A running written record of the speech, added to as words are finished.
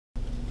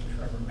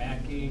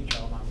P,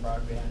 Charlton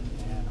Broadband,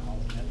 and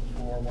alternate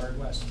for Ward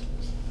West.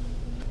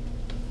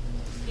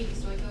 Stevie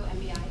Stoico,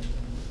 MBI.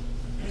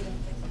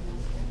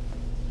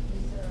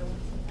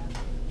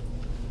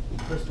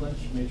 Chris Lynch,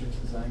 Matrix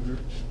Design Group.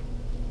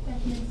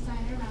 Benjamin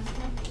Steiner,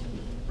 Mastech.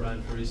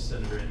 Brian Farice,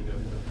 Senator and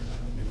Governor.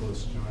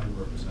 Nicholas John,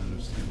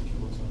 Representative Stephen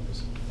Keelan's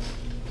office.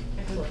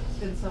 Excellent.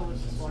 And someone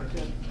just walked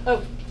in.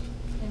 Oh,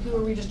 and who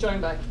are we just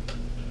joined by?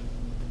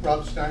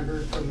 Rob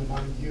Steinberg from the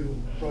Montague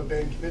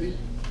Broadband Committee.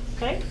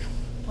 Okay,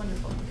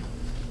 wonderful.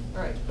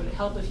 All right, would it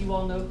help if you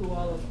all know who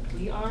all of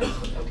we are?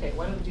 Okay,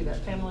 why don't we do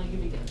that? Pamela, you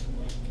begin.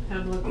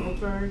 Pamela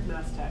Goldberg,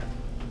 Mastech.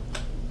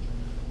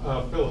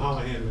 Phil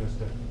Holohan,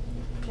 Mastech.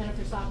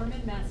 Jennifer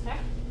Sopperman, Mastech.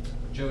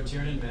 Joe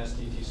Tiernan, Mass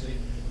DTC.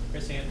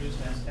 Chris Andrews,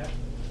 Mastech.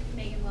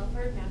 Megan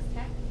Wilford,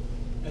 Mastech.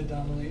 Ed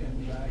Donnelly,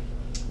 MBI.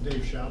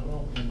 Dave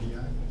Chapel,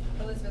 MBI.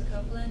 Elizabeth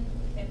Copeland,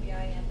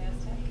 MBI and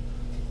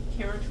Mastech.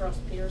 Karen Trost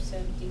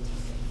Peterson,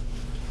 DTC.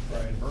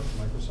 Brian Burke,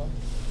 Microsoft.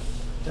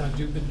 Don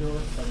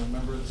Dupendorf, I'm a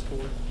member of this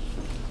board.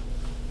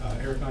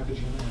 Eric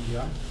Nakajima,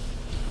 MBI.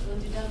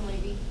 Linda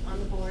Dunleavy, on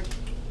the board.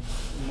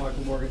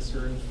 Michael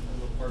Morgenstern,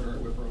 I'm a partner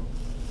at Wipro.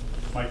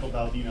 Michael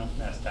Baldino,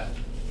 Mastech.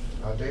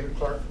 David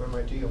Clark from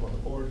MIT, I'm on the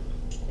board.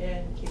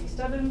 And Katie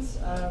Stubbins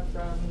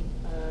from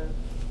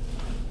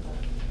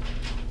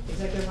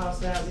Executive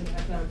Housing and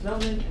Economic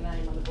Development, and I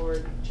am on the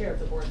board, chair of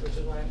the board, which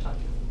is why I'm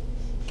talking.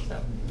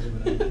 So.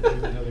 We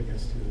have another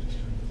guest too.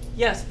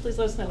 Yes, please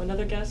let us know.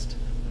 Another guest?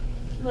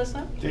 Let us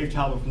know. Dave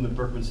Talbot from the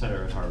Berkman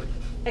Center at Harvard.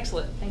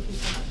 Excellent. Thank you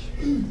so much.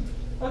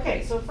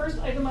 Okay, so first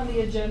item on the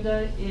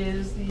agenda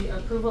is the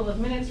approval of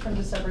minutes from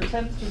December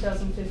 10th,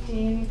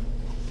 2015.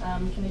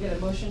 Can I get a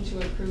motion to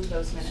approve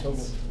those minutes? So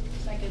moved.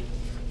 Second.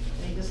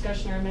 Any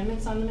discussion or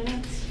amendments on the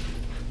minutes?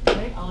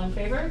 Okay, all in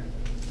favor?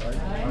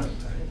 Aye.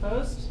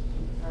 Opposed?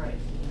 All right,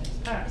 minutes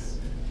pass.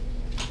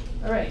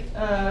 All right,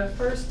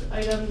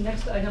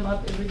 next item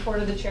up is report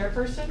of the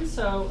chairperson.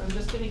 So I'm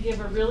just going to give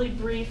a really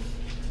brief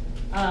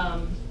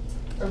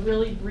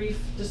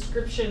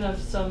description of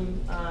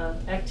some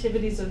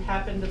activities that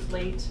happened of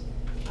late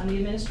on the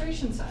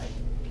administration side.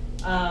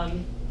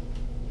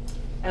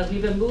 As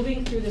we've been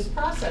moving through this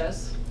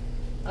process,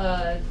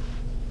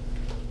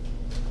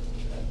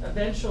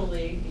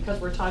 eventually, because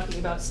we're talking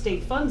about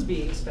state funds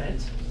being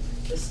spent,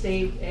 the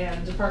state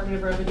and Department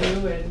of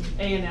Revenue and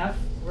A&F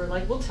were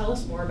like, well, tell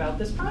us more about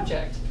this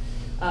project.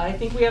 I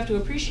think we have to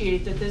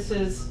appreciate that this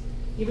is,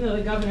 even though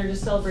the governor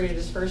just celebrated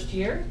his first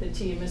year, the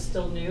team is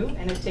still new,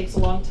 and it takes a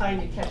long time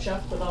to catch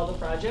up with all the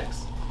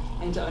projects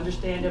and to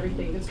understand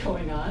everything that's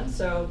going on.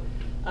 So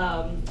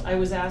I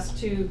was asked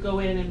to go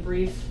in and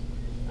brief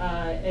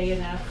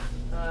A&F,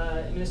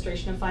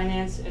 Administration of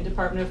Finance, and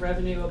Department of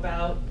Revenue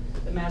about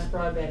the Mass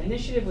Broadband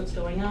Initiative, what's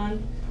going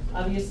on.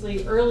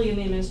 Obviously, early in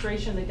the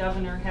administration, the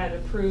governor had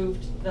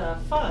approved the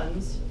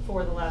funds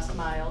for the last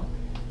mile.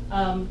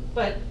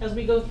 But as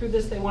we go through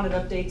this, they wanted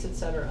updates, et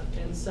cetera.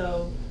 And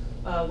so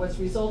what's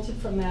resulted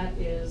from that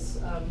is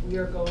we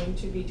are going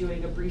to be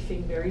doing a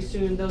briefing very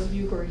soon. Those of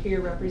you who are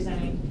here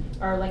representing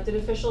our elected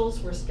officials,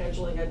 we're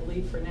scheduling, I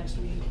believe, for next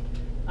week,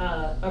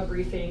 a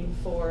briefing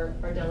for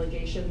our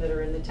delegation that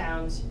are in the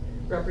towns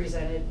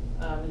represented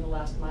in the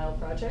last mile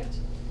project,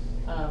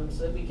 so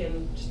that we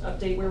can just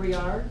update where we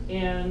are.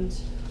 And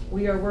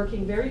we are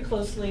working very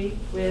closely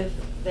with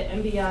the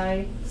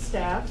MBI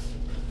staff,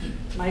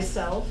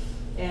 myself,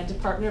 and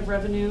Department of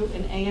Revenue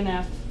and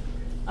A&F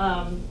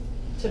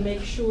to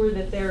make sure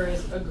that there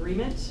is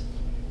agreement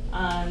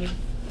on,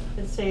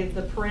 let's say,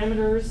 the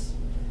parameters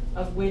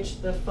of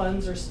which the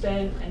funds are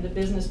spent and the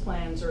business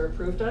plans are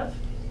approved of.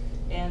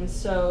 And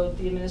so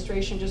the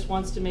administration just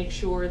wants to make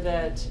sure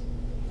that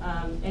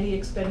any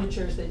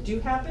expenditures that do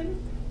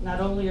happen not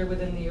only are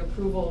within the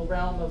approval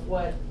realm of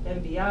what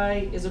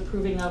MBI is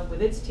approving of with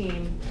its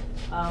team,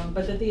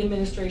 but that the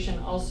administration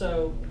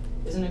also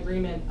is in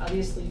agreement.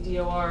 Obviously,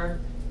 DOR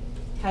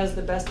has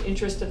the best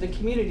interest of the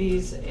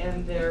communities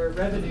and their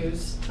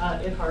revenues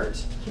at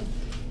heart.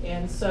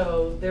 And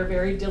so they're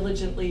very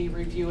diligently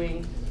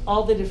reviewing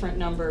all the different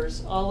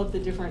numbers, all of the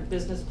different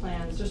business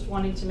plans, just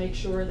wanting to make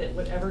sure that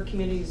whatever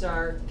communities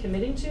are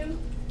committing to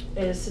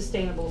is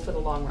sustainable for the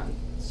long run.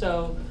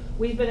 So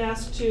we've been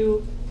asked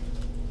to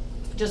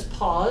just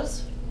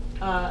pause,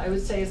 I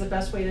would say is the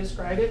best way to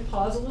describe it,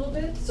 pause a little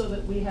bit so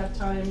that we have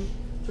time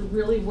to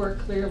really work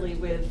clearly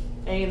with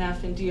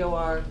A&F and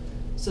DOR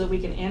so that we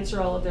can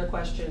answer all of their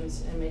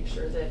questions and make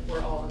sure that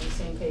we're all on the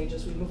same page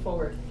as we move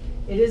forward.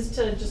 It is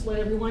to just let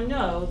everyone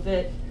know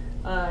that,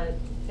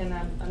 and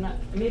I'm not,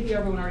 maybe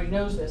everyone already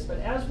knows this, but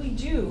as we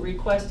do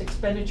request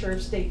expenditure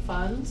of state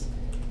funds,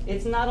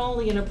 it's not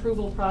only an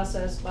approval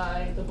process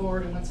by the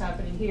board and what's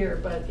happening here,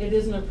 but it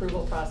is an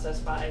approval process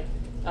by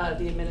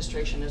the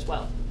administration as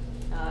well.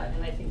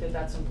 And I think that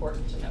that's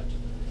important to note.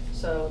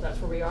 So that's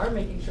where we are,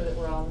 making sure that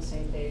we're all on the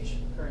same page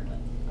currently,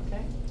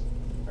 okay?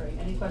 All right,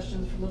 any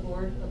questions from the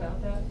board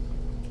about that?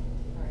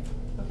 All right,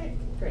 okay,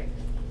 great,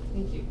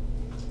 thank you.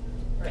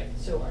 All right,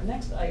 so our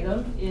next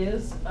item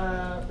is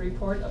a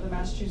report of the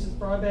Massachusetts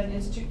Broadband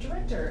Institute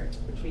Director,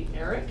 which would be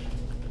Eric.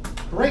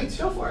 Great.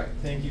 Go for it.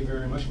 Thank you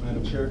very much,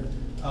 Madam Chair.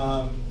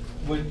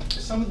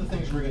 some of the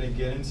things we're going to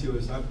get into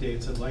as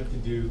updates I'd like to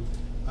do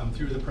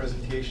through the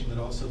presentation that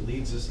also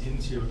leads us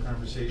into a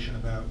conversation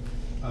about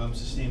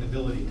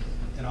sustainability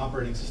and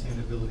operating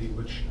sustainability,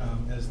 which,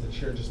 as the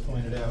chair just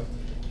pointed out,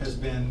 has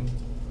been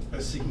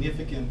a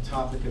significant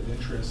topic of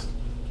interest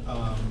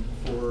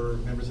for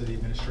members of the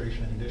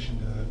administration, in addition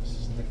to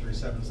Systemic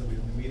 37s that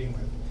we've been meeting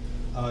with.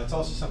 It's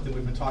also something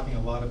we've been talking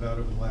a lot about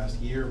over the last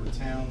year with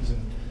towns and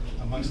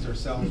amongst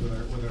ourselves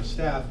with our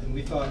staff, and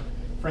we thought,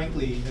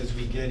 frankly, as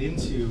we get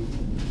into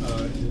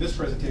this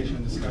presentation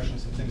and discussion,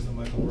 some things that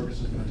Michael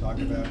Burgess is going to talk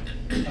about,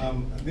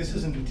 this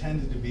isn't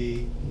intended to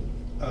be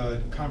a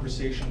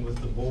conversation with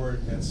the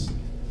board that's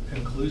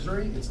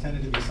conclusory. It's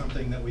tended to be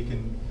something that we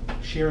can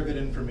share good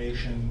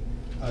information,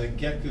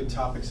 get good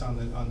topics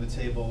on the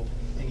table,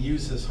 and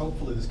use this,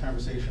 hopefully, this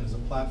conversation as a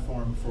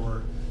platform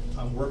for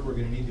work we're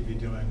going to need to be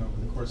doing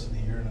over the course of the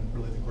year and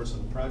really the course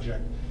of the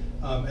project.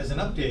 As an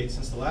update,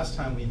 since the last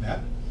time we met,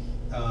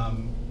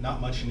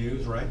 not much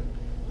news, right?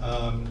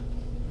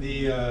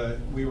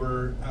 We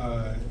were,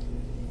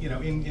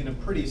 in a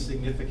pretty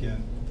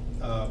significant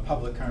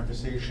public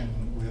conversation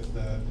with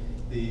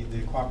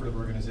the cooperative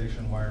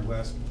organization Wired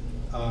West.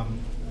 I'm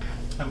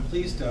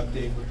pleased to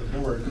update with the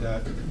board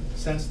that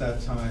since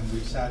that time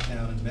we've sat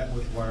down and met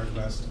with Wired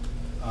West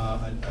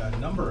a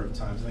number of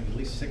times, I think at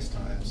least 6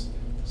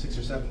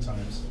 or 7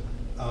 times,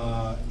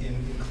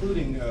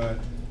 including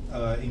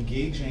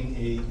engaging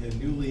a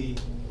newly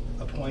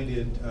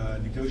appointed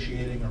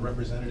negotiating or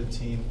representative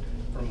team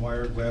from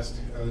Wired West,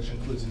 which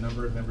includes a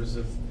number of members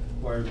of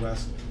Wired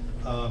West.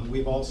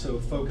 We've also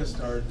focused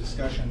our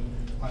discussion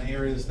on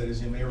areas that,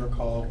 as you may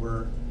recall,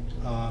 were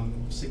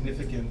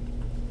significant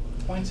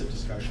points of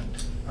discussion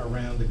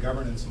around the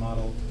governance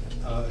model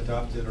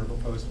adopted or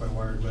proposed by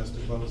Wired West,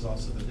 as well as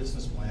also the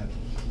business plan.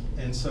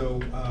 And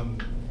so,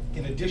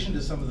 in addition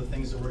to some of the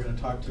things that we're going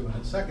to talk to in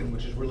a second,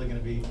 which is really going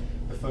to be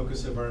the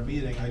focus of our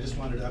meeting, I just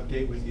wanted to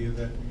update with you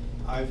that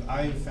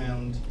I've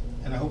found,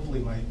 and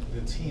hopefully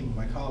the team,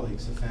 my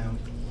colleagues have found,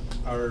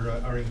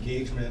 our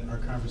engagement, our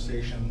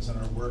conversations,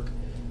 and our work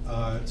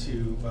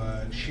to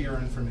share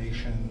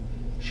information,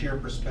 share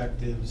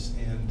perspectives,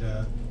 and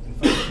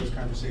focus those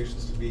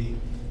conversations to be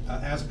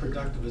as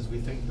productive as we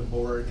think the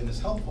board, and as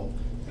helpful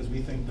as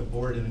we think the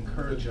board had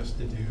encouraged us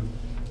to do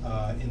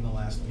in the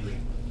last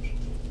meeting.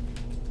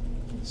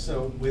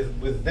 So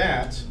with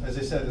that, as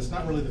I said, it's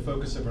not really the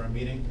focus of our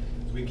meeting.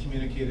 As we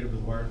communicated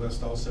with Wired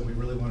West also, we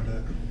really wanted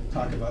to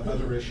talk about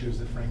other issues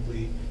that,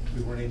 frankly,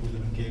 we weren't able to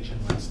engage in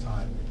last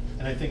time.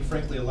 And I think,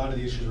 frankly, a lot of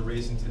the issues we're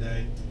raising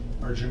today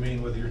are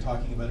germane, whether you're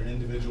talking about an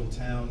individual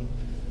town,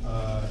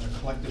 a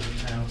collective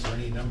of towns, or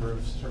any number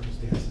of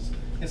circumstances.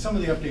 And some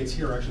of the updates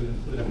here actually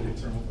include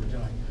updates on what we're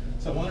doing.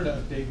 So I wanted to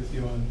update with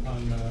you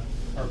on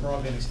our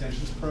broadband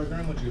extensions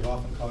program, which we've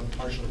often called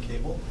partial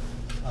cable.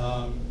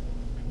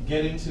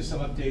 Get into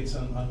some updates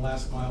on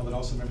last mile that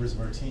also members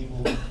of our team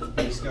will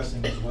be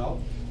discussing as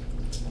well.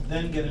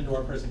 Then get into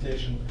our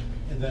presentation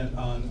and then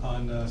on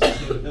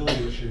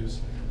sustainability issues.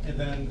 And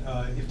then,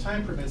 if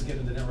time permits, get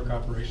into network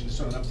operations,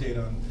 so an update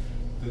on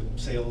the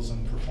sales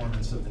and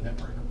performance of the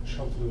network, which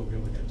hopefully we'll be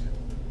able to get to.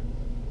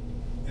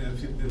 And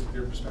if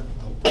your perspective,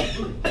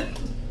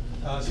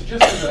 so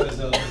just as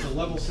a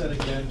level set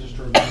again, just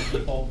to remind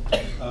people,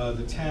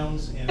 the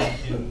towns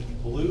in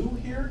blue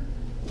here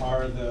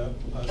are the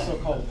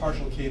so-called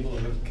partial cable,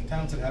 the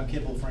towns that have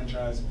cable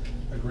franchise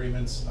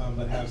agreements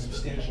that have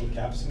substantial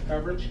gaps in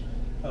coverage.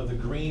 The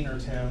green are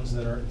towns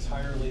that are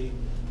entirely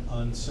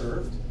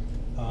unserved.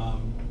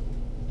 On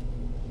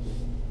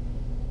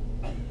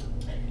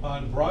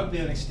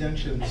broadband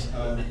extensions,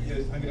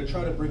 I'm going to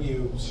try to bring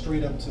you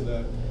straight up to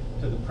the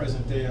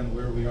present day on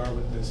where we are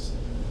with this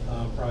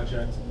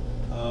project.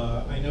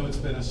 I know it's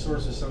been a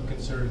source of some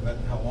concern about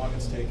how long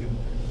it's taken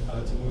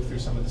to move through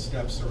some of the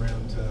steps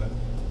around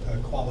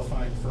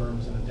qualifying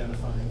firms and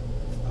identifying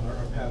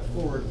our path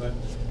forward. But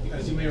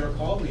as you may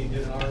recall, we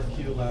did an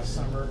RFQ last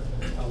summer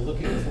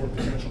looking for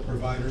potential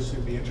providers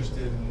who'd be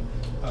interested in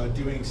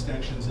doing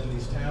extensions in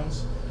these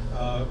towns.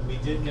 We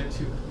did get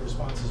 2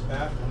 responses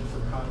back, one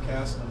from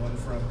Comcast and one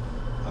from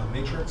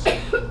Matrix,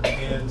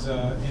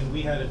 and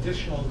we had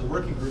the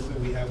working group that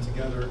we have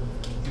together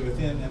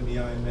within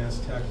MBI and Mass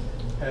Tech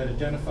had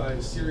identified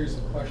a series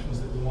of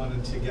questions that we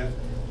wanted to get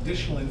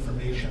additional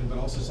information, but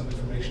also some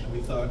information that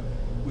we thought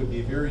would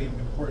be very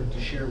important to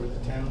share with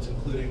the towns,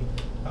 including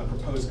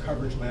proposed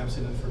coverage maps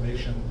and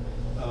information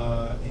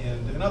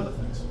and other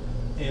things.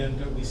 And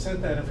we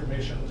sent that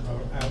information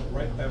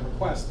that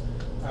request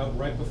out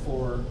right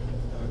before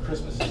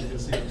Christmas, as you can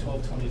see,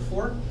 on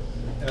 12/24.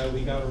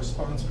 We got a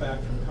response back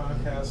from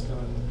Comcast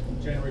on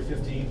January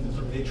 15th and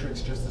from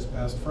Matrix just this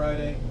past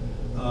Friday.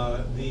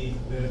 The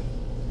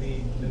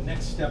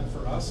next step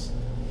for us,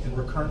 and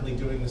we're currently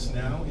doing this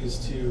now, is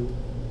to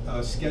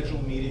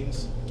schedule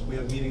meetings. We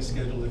have meetings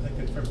scheduled, I think,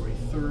 on February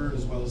 3rd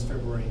as well as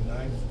February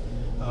 9th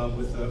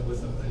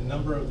with a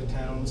number of the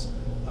towns.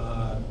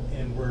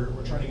 And we're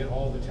trying to get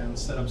all the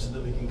towns set up so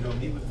that we can go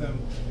meet with them,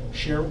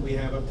 share what we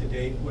have up to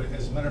date.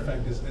 As a matter of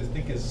fact, I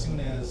think as soon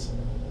as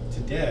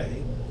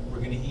today, we're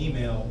going to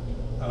email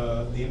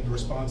the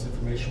response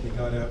information we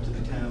got out to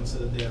the town so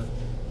that they have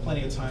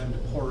plenty of time to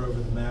pore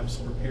over the maps,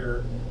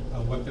 prepare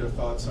what their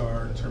thoughts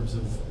are in terms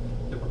of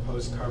the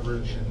proposed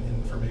coverage and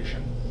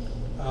information.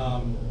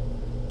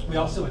 We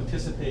also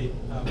anticipate,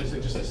 as I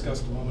just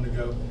discussed a moment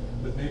ago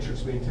with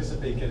Matrix, we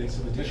anticipate getting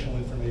some additional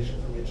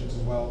information from Matrix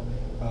as well,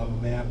 a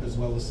map as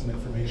well as some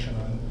information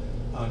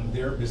on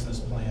their business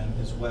plan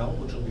as well,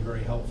 which will be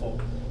very helpful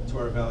to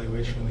our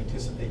evaluation. We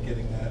anticipate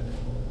getting that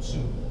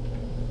soon,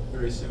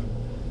 very soon.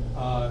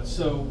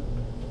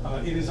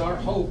 It is our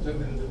hope that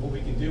what we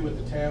can do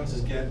with the towns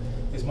is get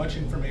as much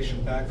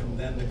information back from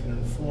them that can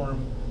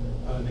inform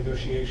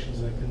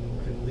negotiations that can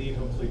lead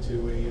hopefully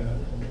to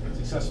a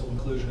successful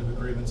conclusion of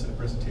agreements and a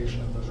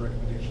presentation of those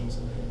recommendations.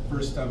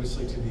 First,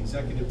 obviously, to the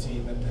executive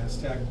team at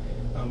MassTech,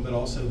 but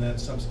also then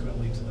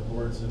subsequently to the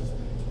boards of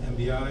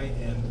MBI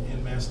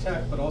and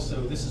MassTech. But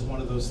also, this is one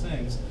of those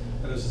things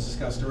that, as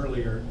discussed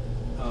earlier,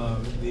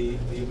 the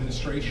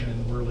administration,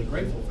 and we're really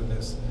grateful for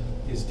this,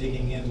 is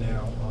digging in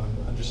now on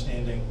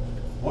understanding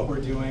what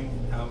we're doing,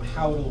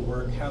 how it'll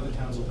work, how the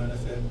towns will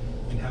benefit,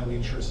 and how we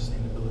ensure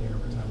sustainability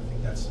over time. I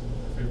think that's a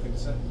fair thing to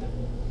say.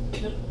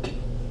 Yep.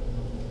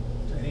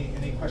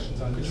 Any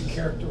questions on Could this? you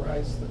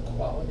characterize the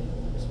quality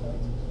of the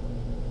responses?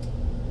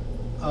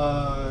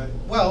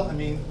 Well, I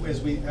mean,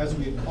 as we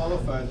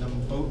qualified them,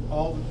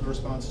 all the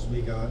responses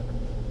we got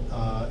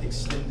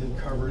extended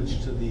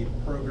coverage to the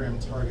program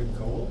target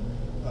goal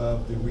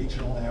of the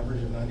regional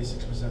average of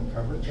 96%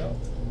 coverage. Yep.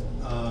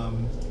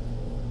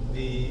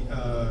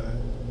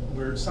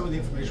 Where some of the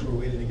information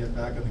we're waiting to get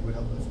back, I think, would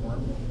help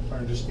inform our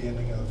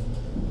understanding of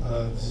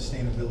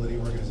sustainability,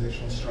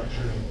 organizational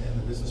structure,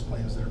 and the business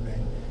plans that are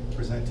being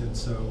presented.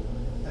 So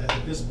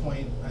at this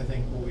point, I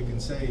think what we can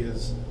say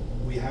is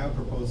we have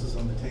proposals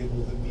on the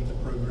table that meet the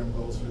program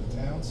goals for the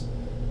towns.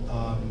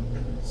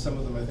 Some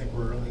of them, I think,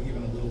 were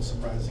even a little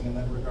surprising in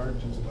that regard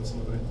in terms of what some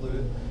of it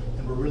included.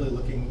 And we're really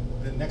looking,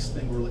 the next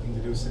thing we're looking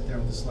to do is sit down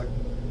with the select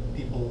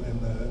people in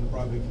the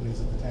broadband committees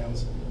of the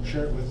towns,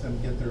 share it with them,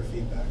 get their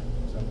feedback.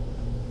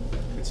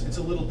 So it's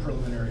a little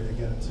preliminary to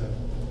get into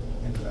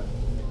that.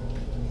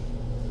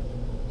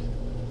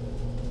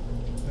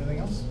 Anything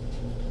else?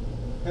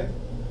 Okay.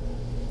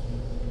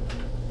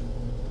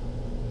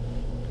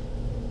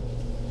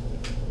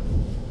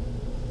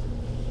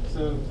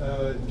 So,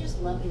 I'm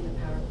just loving the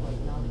PowerPoint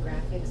and all the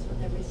graphics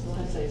with every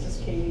slide. Is this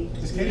Katie?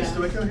 is Katie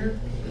Stoico here?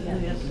 Yeah.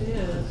 Yes, it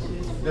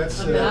is.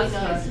 That's, Really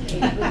nice,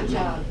 Kate. Good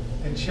job.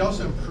 And she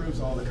also improves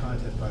all the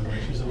content, by the way.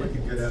 She's a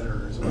wicked good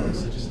editor as well.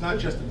 So just not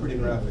just the pretty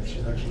graphics,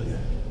 she's actually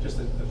just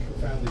a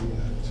profoundly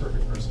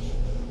terrific person.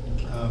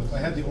 If I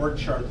had the org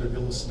chart, there'd be a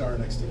little star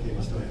next to Katie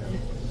Stoico.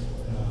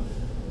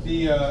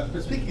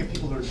 But speaking of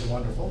people who are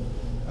wonderful,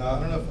 I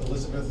don't know if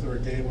Elizabeth or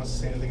Dave wants to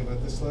say anything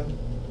about this slide.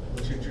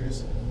 Would you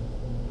introduce?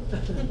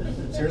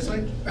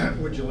 Seriously?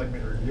 Would you like me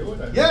to review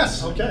it?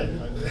 Yes! Okay.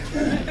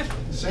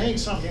 Saying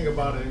something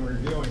about it and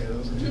reviewing it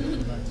isn't too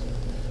nice.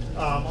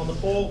 On the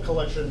poll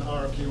collection,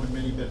 RFQ, and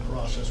mini bid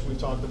process, we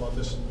talked about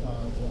this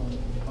on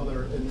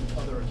other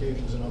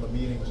occasions and other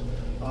meetings.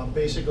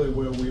 Basically,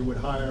 where we would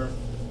hire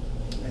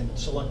and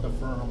select a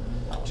firm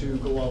to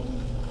go out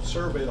and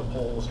survey the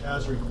polls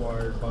as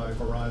required by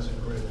Verizon,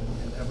 Grid,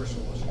 and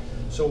Eversource.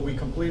 So we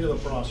completed the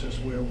process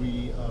where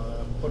we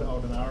put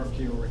out an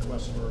RFQ, a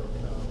request for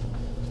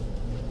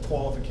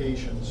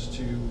qualifications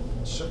to,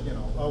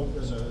 out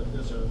as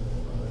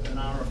an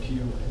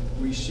RFQ.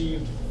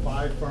 Received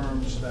 5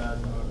 firms that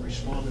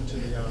responded to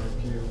the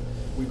RFQ.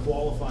 We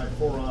qualified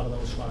 4 out of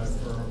those 5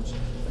 firms,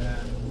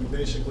 and we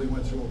basically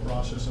went through a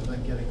process of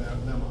then getting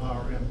them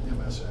our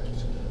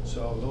MSAs.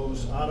 So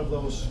out of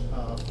those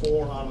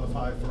 4 out of the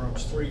 5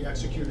 firms, 3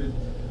 executed,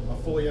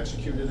 fully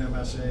executed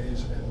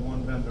MSAs, and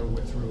 1 vendor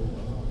withdrew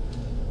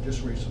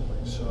just recently.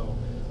 So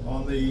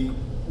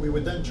we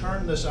would then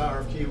turn this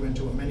RFQ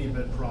into a mini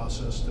bid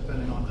process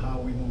depending on how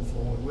we move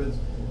forward with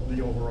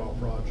the overall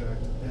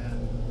project.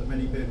 And the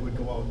mini bid would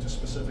go out to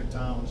specific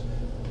towns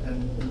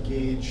and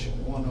engage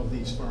one of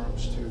these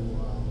firms to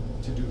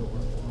do the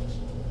work for us.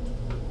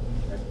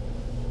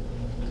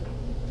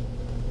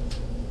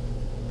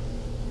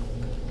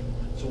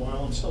 So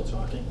while I'm still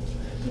talking,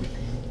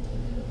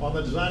 on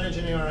the design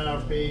engineer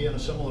RFP, in a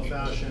similar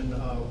fashion,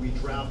 we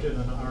drafted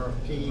an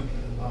RFP.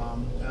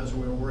 As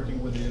we were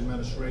working with the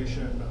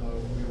administration,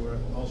 we were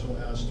also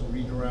asked to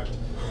redirect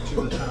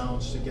to the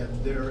towns to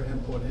get their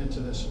input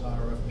into this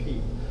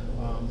RFP.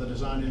 The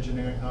design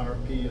engineering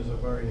RFP is a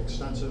very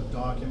extensive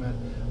document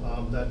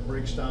that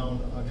breaks down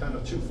kind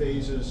of 2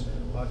 phases,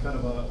 kind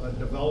of a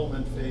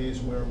development phase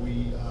where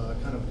we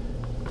kind of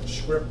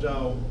script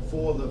out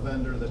for the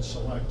vendor that's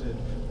selected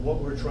what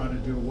we're trying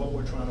to do, what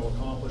we're trying to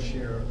accomplish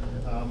here,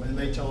 and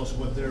they tell us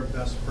what their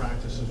best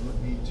practices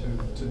would be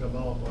to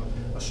develop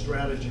a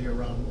strategy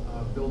around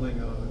building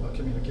a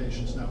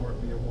communications network,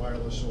 be it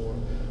wireless or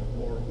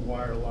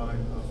wireline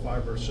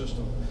fiber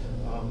system.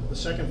 The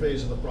second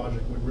phase of the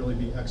project would really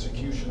be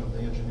execution of the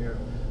engineer,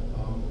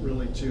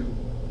 really to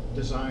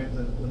design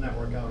the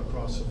network out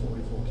across the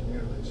 44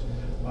 communities.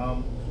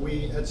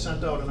 We had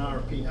sent out an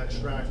RFP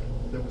extract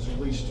that was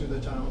released to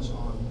the towns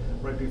on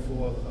right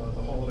before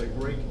the holiday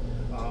break.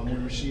 We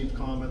received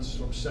comments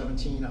from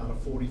 17 out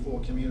of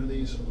 44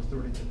 communities, over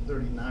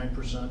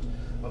 39%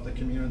 of the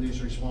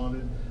communities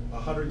responded.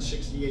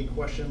 168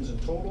 questions in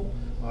total.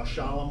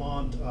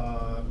 Charlemont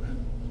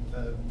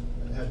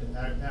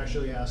had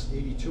actually asked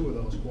 82 of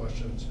those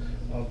questions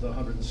of the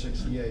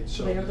 168.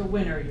 So They are the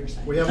winner, you're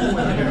saying? we have a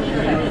winner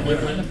here. We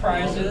win the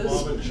prizes.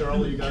 Bob and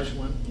Charlie, you guys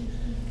win.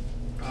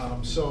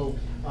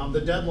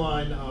 The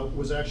deadline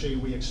was actually,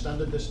 we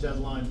extended this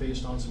deadline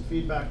based on some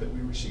feedback that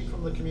we received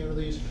from the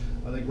communities.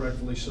 I think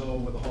rightfully so,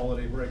 with the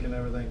holiday break and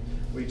everything.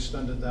 We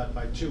extended that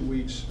by 2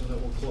 weeks, and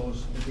that will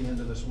close at the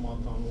end of this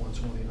month on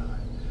 1/29.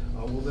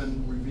 We'll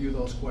then review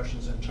those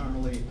questions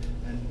internally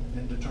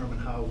and determine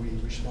how we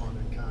respond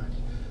in kind.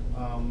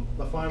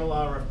 The final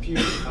RFP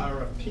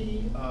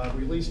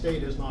release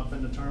date has not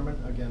been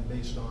determined, again,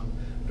 based on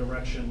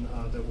direction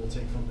that we'll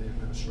take from the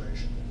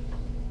administration.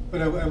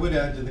 But I would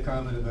add to the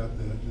comment about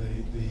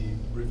the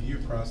review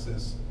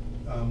process.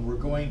 We're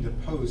going to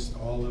post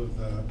all of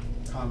the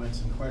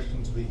comments and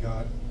questions we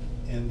got,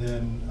 and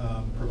then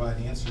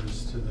provide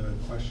answers to the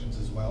questions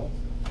as well.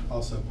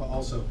 Also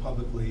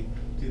publicly,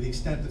 to the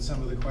extent that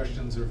some of the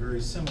questions are very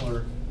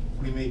similar,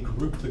 we may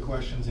group the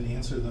questions and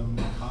answer them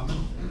in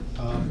common.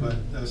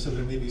 So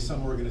there may be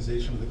some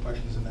organization of the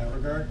questions in that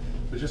regard.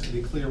 But just to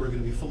be clear, we're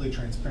going to be fully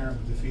transparent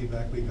with the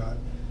feedback we got,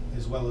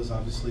 as well as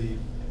obviously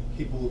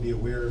people will be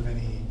aware of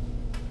any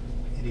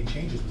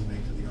changes we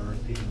make to the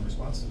RFP in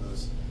response to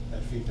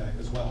that feedback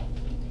as well.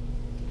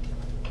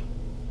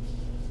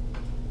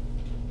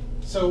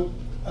 So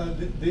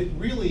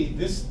really,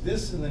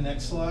 this and the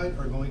next slide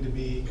are going to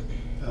be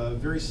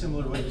very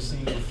similar to what you've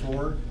seen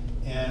before,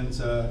 and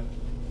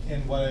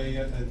what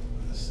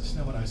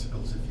snow and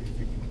icicles, if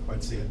you can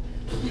quite see it.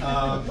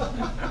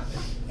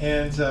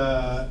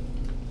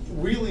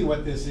 Really,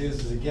 what this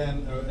is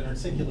again an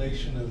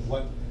articulation of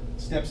what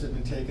steps have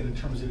been taken in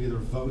terms of either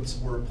votes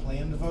or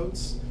planned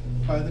votes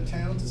by the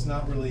towns. It's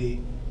not really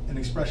an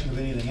expression of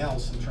anything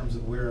else in terms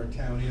of where a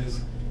town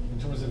is, in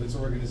terms of its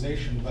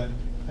organization. But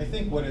I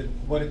think what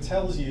it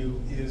tells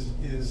you is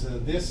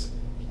this,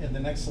 and the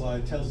next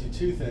slide tells you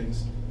two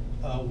things.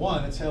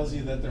 One, it tells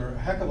you that there are a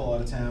heck of a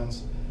lot of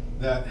towns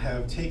that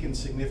have taken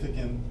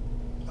significant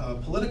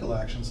political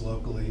actions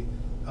locally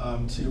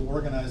to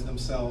organize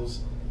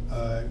themselves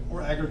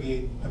or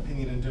aggregate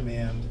opinion and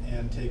demand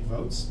and take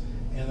votes,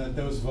 and that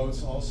those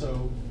votes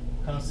also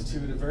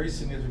constitute a very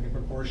significant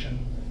proportion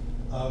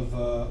of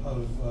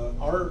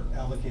our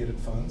allocated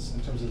funds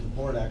in terms of the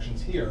board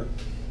actions here,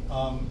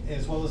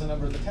 as well as a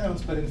number of the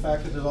towns. But in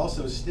fact, there's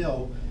also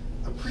still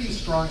a pretty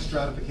strong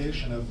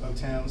stratification of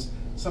towns,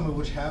 some of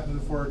which have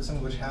moved forward, some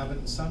of which haven't,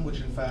 and some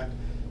which in fact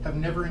have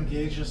never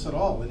engaged us at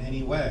all in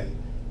any way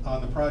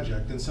on the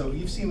project. And so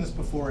you've seen this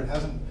before, it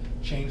hasn't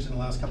changed in the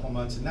last couple of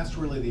months, and that's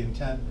really the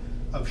intent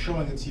of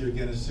showing it to you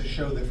again, is to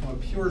show that from a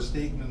pure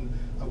statement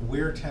of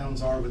where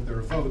towns are with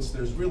their votes,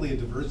 there's really a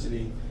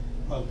diversity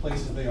of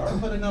places they are,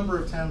 but a number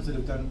of towns that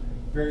have done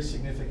very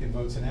significant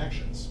votes and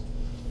actions.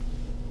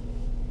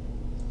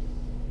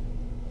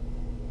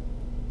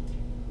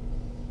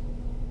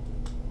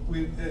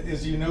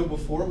 As you know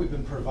before, we've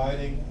been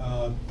providing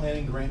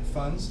planning grant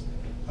funds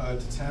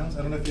to towns.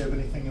 I don't know if you have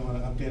anything you want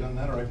to update on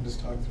that, or I can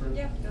just talk through.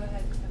 Yeah, go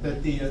ahead.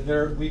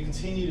 That we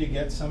continue to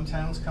get some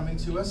towns coming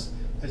to us,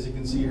 as you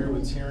can see here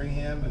with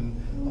Tyringham and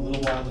a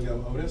little while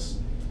ago Otis,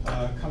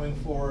 coming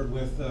forward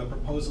with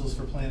proposals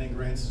for planning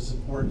grants to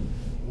support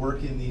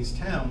work in these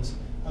towns.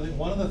 I think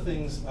one of the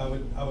things I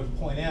would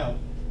point out,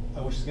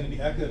 which is going to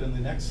be echoed in the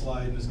next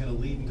slide and is going to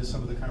lead into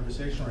some of the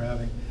conversation we're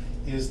having,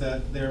 is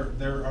that there's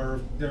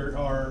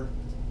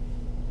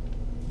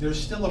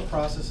still a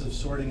process of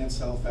sorting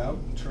itself out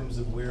in terms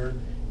of where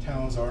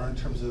towns are in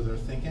terms of their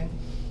thinking.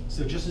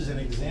 So just as an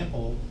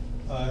example,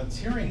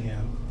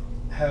 Tyringham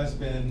has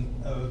been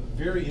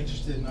very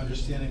interested in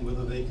understanding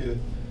whether they could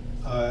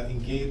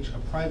engage a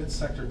private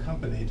sector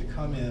company to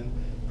come in,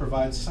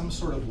 provide some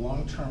sort of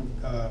long-term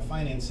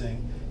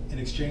financing in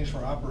exchange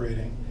for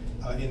operating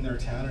in their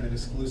town in an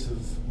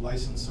exclusive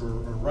license or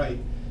right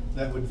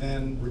that would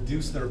then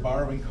reduce their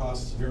borrowing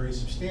costs very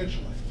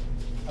substantially.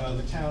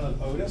 The town of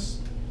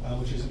Otis,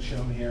 which isn't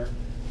shown here,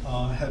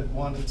 had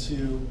wanted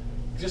to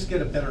just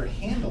get a better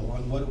handle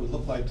on what it would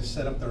look like to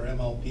set up their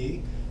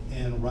MLP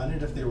and run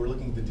it if they were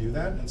looking to do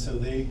that. And so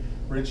they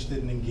were interested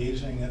in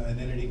engaging an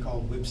entity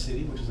called Whip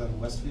City, which is out of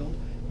Westfield,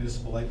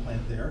 municipal light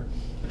plant there,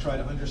 to try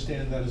to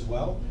understand that as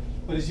well.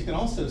 But as you can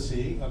also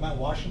see, Mount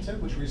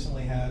Washington, which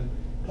recently had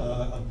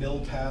a bill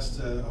passed,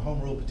 a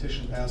home rule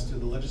petition passed to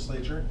the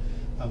legislature,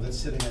 that's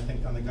sitting, I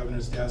think, on the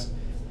governor's desk,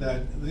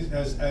 that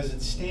as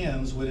it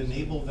stands would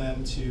enable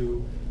them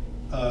to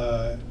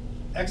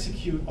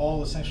execute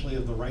all essentially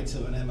of the rights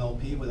of an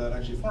MLP without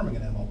actually forming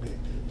an MLP.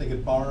 They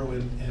could borrow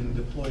and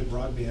deploy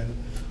broadband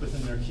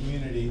within their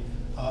community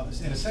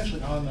and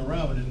essentially on their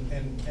own.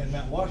 And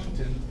Mount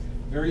Washington,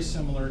 very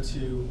similar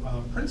to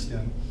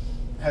Princeton,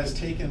 has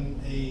taken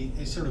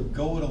a sort of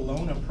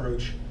go-it-alone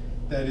approach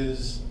that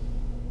is,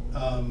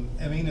 I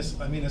mean this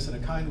in a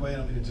kind way, I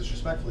don't mean it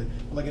disrespectfully,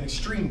 but like an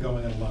extreme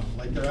going it alone.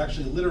 Like they're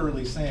actually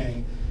literally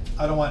saying,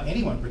 I don't want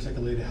anyone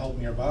particularly to help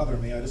me or bother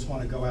me. I just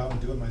want to go out and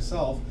do it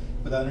myself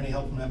without any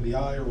help from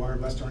MBI or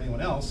Wired West or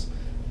anyone else.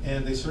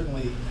 And they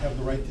certainly have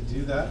the right to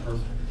do that, or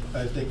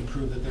if they can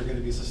prove that they're going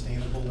to be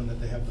sustainable and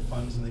that they have the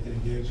funds and they can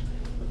engage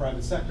the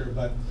private sector.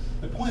 But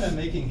the point I'm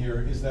making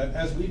here is that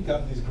as we've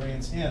gotten these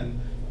grants in,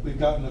 we've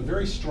gotten a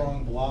very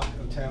strong block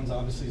of towns,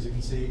 obviously, as you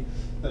can see,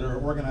 that are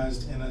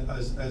organized in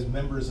as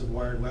members of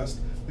Wired West.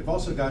 We've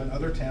also gotten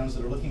other towns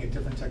that are looking at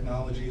different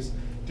technologies,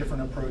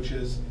 different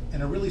approaches,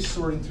 and are really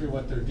sorting through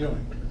what they're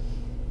doing.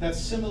 That's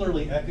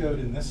similarly echoed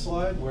in this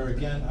slide, where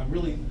again,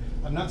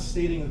 I'm not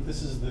stating that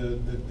this is the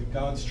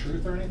God's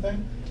truth or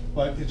anything,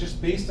 but it's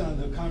just based on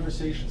the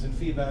conversations and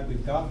feedback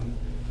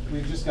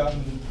we've just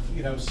gotten,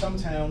 some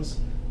towns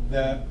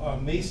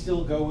that may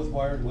still go with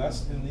Wired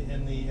West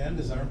in the end.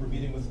 As I remember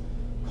meeting with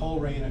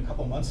Coleraine a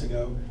couple months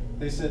ago,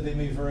 they said they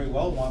may very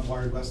well want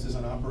Wired West as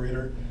an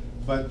operator,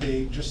 but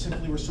they just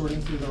simply were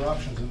sorting through their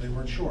options and they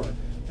weren't sure.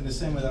 In the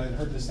same way that I'd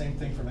heard the same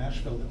thing from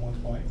Ashfield at one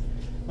point.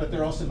 But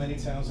there are also many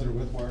towns that are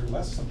with Wired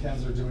West. Some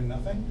towns that are doing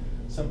nothing.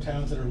 Some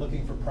towns that are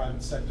looking for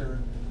private sector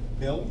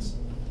builds.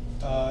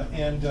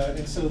 And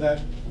so that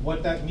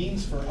what that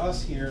means for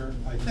us here,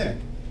 I think,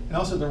 and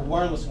also there are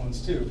wireless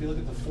ones too. If you look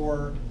at the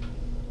 4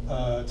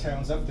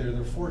 towns up there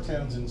are 4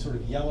 towns in sort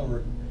of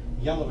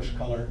yellowish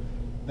color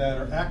that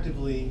are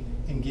actively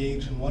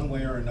engaged in one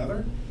way or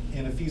another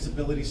in a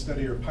feasibility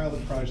study or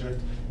pilot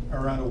project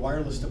around a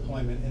wireless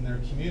deployment in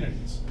their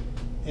communities.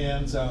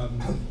 And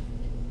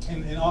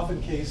in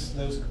often case,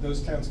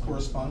 those towns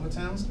correspond with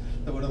towns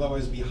that would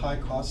otherwise be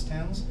high-cost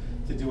towns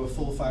to do a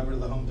full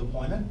fiber-to-the-home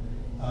deployment,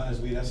 as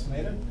we'd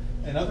estimated.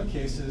 In other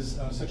cases,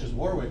 such as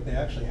Warwick, they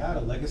actually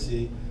had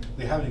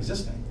they have an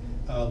existing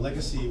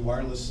legacy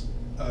wireless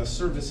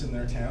service in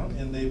their town,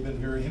 and they've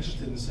been very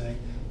interested in saying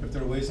if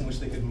there are ways in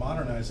which they could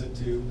modernize it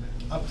to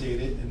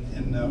update it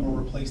and or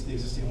replace the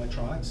existing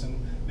electronics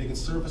and make it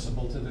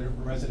serviceable to their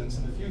residents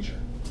in the future.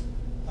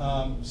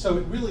 So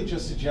it really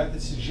just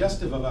it's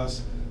suggestive of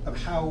us of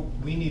how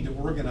we need to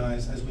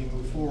organize as we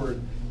move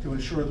forward to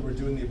ensure that we're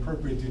doing the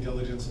appropriate due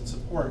diligence and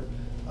support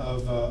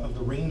of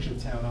the range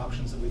of town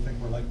options that we think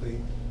we're likely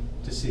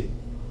to see.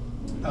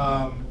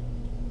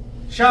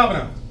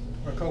 Charbonneau,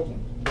 or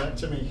Copeland. Back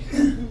to me.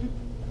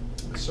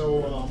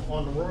 So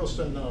on the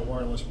Royalston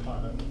wireless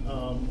pilot,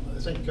 I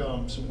think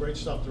some great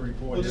stuff to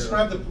report Well, here.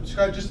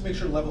 describe just to make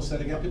sure level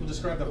set again. People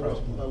describe the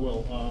process. I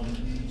will.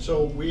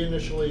 So we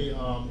initially,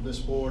 this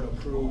board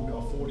approved a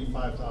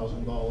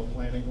 $45,000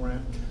 planning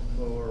grant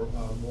for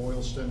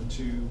Royalston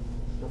to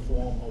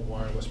perform a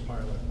wireless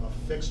pilot,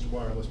 a fixed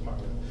wireless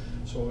pilot.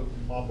 So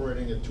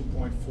operating at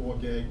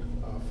 2.4 gig,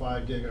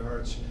 5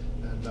 gigahertz,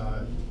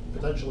 and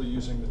potentially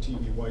using the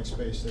TV white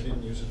space. They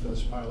didn't use it for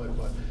this pilot,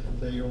 but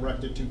they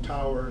erected 2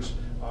 towers.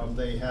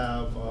 They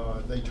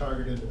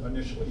targeted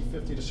initially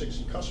 50 to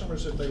 60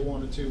 customers that they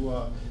wanted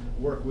to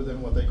work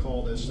within what they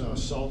call this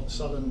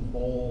southern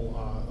bowl,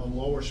 a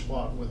lower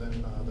spot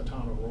within the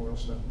town of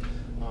Royalston.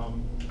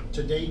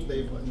 To date,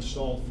 they've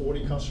installed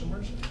 40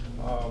 customers,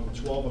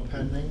 12 are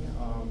pending.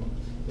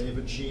 They've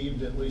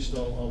achieved at least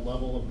a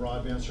level of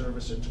broadband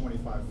service at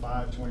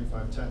 25.5,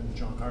 25.10,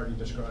 John Hardy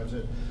describes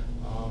it.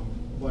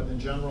 But in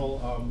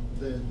general,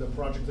 the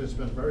project has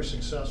been very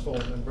successful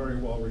and very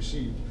well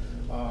received.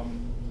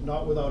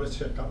 Not without its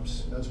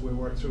hiccups as we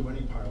work through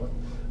any pilot.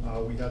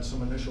 We had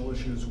some initial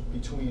issues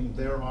between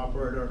their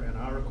operator and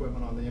our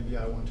equipment on the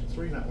MBI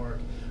 123 network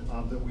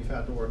that we've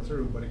had to work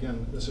through. But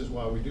again, this is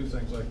why we do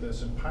things like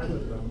this and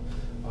pilot them.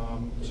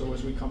 So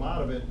as we come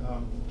out of it,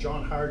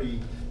 John Hardy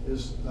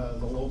is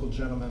the local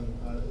gentleman.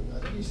 I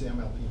think he's the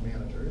MLP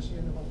manager. Is he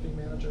an MLP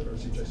manager, or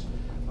is he just?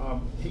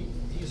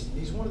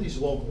 He's one of these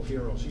local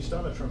heroes. He's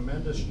done a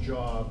tremendous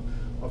job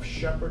of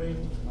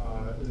shepherding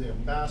the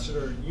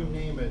ambassador, you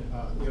name it,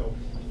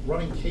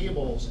 running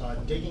cables,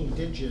 digging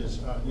ditches.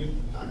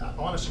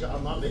 Honestly,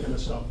 I'm not making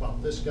this stuff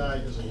up. This guy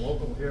is a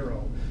local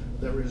hero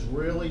that has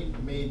really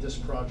made this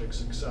project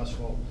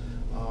successful.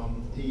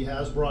 He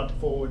has brought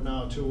forward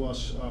now to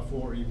us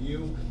for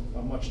review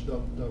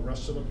the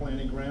rest of the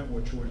planning grant,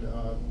 which would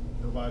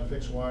provide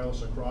fixed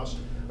wireless across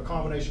a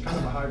combination, kind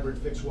of a hybrid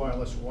fixed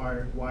wireless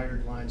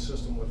wired line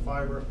system with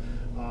fiber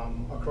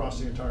across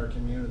the entire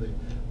community.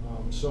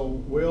 So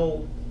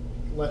we'll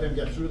let him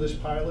get through this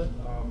pilot.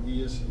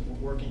 He is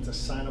working to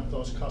sign up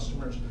those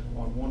customers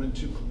on 1- and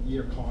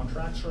 2-year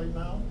contracts right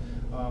now.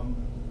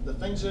 The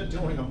things they're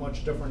doing are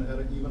much different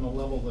at even a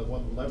level than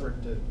what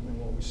Leverett did and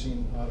what we've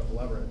seen out of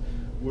Leverett,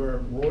 where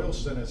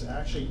Royalston is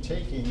actually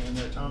taking in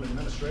their town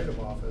administrative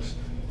office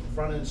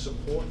front-end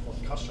support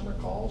for customer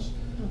calls.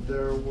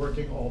 They're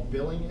working all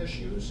billing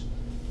issues,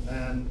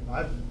 and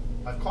I've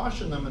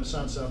cautioned them in the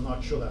sense that I'm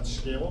not sure that's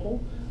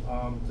scalable.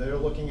 They're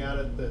looking at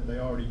it that they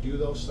already do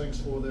those things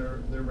for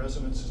their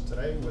residents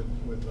today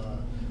with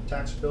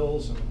tax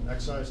bills and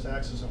excise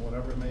taxes and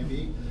whatever it may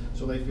be.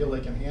 So they feel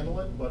they can handle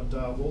it, but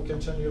we'll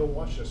continue to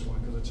watch this one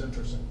because it's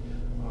interesting.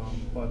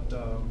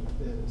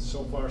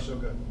 So far so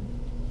good.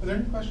 Are there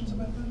any questions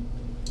about that?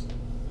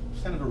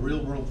 It's kind of a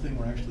real world thing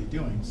we're actually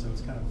doing, so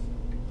it's kind of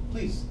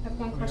Please. I have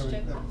one Let me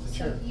question. know the So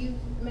chair. you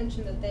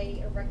mentioned that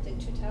they erected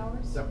 2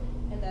 towers? Yep.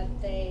 And that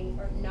they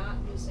are not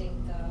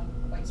using the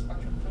white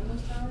spectrum from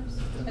those towers?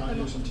 They're at not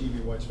the using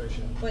TV white space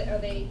yet. But are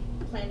they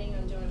planning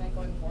on doing that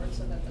going forward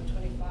so that the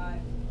 25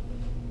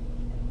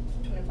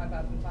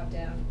 up and 5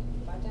 down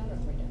or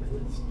 3 down?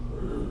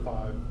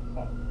 5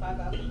 up. 5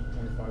 up?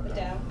 25 The down.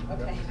 down?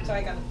 Okay, Yep. so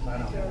I got I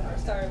know.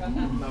 sorry about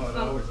that. No,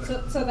 no,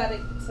 So that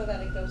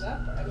it goes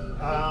up? I mean,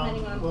 are they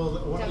planning on Well,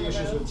 one of down the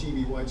issues road? with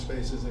TV white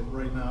space is that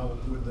right now,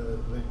 with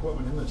the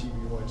equipment in the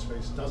TV white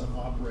space, doesn't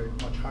operate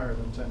much higher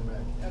than 10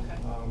 meg. Okay.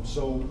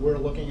 So we're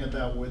looking at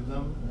that with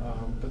them.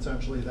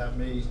 Potentially that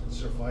may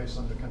suffice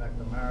under Connect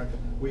America.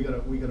 We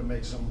gotta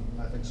make some,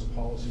 I think, some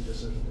policy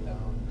decisions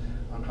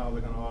on how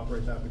they're gonna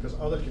operate that, because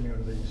other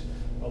communities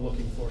are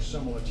looking for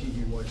similar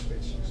TV white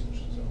space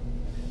usage, so.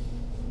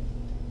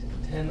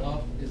 10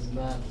 up does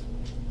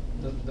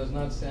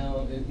not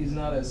sound, it is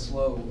not as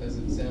slow as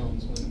it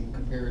sounds when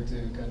compared to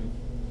kind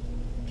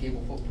of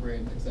cable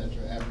footprint, et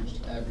cetera, average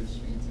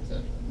speeds, et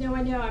cetera. No,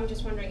 I know, I'm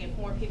just wondering if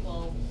more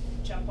people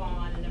jump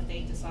on and if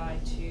they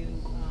decide to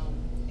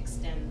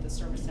extend the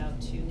service out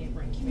to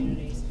neighboring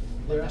communities.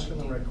 You're asking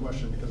the right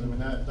question, because I mean,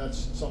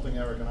 that's something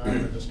Eric and I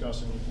have been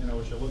discussing. You know,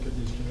 as you look at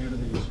these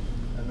communities,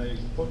 and they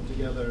put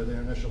together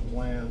their initial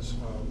plans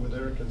with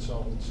their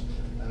consultants,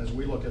 and as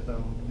we look at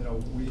them, you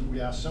know, we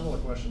ask similar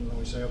questions, and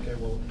we say, okay,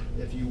 well,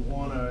 if you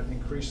want to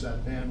increase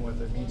that bandwidth,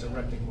 it means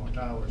erecting more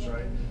towers,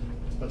 right?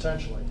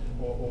 Potentially,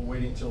 or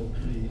waiting till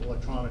the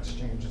electronics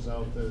changes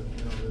out, the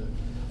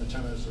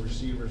antennas, the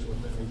receivers, what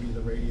they may be,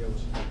 the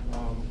radios.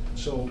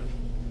 So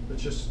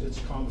it's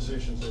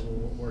conversations that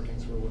we're working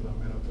through with them,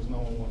 you know, because no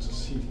one wants to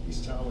see these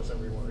towers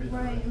everywhere either.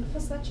 Right, and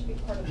plus that should be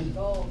part of the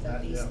goal,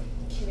 that these yeah.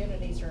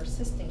 communities are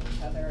assisting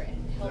each other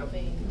and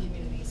helping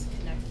communities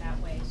connect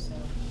that way, so.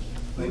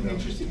 Well,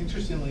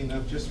 interestingly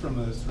enough, just from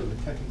a sort of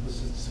a technical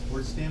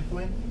support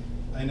standpoint,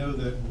 I know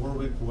that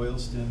Warwick,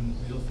 Royalston,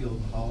 Middlefield,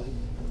 and Holly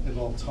have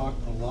all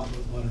talked a lot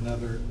with one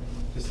another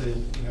to say,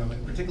 you know,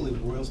 and particularly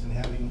with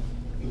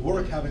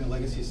Warwick having a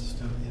legacy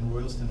system and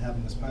Royalston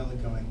having this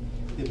pilot going,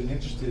 they've been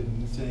interested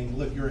in saying,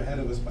 look, you're ahead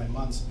of us by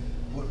months.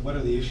 What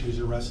are the issues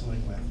you're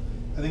wrestling with?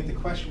 I think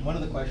one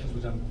of the questions,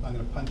 which I'm going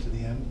to punt to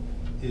the end,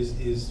 is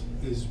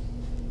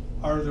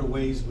are there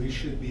ways we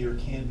should be or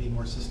can be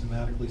more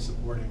systematically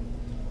supporting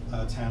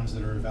towns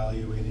that are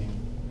evaluating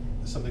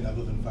something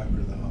other than fiber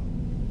to the home?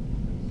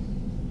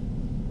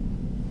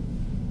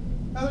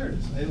 Oh, there it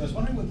is. I was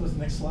wondering what the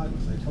next slide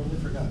was. I totally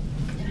forgot.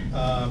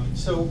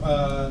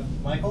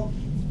 Michael,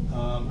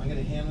 I'm going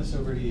to hand this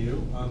over to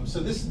you. So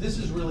this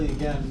is really,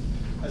 again,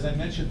 as I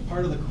mentioned,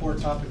 part of the core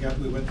topic after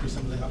we went through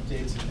some of the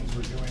updates and things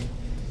we're doing.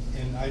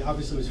 And I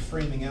obviously was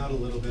framing out a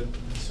little bit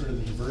sort of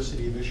the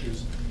diversity of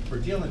issues we're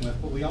dealing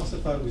with, but we also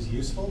thought it was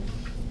useful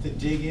to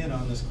dig in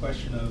on this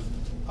question of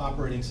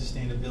operating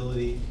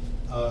sustainability,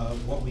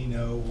 what we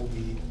know,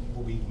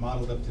 what we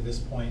modeled up to this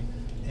point.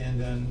 And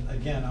then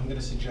again, I'm going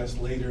to suggest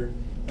later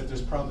that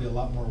there's probably a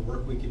lot more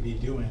work we could be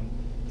doing,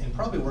 and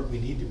probably work we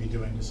need to be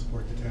doing to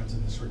support the towns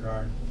in this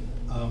regard.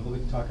 But we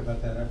can talk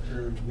about that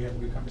after we have a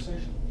good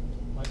conversation.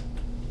 Mike?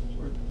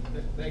 Sure.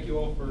 Thank you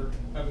all for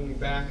having me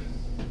back.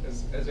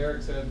 As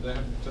Eric said, I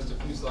have just a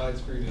few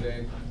slides for you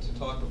today to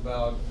talk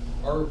about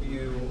our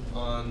view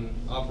on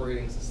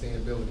operating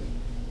sustainability,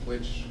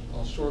 which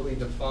I'll shortly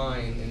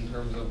define in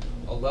terms of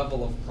a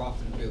level of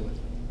profitability.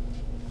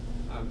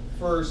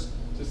 First,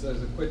 just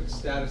as a quick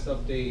status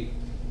update,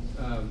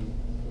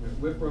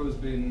 Wipro has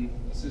been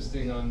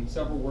assisting on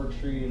several work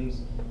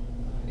streams,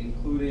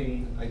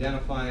 including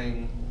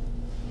identifying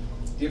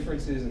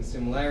differences and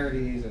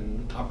similarities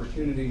and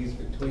opportunities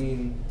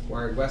between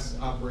Wired West's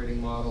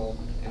operating model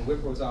and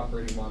Wipro's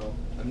operating model.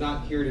 I'm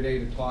not here today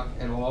to talk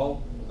at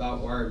all about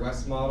Wired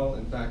West's model.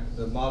 In fact,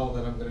 the model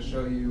that I'm going to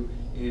show you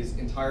is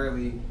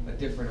entirely a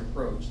different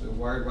approach. The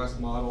Wired West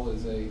model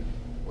is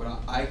what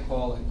I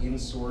call an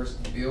in-source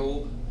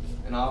build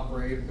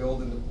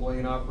and deploy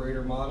an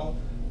operator model.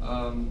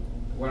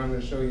 What I'm going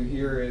to show you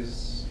here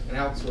is an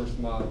outsourced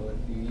model.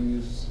 If you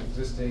use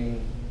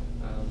existing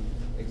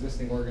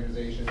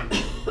organizations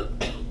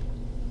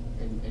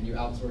and you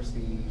outsource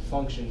the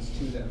functions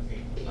to them.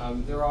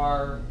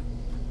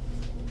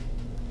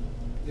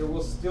 There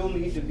will still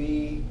need to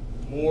be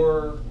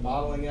more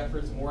modeling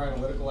efforts, more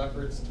analytical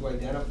efforts to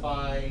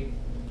identify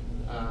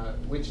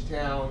which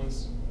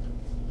towns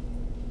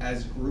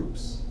as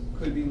groups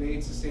could be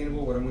made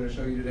sustainable. What I'm going to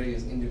show you today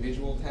is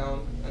individual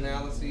town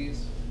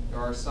analyses. There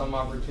are some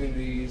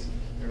opportunities,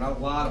 there are not a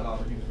lot of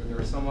opportunities, but there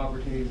are some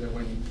opportunities that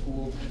when you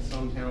pool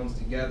some towns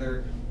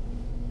together,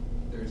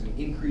 there's an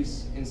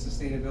increase in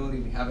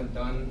sustainability. We haven't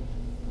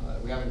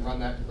run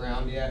that to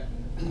ground yet.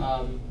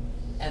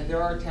 And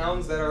there are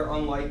towns that are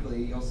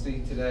unlikely, you'll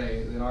see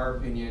today, in our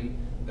opinion,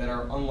 that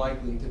are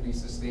unlikely to be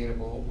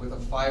sustainable with a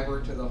fiber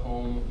to the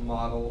home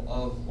model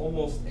of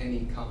almost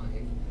any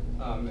kind.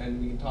 And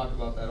we can talk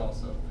about that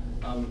also.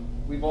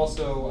 We've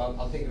also,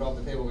 I'll take it off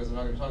the table because I'm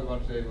not going to talk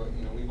about it today, but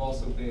we've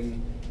also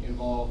been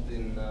involved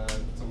in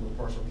some of the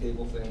partial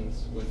cable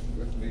things with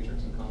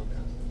Matrix and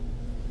Comcast.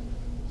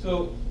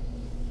 So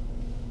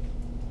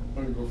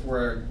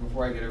before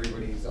I get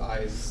everybody's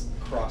eyes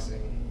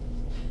crossing.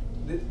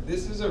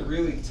 This is a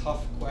really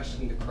tough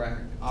question to crack,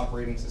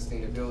 operating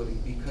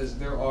sustainability, because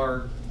there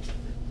are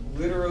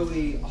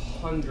literally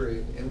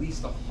at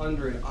least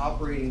 100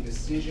 operating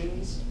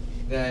decisions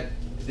that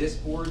this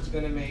board's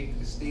gonna make,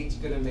 the state's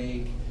gonna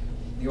make,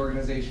 the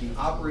organization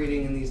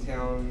operating in these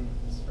towns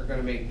are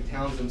gonna make, the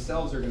towns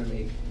themselves are gonna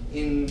make,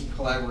 in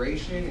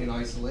collaboration, in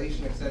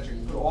isolation, etc.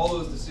 You put all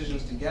those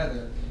decisions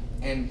together,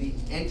 and the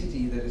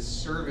entity that is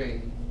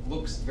serving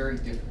looks very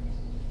different.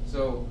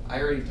 So I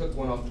already took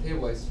one off the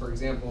table. For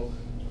example,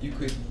 you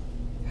could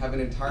have an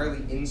entirely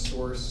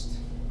in-sourced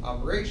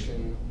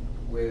operation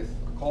with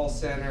a call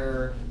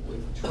center,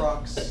 with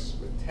trucks,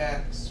 with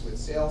techs, with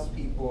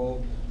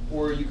salespeople,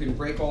 or you can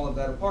break all of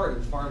that apart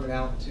and farm it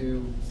out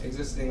to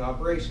existing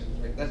operations.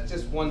 Right? That's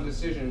just one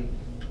decision.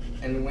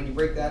 And when you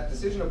break that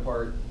decision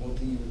apart, well,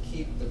 do you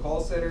keep the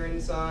call center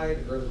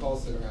inside or the call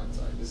center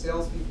outside? The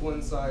salespeople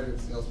inside or the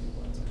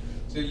salespeople outside?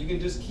 So you can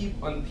just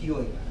keep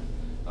unpeeling that.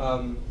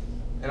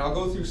 And I'll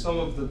go through some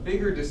of the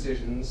bigger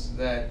decisions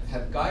that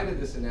have guided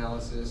this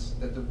analysis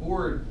that the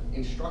board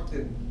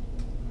instructed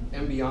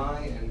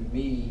MBI and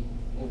me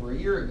over a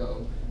year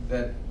ago,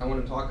 that I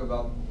want to talk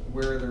about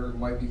where there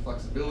might be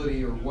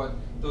flexibility or what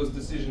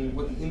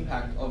the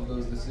impact of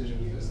those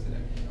decisions is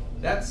today.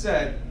 That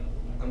said,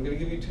 I'm going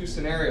to give you two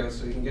scenarios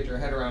so you can get your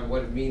head around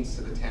what it means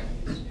to the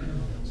towns.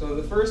 So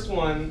the first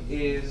one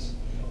is,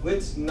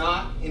 let's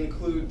not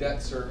include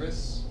debt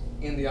service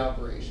in the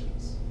operations.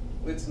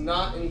 Let's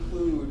not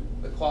include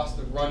the cost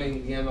of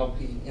running the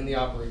MLP in the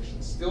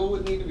operations. Still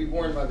would need to be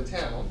borne by the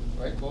town,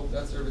 right? Both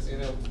debt service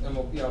and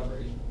MLP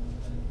operation.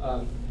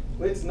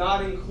 Let's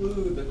not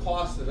include the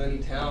cost of any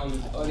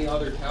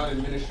other town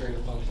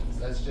administrative functions.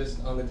 That's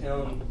just on the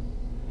town.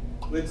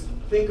 Let's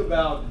think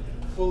about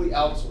fully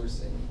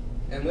outsourcing,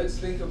 and let's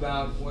think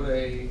about what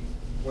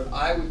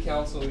I would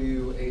counsel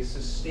you a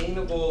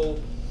sustainable,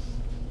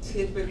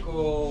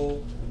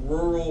 typical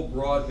rural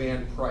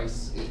broadband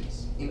price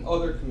is in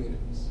other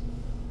communities.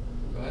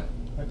 Go ahead.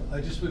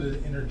 I just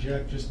would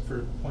interject just for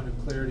a point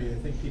of clarity. I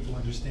think people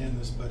understand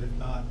this, but if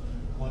not,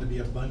 want to be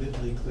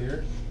abundantly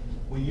clear.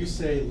 When you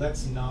say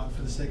let's not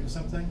for the sake of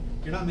something,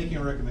 you're not making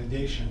a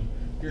recommendation.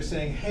 You're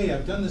saying, hey,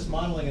 I've done this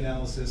modeling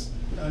analysis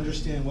to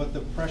understand what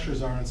the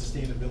pressures are on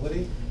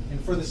sustainability, and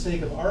for the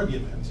sake of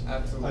argument,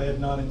 absolutely, I have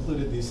not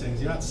included these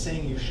things. You're not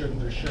saying you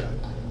shouldn't or should.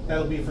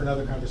 That'll be for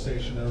another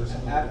conversation or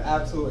something.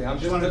 Absolutely. I'm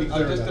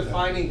just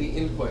defining the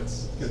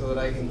inputs so that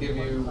I can give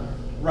you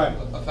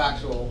a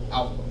factual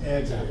output.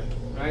 Exactly.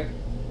 Right?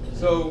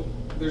 So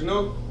there's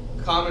no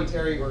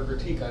commentary or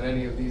critique on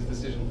any of these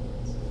decision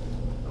points.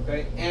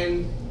 Okay?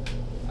 And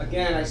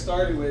again, I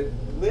started with,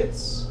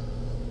 let's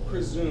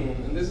presume,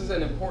 and this is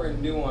an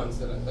important nuance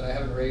that I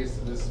haven't raised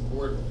to this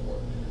board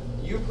before.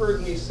 You've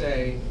heard me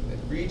say that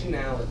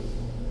regionality,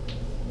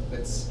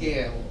 that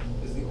scale,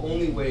 is the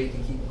only way to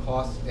keep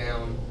costs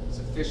down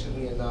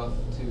sufficiently enough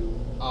to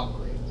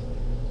operate.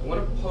 I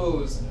want to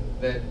pose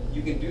that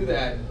you can do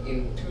that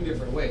in two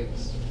different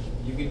ways.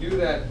 You can do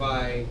that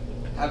by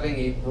having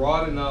a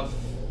broad enough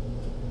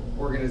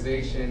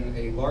organization,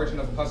 a large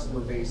enough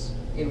customer base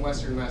in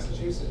Western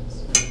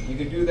Massachusetts. You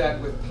can do that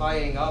with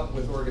tying up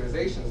with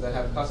organizations that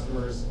have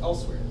customers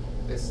elsewhere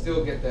that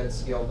still get that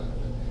scale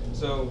benefit.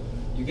 So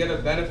you get a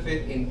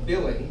benefit in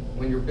billing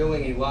when you're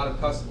billing a lot of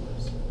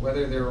customers,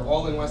 whether they're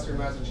all in Western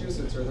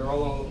Massachusetts or they're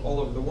all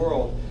over the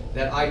world.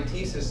 That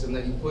IT system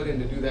that you put in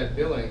to do that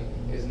billing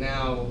is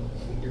now,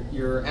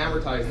 you're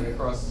amortizing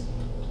across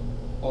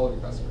all of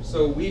your customers.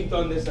 So we've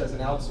done this as an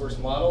outsourced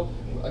model,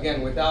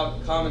 again,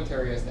 without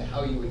commentary as to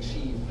how you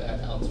achieve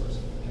that outsourcing.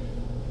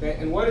 Okay,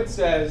 and what it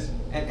says,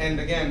 and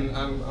again,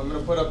 I'm going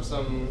to put up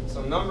some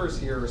numbers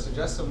here, or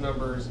suggest some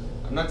numbers.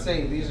 I'm not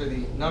saying these are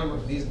the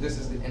numbers, this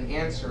is an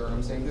answer.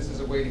 I'm saying this is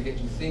a way to get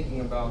you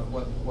thinking about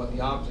what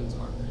the options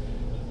are.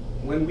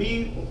 When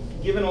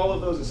given all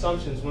of those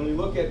assumptions, when we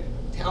look at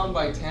town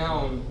by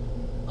town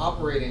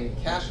operating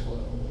cash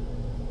flow,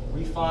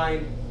 we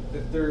find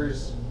that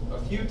there's a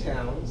few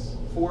towns,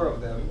 4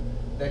 of them,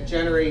 that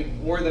generate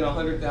more than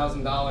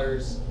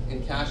 $100,000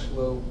 in cash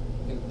flow,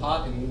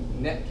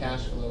 in net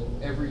cash flow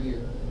every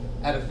year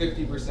at a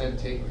 50%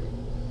 take rate.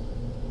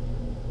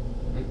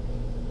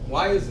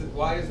 Why is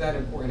that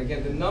important?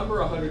 Again, the number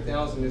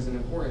 100,000 isn't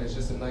important, it's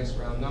just a nice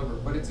round number,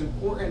 but it's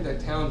important that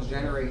towns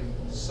generate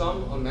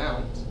some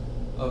amount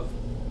of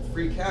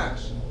free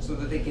cash so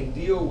that they can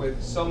deal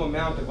with some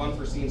amount of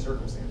unforeseen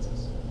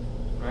circumstances,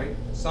 right?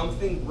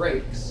 Something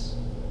breaks,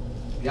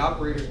 the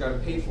operator's got to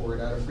pay for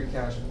it out of free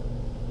cash flow.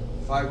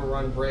 Fiber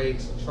run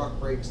breaks, a truck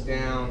breaks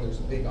down, there's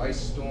a big ice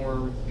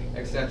storm,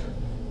 etc.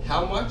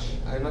 How much?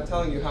 I'm not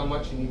telling you how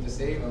much you need to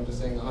save, I'm just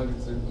saying 100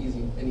 is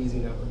an easy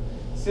number.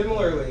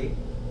 Similarly,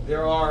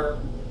 there are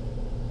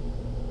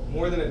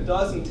more than a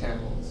dozen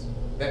towns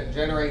that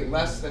generate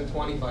less than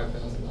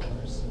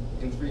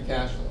 $25,000 in free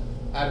cash flow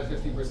at a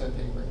 50%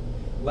 take rate.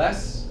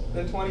 Less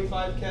than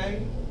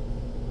 25K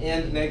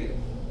and negative,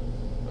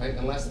 right?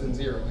 And less than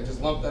 0. I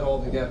just lumped that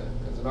all together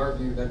because in our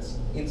view that's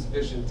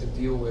insufficient to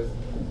deal with,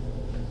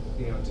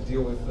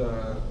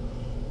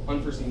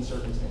 unforeseen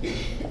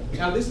circumstances.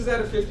 Now, this is at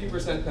a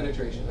 50%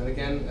 penetration, and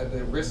again, at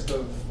the risk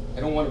of,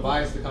 I don't want to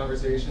bias the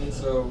conversation,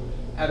 so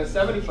at a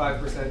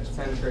 75%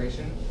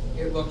 penetration,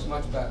 it looks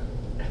much better.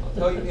 I'll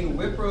tell you, in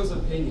Wipro's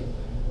opinion,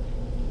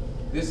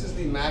 this is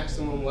the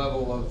maximum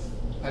level of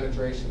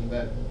penetration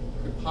that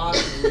could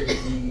possibly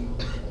be,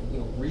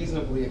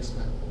 reasonably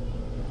expected.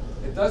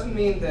 It doesn't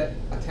mean that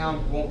a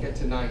town won't get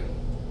to 90.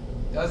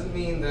 It doesn't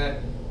mean that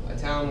a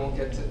town won't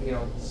get to,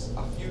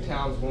 a few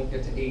towns won't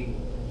get to 80,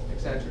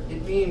 etc.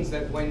 It means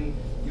that when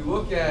you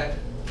look at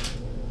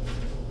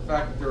the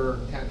fact that there are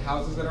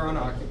houses that are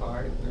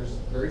unoccupied, there's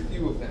very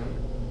few of them,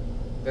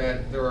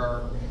 that there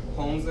are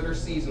homes that are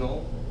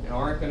seasonal and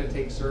aren't going to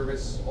take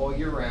service all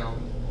year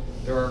round.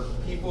 There are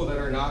people that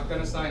are not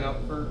going to sign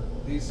up for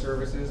these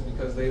services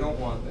because they don't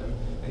want them.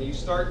 And you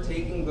start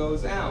taking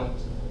those out,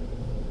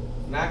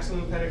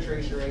 maximum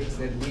penetration rates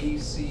that we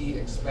see,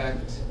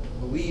 expect,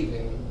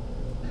 believing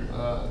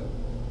are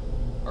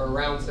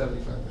around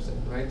 75%,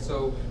 right?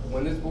 So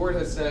when this board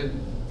has said,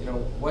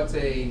 what's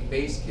a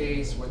base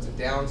case, what's a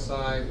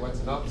downside, what's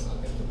an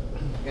upside,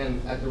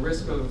 again, at the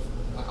risk of,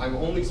 I'm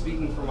only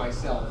speaking for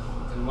myself,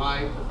 in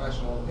my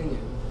professional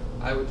opinion,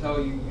 I would tell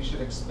you, you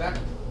should expect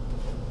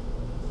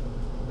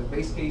the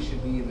base case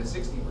should be in the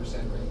 60%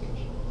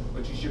 range,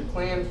 but you should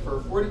plan for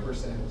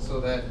 40% so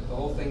that the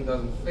whole thing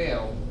doesn't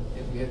fail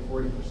if you hit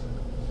 40%,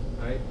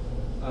 right?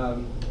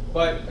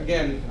 But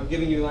again, I'm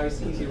giving you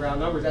nice, easy round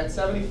numbers. At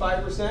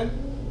 75%,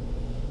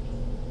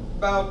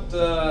 about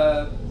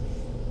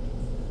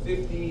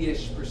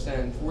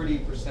 50-ish%,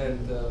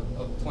 40%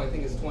 of I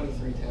think it's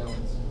 23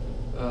 towns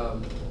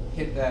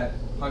hit that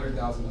 $100,000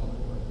 mark,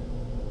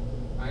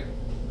 right?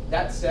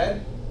 That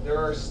said, there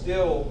are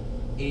still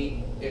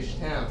 8-ish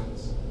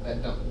towns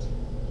that don't.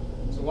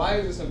 So why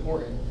is this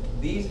important?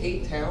 These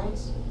 8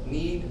 towns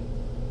need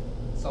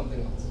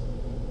something else.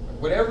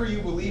 Whatever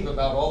you believe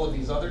about all of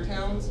these other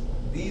towns,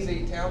 these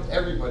 8 towns,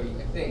 everybody,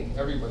 I think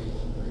everybody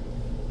will agree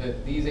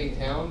that these 8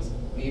 towns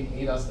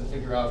need us to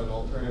figure out an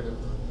alternative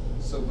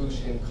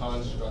solution,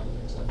 construct,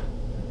 etc.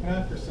 Can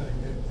I, for a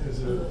second,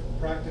 as a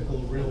practical,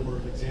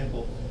 real-world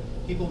example,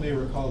 people may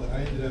recall that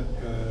I ended up,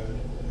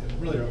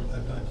 really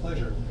at my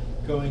pleasure,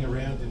 going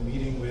around and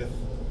meeting with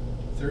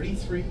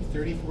 33,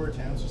 34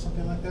 towns or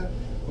something like that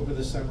over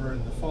the summer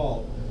and the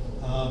fall.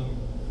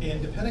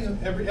 And depending on,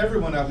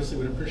 everyone obviously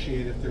would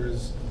appreciate if there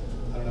was,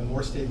 I don't know,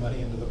 more state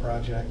money into the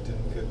project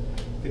and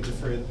could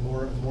defray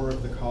more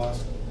of the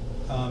cost.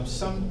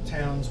 Some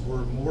towns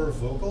were more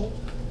vocal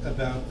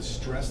about the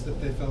stress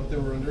that they felt they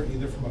were under,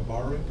 either from a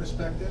borrowing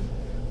perspective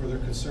or their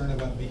concern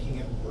about making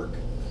it work.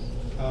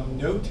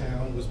 No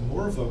town was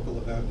more vocal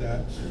about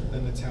that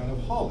than the town of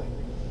Hawley.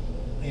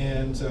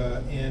 And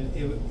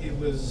it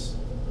was,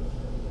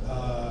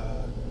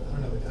 I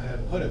don't know how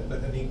to put it,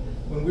 but I mean,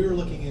 when we were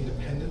looking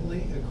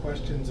independently at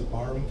questions of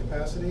borrowing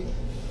capacity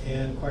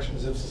and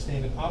questions of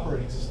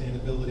operating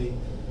sustainability,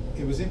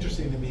 it was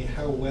interesting to me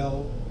how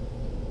well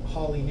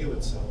Hawley knew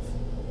itself.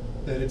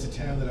 That it's a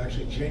town that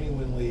actually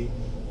genuinely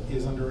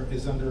is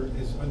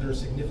under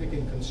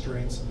significant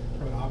constraints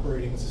from an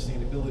operating and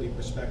sustainability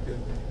perspective.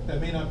 That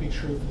may not be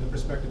true from the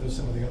perspective of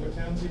some of the other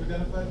towns you've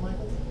identified,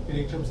 Michael,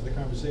 in terms of the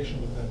conversation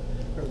with them,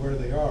 but where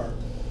they are.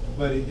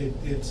 But it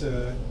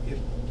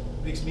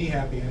makes me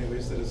happy,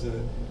 anyways, that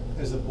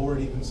as a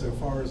board, even so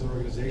far, as an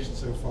organization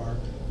so far,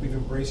 we've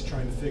embraced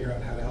trying to figure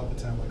out how to help a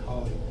town like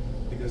Hawley,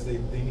 because they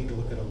need to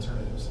look at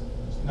alternatives.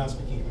 Not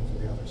speaking even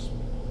for the others.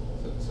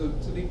 So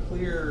to be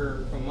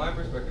clear, from my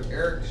perspective,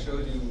 Eric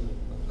showed you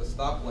the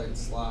stoplight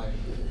slide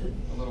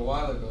a little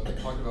while ago that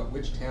talked about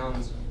which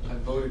towns have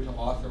voted to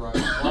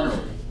authorize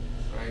borrowing,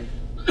 right?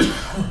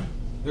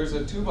 There's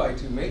a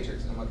 2x2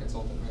 matrix. I'm a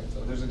consultant, right?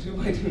 So there's a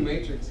 2x2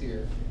 matrix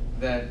here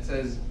that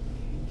says,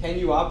 can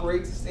you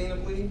operate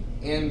sustainably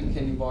and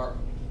can you borrow,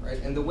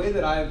 right? And the way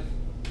that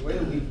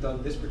we've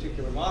done this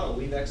particular model,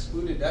 we've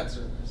excluded debt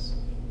service,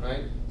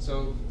 right?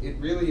 So it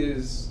really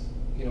is,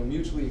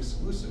 mutually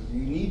exclusive. You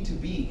need to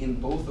be in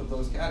both of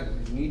those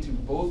categories. You need to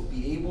both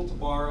be able to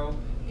borrow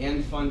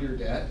and fund your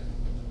debt,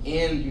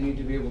 and you need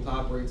to be able to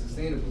operate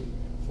sustainably.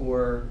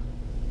 For,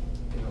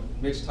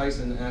 Mitch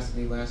Tyson asked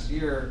me last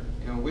year,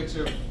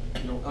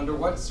 under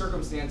what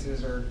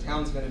circumstances are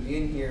towns going to be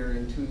in here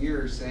in 2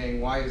 years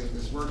saying, why isn't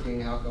this working?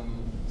 How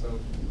come? So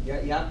you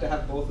have to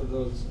have both of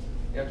those.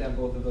 You have to have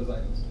both of those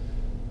items.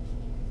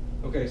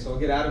 Okay, so I'll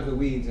get out of the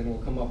weeds and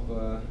we'll come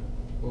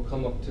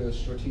up to a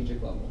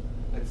strategic level.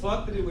 I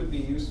thought that it would be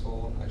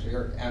useful, actually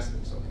Eric asked me,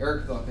 so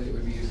Eric thought that it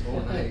would be useful,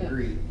 and I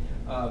agreed,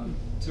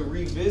 to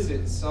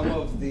revisit some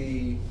of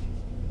the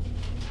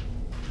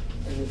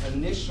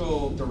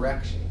initial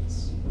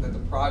directions that the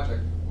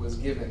project was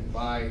given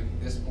by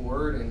this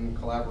board in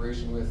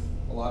collaboration with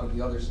a lot of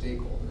the other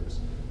stakeholders,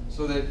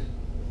 so that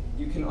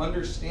you can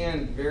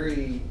understand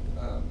very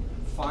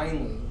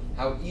finely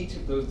how each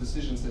of those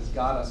decisions has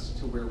got us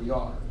to where we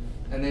are.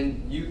 And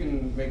then you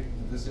can make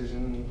the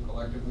decision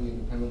collectively,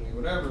 independently,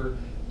 whatever,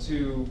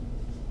 to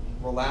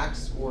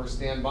relax or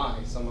stand by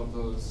some of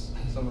those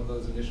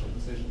initial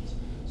decisions.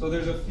 So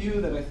there's a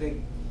few that I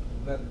think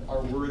that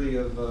are worthy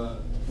of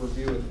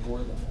review at the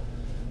board level.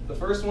 The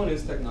first one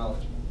is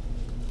technology.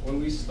 When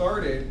we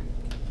started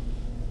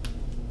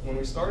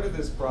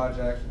this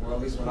project, or at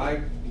least when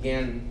I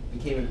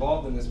became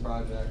involved in this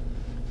project,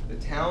 the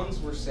towns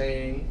were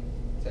saying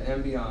to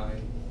MBI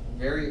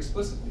very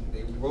explicitly,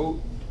 they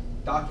wrote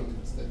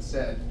documents that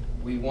said,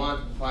 we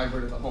want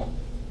fiber to the home.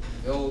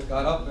 Bill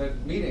got up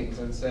at meetings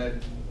and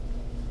said,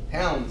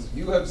 towns,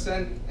 you have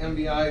sent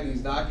MBI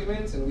these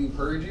documents and we've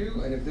heard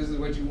you, and if this is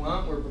what you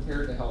want, we're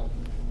prepared to help.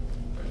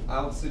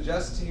 I'll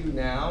suggest to you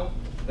now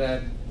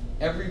that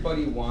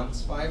everybody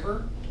wants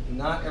fiber.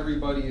 Not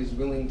everybody is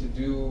willing to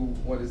do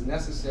what is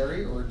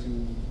necessary or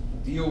to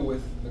deal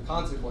with the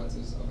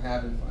consequences of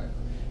having fiber.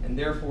 And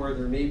therefore,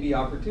 there may be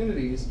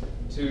opportunities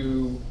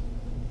to,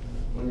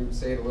 let me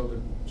say it a little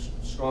bit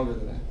stronger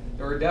than that.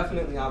 There are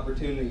definitely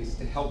opportunities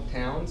to help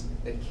towns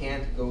that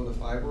can't go the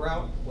fiber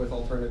route with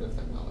alternative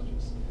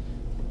technologies,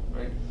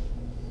 right?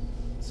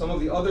 Some of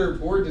the other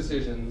board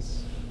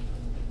decisions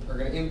are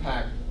going to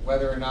impact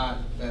whether or not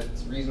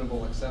that's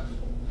reasonable,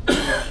 acceptable.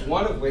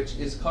 One of which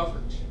is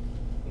coverage.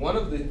 One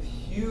of the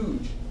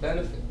huge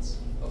benefits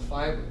of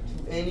fiber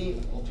to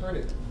any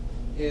alternative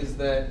is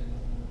that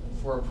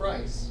for a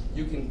price,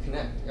 you can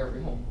connect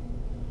every home.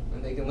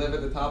 And they can live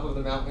at the top of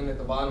the mountain, at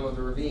the bottom of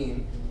the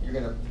ravine. You're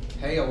going to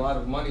pay a lot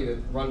of money to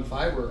run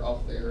fiber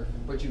up there,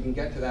 but you can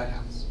get to that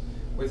house.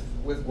 With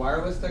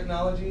wireless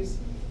technologies,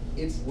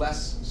 it's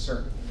less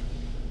certain.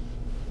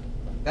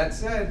 That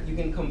said, you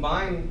can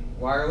combine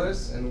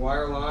wireless and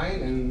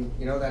wireline, and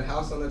that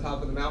house on the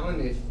top of the mountain,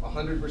 if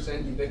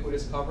 100%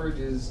 ubiquitous coverage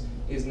is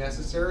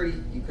necessary,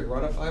 you could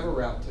run a fiber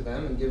route to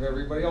them and give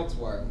everybody else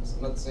wireless.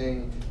 I'm not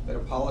saying that a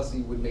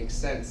policy would make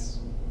sense,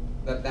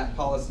 that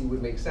policy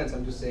would make sense.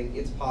 I'm just saying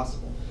it's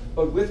possible.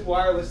 But with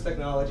wireless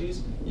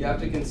technologies, you have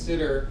to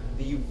consider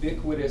the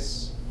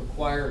ubiquitous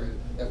requirement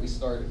that we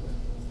started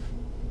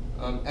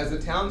with. As the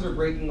towns are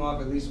breaking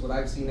off, at least what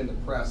I've seen in the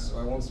press, so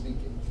I won't speak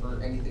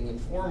for anything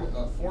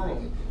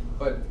formally,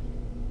 but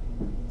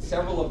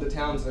several of the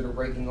towns that are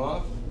breaking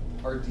off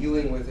are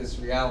dealing with this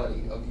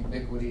reality of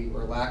ubiquity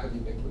or lack of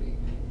ubiquity.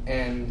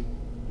 And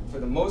for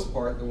the most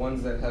part, the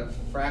ones that have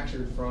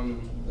fractured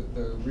from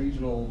the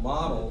regional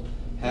model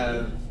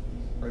have,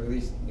 or at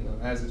least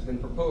as it's been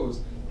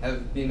proposed,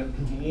 have been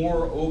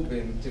more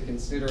open to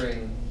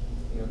considering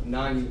a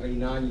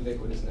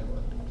non-ubiquitous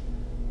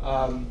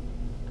network.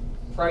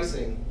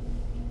 Pricing.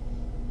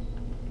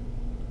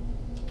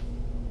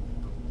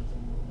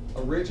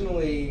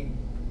 Originally,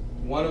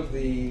 one of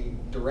the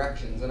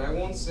directions, and I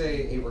won't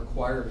say a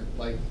requirement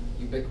like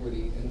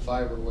ubiquity and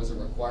fiber was a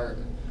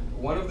requirement.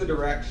 One of the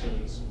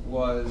directions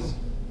was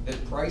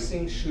that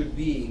pricing should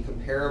be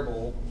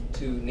comparable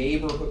to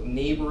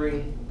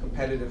neighboring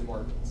competitive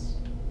markets.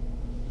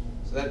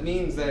 So that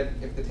means that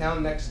if the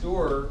town next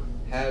door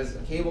has a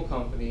cable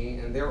company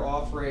and they're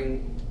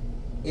offering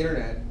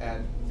internet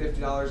at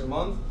 $50 a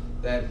month,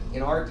 that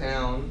in our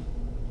town,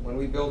 when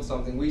we build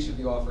something, we should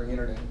be offering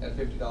internet at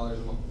 $50 a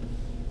month.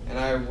 And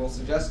I will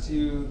suggest to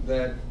you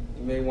that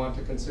you may want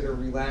to consider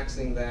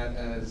relaxing that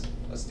as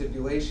a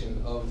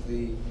stipulation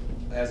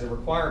as a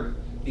requirement,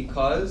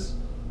 because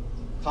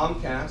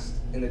Comcast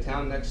in the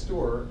town next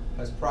door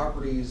has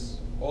properties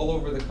all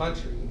over the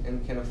country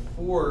and can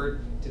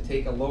afford to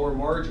take a lower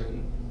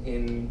margin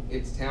in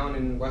its town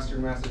in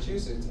western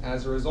Massachusetts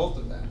as a result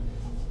of that.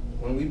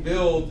 When we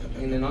build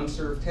in an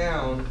unserved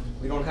town,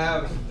 we don't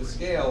have the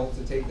scale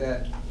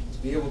to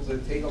be able to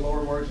take a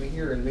lower margin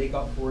here and make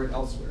up for it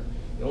elsewhere.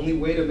 The only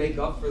way to make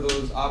up for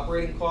those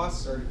operating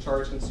costs are to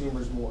charge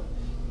consumers more.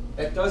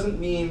 That doesn't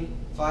mean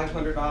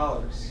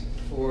 $500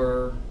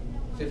 for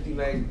 50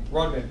 meg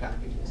broadband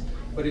packages,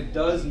 but it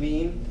does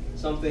mean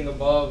something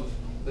above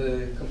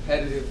the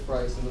competitive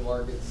price in the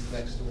markets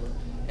next door.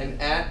 And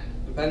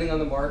depending on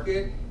the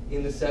market,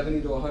 in the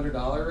 $70 to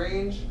 $100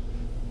 range,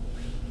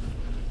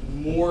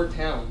 more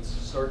towns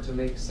start to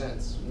make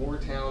sense. More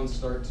towns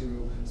start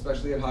to,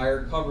 especially at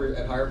higher coverage,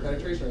 at higher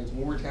penetration rates,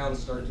 more towns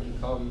start to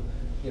become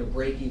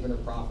break even or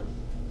profitable.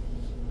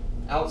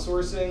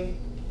 Outsourcing,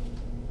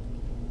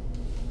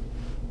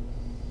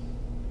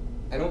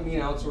 I don't mean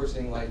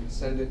outsourcing like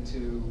send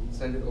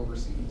it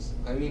overseas.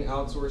 I mean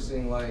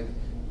outsourcing like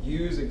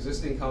use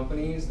existing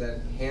companies that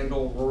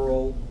handle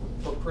rural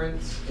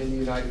footprints in the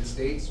United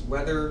States,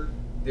 whether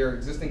they're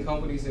existing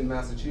companies in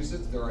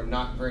Massachusetts, there are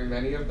not very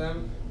many of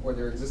them, or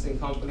they're existing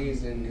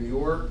companies in New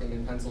York and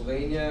in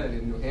Pennsylvania and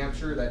in New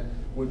Hampshire that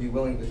would be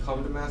willing to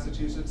come to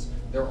Massachusetts.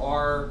 There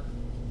are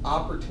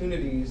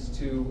opportunities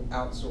to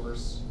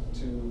outsource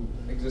to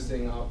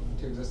existing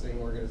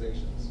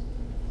organizations.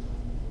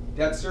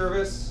 Debt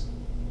service,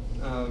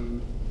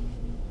 again,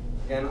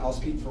 I'll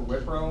speak for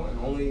Wipro and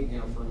only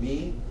for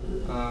me.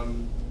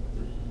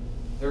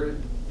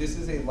 This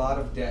is a lot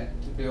of debt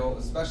to build,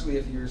 especially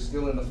if you're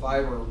still in the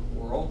fiber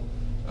world.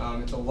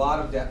 It's a lot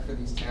of debt for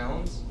these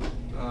towns,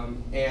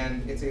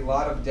 and it's a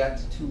lot of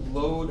debt to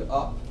load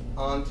up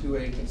onto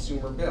a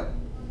consumer bill.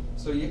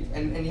 So you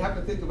have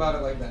to think about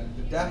it like that.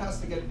 The debt has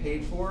to get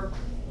paid for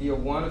via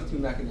one of two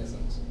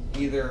mechanisms.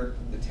 Either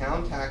the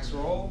town tax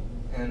roll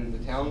and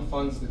the town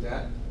funds the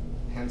debt,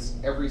 hence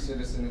every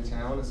citizen in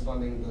town is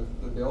funding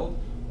the bill,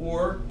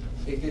 or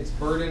it gets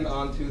burdened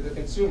onto the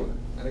consumer.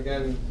 And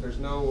again, there's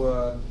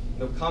no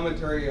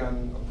commentary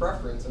on a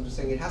preference. I'm just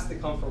saying it has to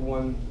come from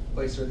one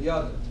place or the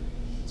other.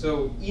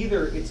 So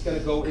either it's going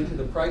to go into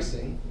the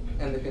pricing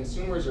and the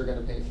consumers are going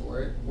to pay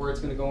for it, or it's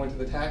going to go into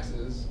the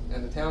taxes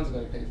and the town's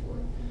going to pay for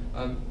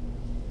it.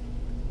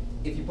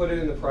 If you put it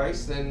in the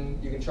price, then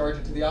you can charge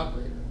it to the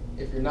operator.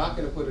 If you're not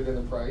going to put it in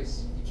the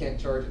price, you can't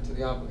charge it to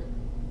the operator.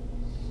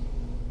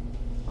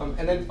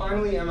 And then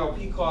finally,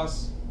 MLP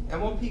costs.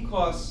 MLP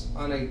costs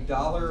on a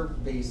dollar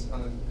base,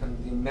 on a, kind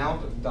of the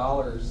amount of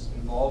dollars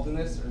involved in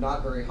this, are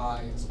not very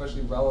high,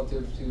 especially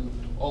relative to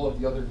all of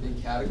the other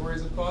big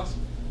categories of costs.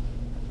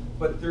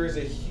 But there is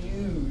a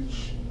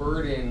huge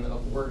burden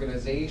of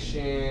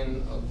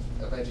organization,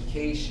 of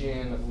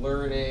education, of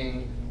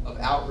learning, of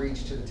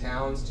outreach to the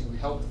towns to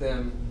help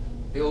them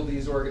build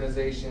these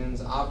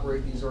organizations,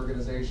 operate these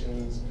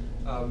organizations,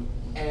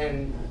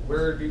 and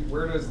where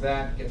does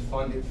that get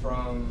funded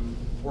from,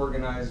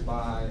 organized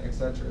by,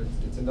 etc.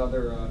 It's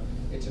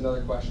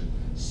another question.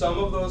 Some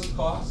of those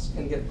costs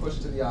can get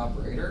pushed to the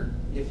operator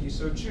if you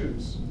so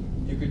choose.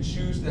 You could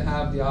choose to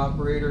have the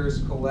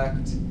operators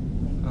collect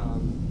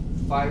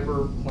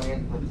fiber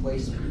plant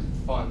replacement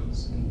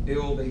funds and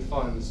build a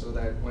fund so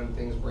that when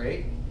things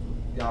break,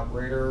 the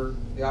operator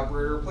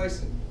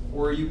replaces it.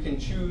 Or you can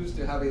choose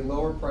to have a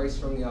lower price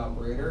from the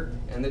operator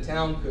and the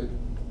town could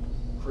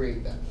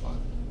create that fund.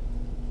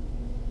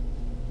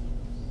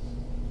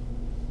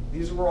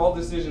 These were all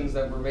decisions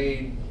that were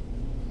made,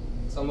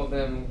 some of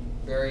them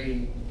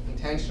very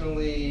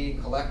intentionally,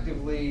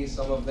 collectively,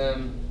 some of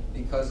them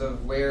because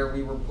of where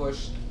we were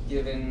pushed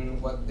given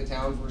what the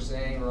towns were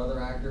saying or other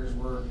actors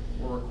were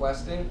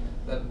requesting,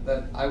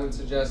 that I would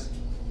suggest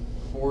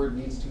the board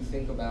needs to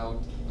think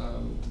about.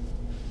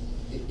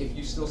 If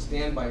you still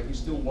stand by, if you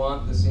still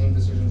want the same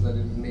decisions that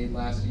had been made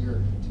last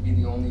year to be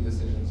the only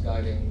decisions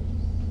guiding,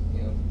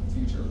 the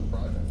future of the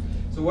project.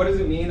 So what does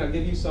it mean? I'll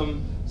give you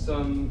some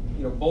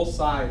both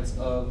sides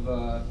of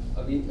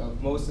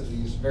most of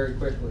these very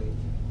quickly.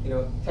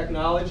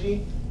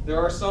 Technology. There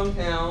are some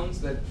towns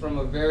that from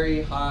a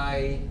very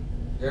high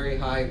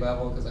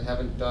level, because I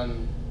haven't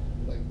done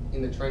like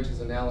in the trenches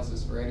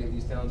analysis for any of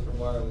these towns for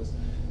wireless.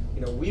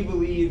 We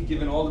believe,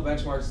 given all the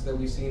benchmarks that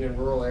we've seen in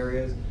rural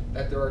areas,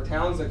 that there are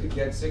towns that could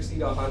get 60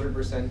 to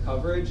 100%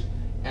 coverage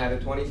at a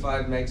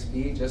 25 meg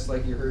speed, just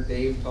like you heard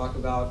Dave talk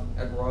about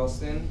at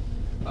Royalston,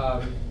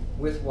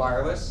 with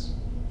wireless.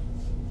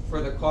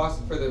 For the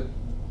cost, the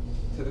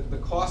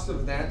cost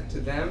of that to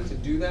them to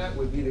do that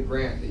would be the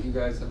grant that you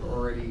guys have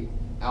already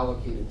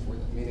allocated for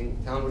them, meaning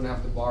the town wouldn't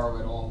have to borrow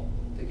at all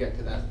to get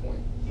to that point,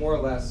 more or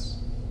less.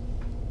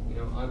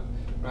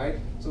 Right?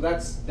 So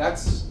that's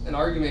an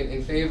argument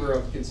in favor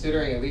of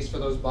considering, at least for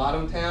those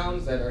bottom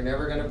towns that are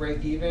never going to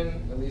break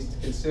even, at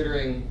least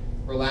considering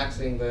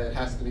relaxing the it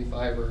has to be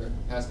fiber, it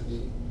has to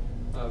be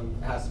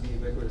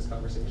ubiquitous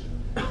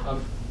conversation.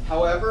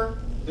 However,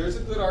 there's a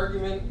good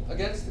argument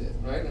against it,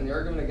 right? And the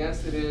argument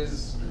against it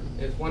is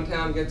if one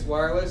town gets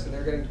wireless and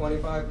they're getting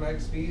 25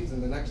 meg speeds,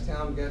 and the next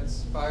town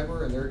gets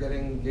fiber and they're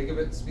getting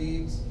gigabit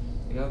speeds,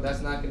 that's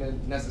not going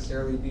to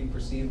necessarily be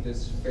perceived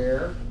as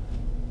fair.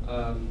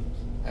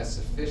 As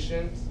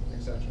sufficient,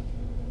 etc.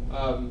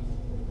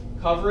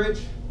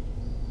 Coverage,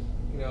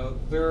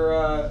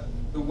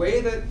 the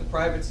way that the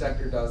private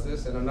sector does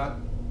this, and I'm not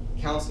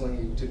counseling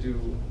you to do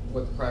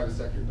what the private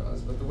sector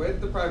does, but the way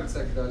that the private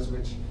sector does,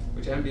 which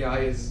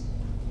MBI is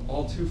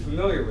all too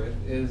familiar with,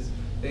 is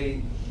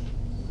they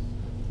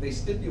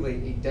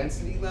stipulate a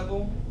density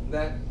level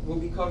that will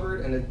be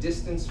covered and a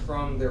distance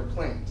from their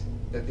plant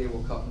that they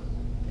will cover.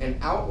 And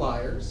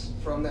outliers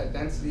from that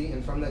density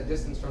and from that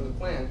distance from the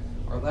plant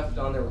are left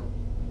on their own.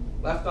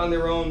 Left on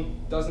their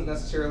own doesn't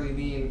necessarily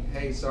mean,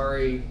 hey,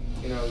 sorry,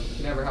 you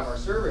can never have our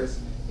service.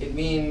 It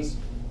means,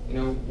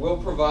 we'll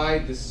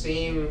provide the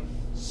same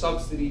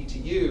subsidy to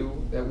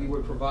you that we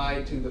would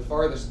provide to the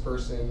farthest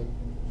person,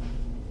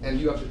 and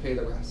you have to pay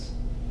the rest,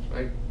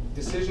 right?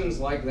 Decisions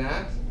like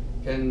that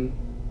can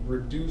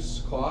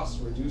reduce costs,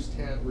 reduce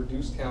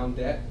town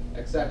debt,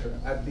 etc.,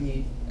 at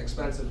the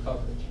expense of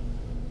coverage.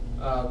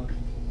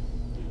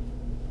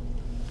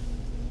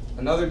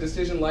 Another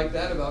decision like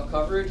that about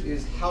coverage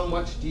is how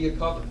much do you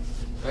cover,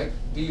 right?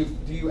 Do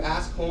you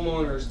ask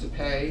homeowners to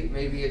pay?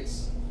 Maybe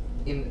it's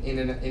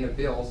in a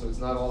bill, so it's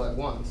not all at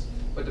once,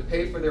 but to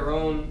pay for their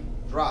own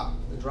drop.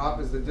 The drop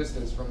is the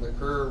distance from the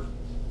curb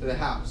to the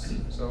house,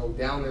 so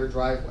down their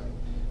driveway.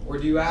 Or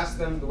do you ask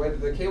them, the way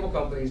that the cable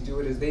companies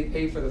do it is they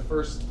pay for the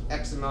first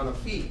X amount of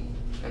feet,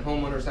 and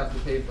homeowners have to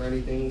pay for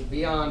anything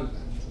beyond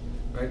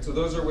that, right? So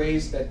those are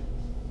ways that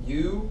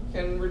you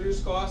can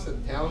reduce costs,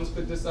 that towns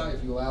could decide,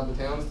 if you allow the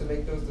towns to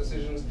make those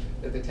decisions,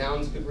 that the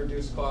towns could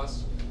reduce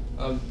costs.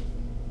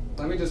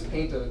 Let me just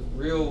paint a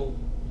real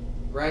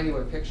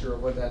granular picture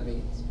of what that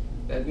means.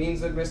 That means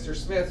that Mr.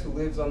 Smith, who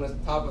lives on the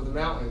top of the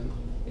mountain,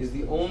 is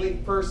the only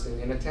person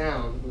in a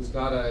town who's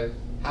got a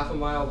half a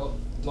mile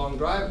long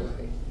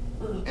driveway,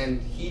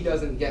 and he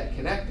doesn't get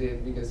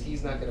connected because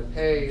he's not going to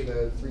pay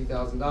the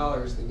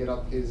 $3,000 to get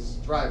up his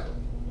driveway.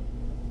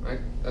 right?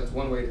 That's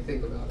one way to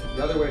think about it.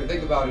 The other way to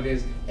think about it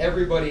is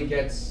everybody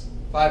gets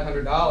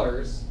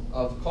 $500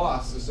 of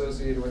costs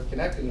associated with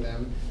connecting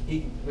them.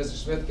 Mr.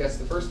 Smith gets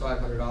the first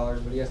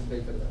 $500, but he has to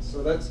pay for the rest.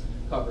 So that's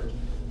coverage.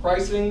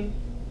 Pricing,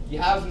 you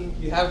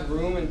have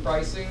room in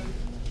pricing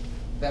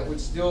that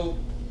would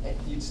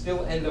you'd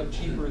still end up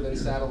cheaper than the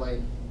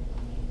satellite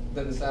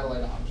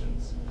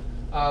options.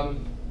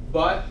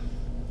 But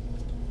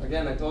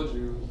again, I told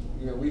you,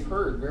 we've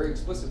heard very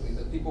explicitly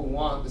that people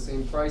want the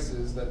same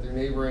prices that their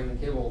neighboring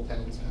cable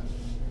towns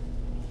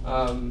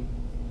have.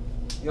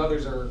 The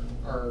others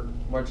are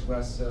much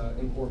less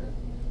important.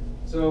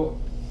 So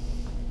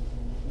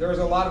there's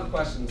a lot of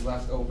questions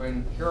left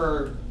open. Here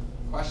are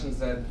questions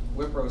that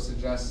Wipro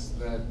suggests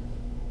that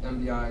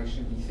MBI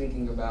should be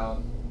thinking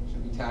about,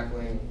 should be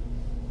tackling.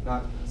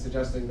 Not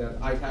suggesting that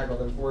I tackle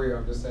them for you.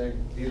 I'm just saying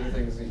these are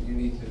things that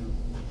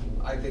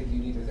I think you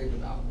need to think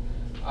about.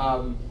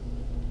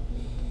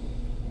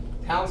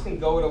 Towns can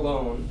go it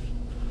alone.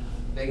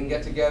 They can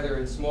get together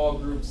in small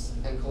groups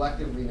and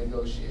collectively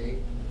negotiate.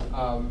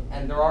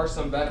 And there are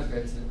some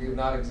benefits that we have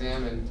not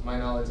examined, to my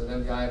knowledge, that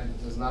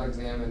MBI does not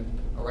examine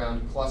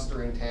around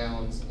clustering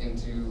towns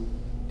into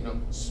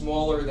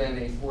smaller than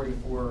a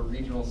 44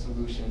 regional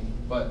solution,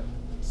 but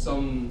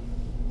some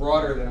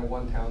broader than a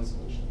one-town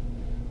solution.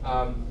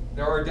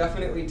 There are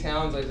definitely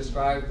towns, I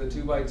described the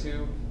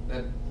 2x2,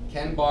 that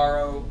can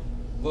borrow,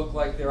 look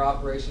like they're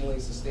operationally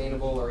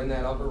sustainable or in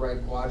that upper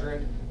right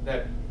quadrant,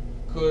 that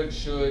could,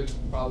 should,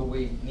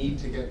 probably need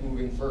to get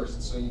moving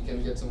first so you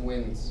can get some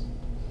wins.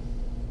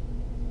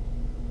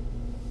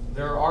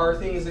 There are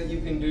things that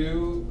you can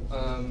do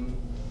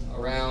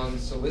around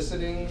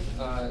soliciting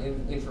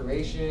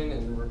information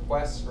and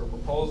requests for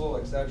proposal,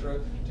 etc.,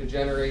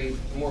 to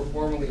more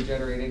formally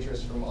generate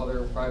interest from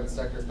other private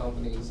sector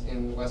companies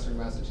in Western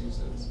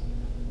Massachusetts.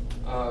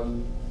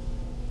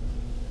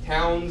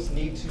 Towns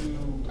need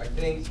to, I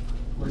think,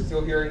 we're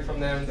still hearing from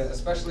them that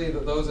especially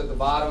those at the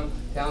bottom,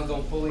 towns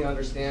don't fully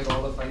understand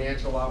all the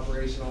financial,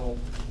 operational,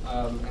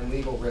 and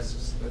legal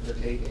risks that they're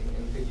taking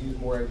and could use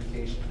more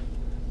education.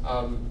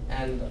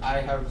 And I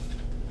have,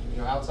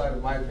 outside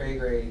of my pay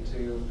grade,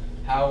 to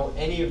how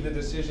any of the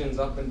decisions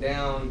up and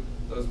down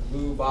those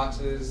blue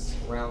boxes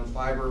around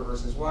fiber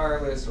versus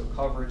wireless or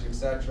coverage,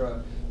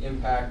 etc.,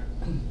 impact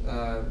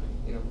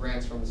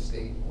grants from the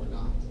state or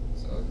not.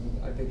 So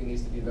I think it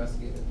needs to be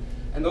investigated.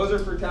 And those are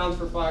for towns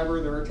for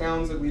fiber. There are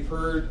towns that we've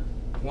heard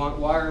want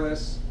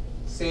wireless,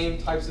 same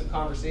types of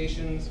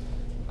conversations.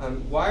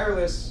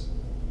 Wireless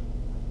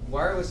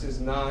is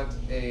not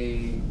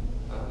a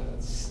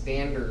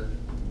standard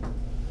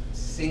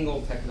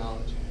single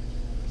technology.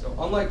 So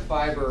unlike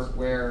fiber,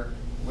 where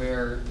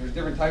there's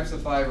different types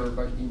of fiber,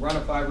 but you run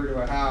a fiber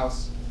to a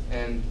house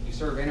and you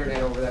serve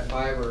internet over that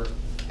fiber,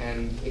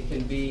 and it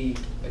can be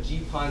a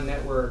GPON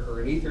network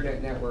or an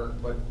Ethernet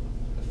network, but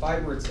the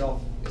fiber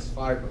itself is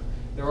fiber.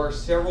 There are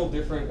several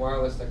different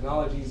wireless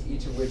technologies,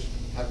 each of which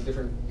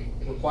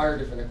require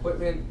different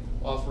equipment,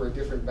 offer a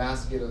different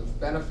basket of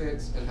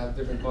benefits, and have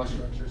different cost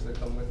structures that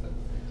come with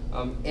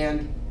them.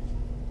 And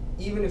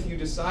even if you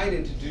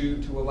decided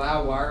to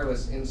allow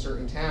wireless in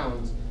certain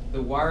towns,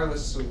 the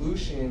wireless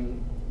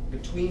solution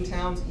between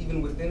towns,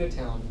 even within a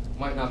town,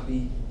 might not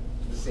be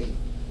the same.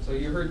 So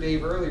you heard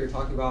Dave earlier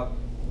talking about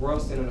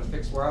Royalston and a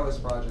fixed wireless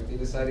project. They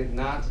decided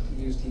not to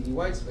use TV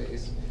white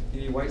space.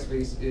 TV white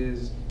space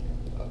is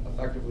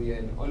effectively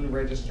an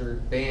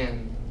unregistered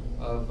band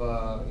of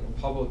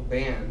public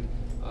band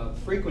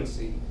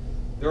frequency.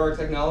 There are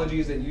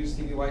technologies that use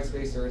TV white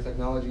space. There are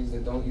technologies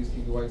that don't use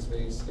TV white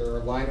space. There are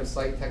line of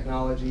sight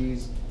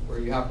technologies where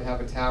you have to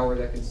have a tower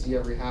that can see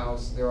every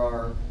house. There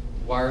are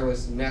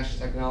wireless mesh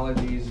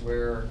technologies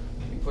where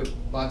you put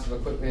lots of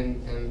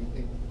equipment and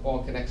it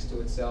all connects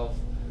to itself.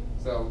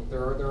 So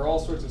there are all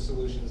sorts of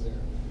solutions there.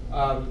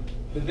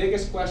 The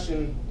biggest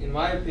question, in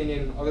my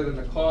opinion, other than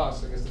the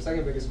cost, I guess the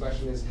second biggest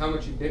question is how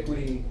much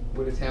ubiquity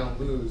would a town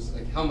lose?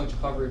 Like how much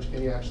coverage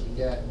can you actually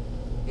get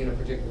in a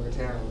particular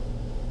town?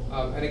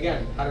 And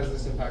again, how does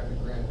this impact the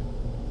grant?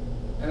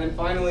 And then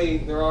finally,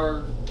 there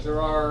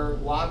are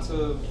lots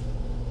of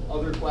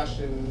other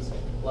questions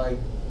like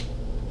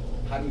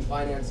how do you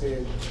finance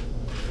it?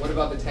 What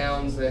about the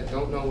towns that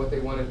don't know what they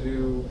want to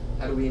do?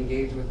 How do we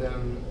engage with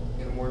them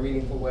in a more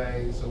meaningful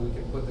way so we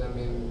can put them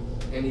in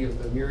any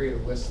of the myriad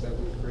of lists that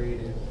we've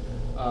created?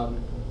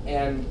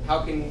 And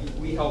how can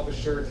we help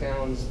assure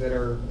towns that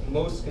are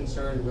most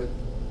concerned with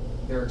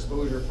their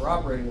exposure for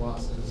operating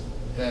losses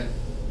that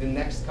the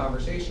next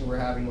conversation we're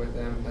having with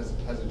them has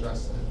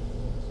addressed that?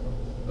 So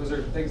those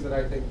are things that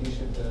I think you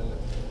should.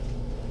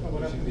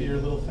 What happened to your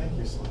little thank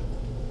you slide?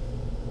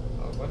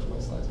 A bunch of my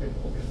slides. Your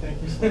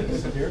thank you slide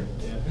disappeared?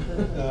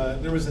 Yeah.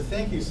 There was a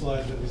thank you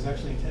slide that was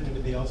actually intended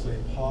to be also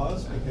a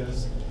pause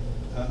because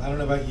I don't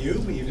know about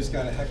you, but you just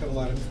got a heck of a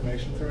lot of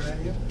information thrown at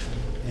you,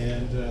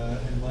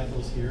 and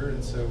Michael's here,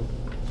 and so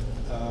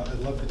I'd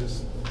love to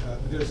just.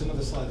 There's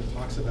another slide that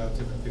talks about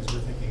different things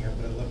we're thinking of,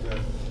 but I'd love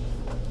to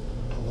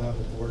allow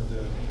the board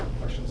to have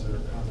questions or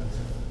comments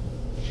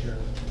and share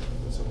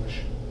what's a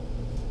wish.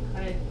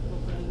 I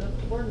open it up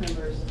to board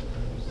members.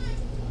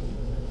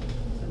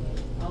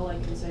 I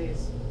can say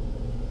is,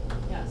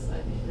 yes, I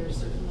think there's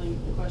certainly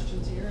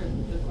questions here,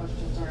 and the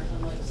questions aren't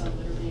unlike some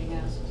that are being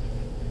asked,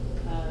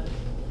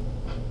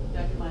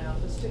 back in my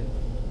office too.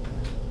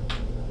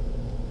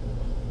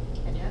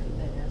 And haven't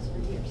been asked for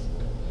years.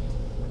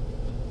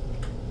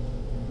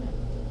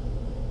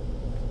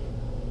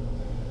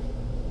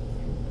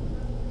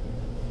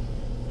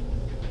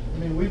 I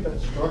mean, we've been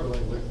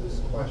struggling with this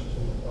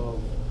question of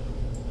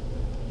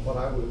what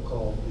I would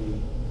call the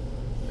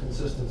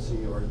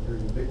consistency or your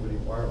ubiquity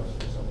of wireless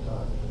for some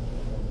time.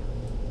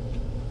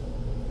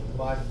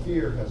 My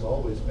fear has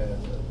always been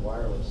that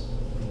wireless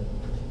in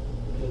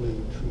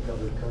hilly,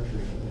 tree-covered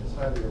country is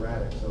highly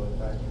erratic, so in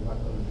fact you're not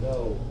going to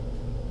know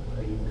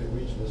that you can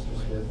reach Mr.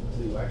 Smith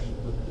until you actually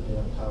put the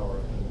damn tower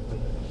and you put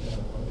the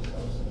antenna on his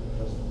house, and it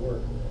doesn't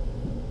work.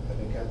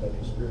 Having had that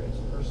experience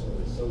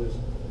personally, so the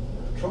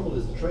trouble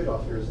is the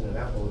trade-off here is in an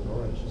apple and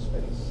orange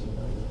space. You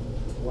know,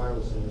 with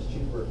wireless it is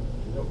cheaper.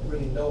 You don't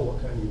really know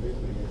what kind of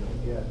ubiquity you're going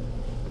to get,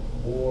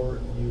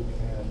 or you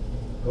can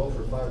go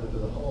for fiber to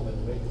the home and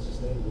make it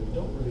sustainable. You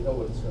don't really know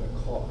what it's going to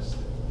cost,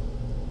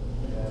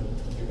 and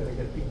you're going to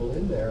get people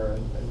in there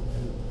and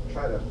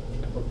try to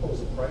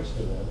propose a price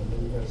to them, and then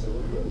you're going to say,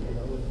 well, really, you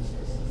know,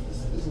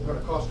 this isn't going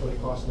to cost what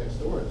it costs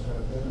next door. It's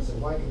going to say,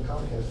 why can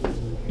Comcast do this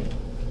and you can't?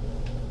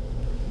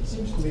 It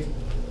seems to me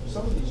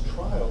some of these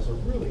trials are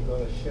really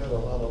going to shed a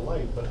lot of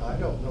light, but I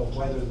don't know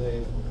whether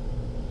they've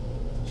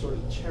sort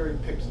of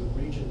cherry-picked the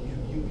region.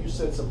 You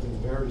said something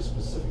very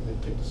specific. They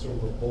picked sort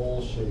of a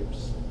bowl-shaped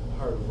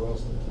part of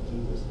Ralston to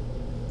do this.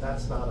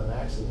 That's not an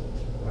accident,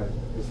 right?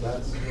 Because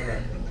that's going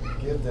to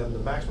give them the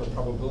maximum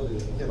probability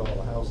they can hit all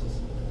the houses.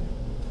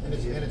 And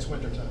it's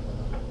winter time.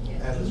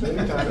 And it's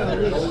winter time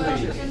and there's no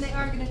leaves. And they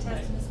are going to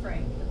test in the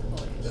spring with the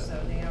foliage,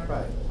 so they are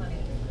Right. plenty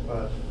of.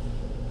 But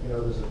you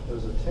know,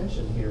 there's a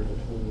tension here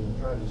between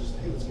trying to just,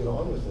 hey, let's get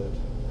on with it,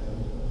 and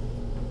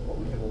what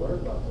we can learn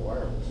about the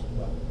wireless.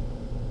 But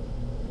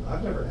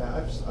I've been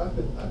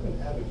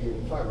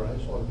advocating fiber, and I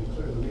just want to be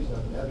clear, the reason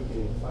I've been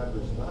advocating fiber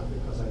is not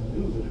because I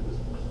knew that it was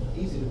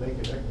easy to make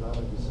it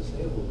economically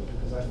sustainable, but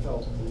because I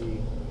felt the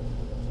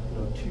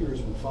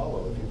tears would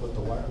follow if you put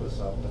the wireless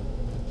up, and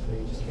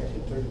you just can't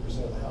hit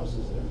 30% of the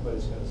houses, and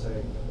everybody's going to say,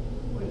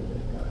 wait a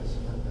minute, guys,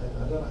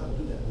 I don't know how to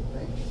do that in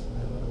advance.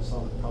 I don't know how to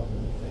solve the problem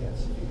in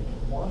advance. If you can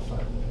quantify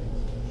the things.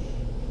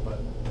 But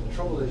the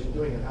trouble is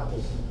you're doing an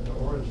apples and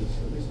oranges.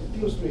 At least it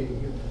feels to me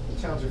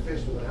the towns are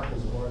faced with an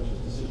apples and oranges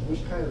decision.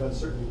 Which kind of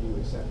uncertainty do you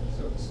accept?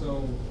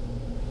 So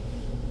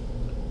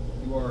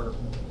you are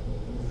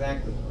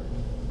exactly correct.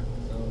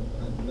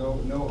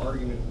 So no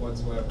argument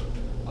whatsoever.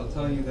 I'll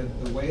tell you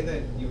that the way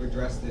that you've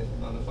addressed it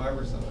on the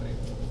fiber side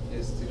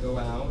is to go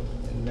out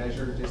and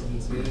measure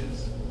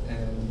distances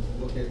and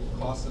look at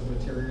costs of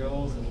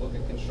materials and look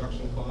at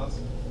construction costs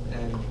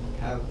and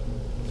have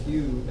a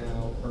few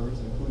now firms,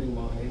 including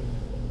mine,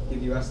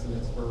 give you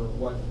estimates for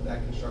what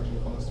that construction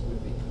cost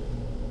would be.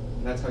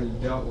 And that's how you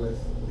dealt with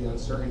the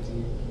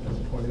uncertainty, as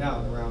you pointed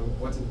out, around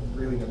what's it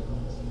really going to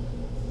cost.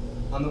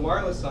 On the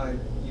wireless side,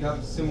 you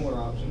have similar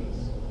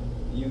options.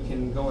 You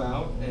can go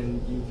out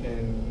and you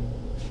can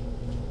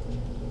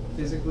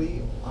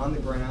physically, on the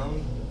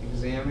ground,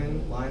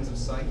 examine lines of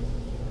sight.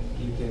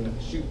 You can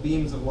shoot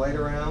beams of light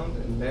around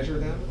and measure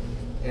them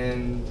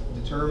and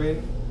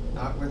determine,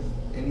 not with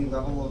any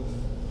level of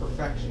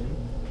perfection,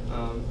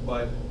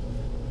 but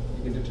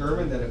you can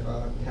determine that if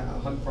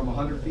from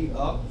 100 feet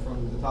up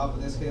from the top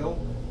of this hill,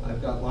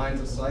 I've got lines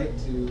of sight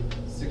to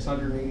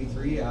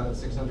 683 out of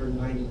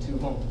 692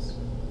 homes.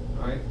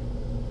 All right?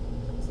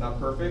 It's not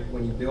perfect.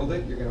 When you build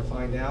it, you're going to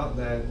find out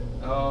that,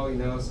 oh, you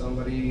know,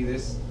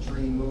 this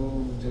tree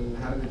moved, and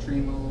how did the tree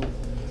move?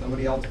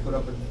 Somebody else put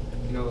up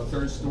a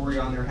third story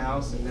on their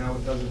house, and now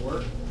it doesn't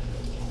work.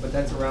 But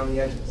that's around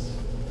the edges.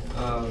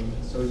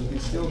 So you can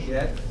still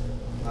get,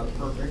 not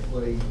perfect,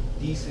 but a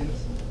decent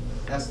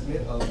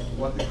estimate of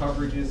what the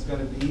coverage is going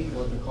to be,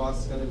 what the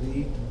cost is going to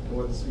be, and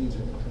what the speeds are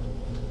going to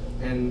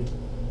be. And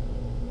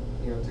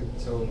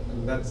so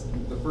that's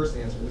the first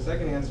answer. The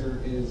second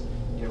answer is,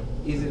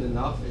 is it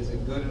enough? Is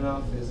it good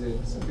enough? Is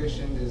it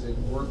sufficient? Is it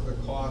worth the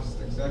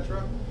cost,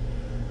 etc.?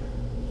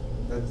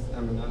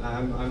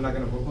 I'm not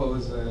going to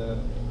propose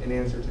an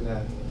answer to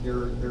that.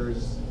 You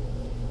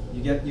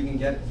can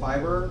get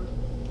fiber.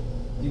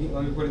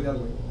 Let me put it the other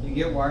way. You can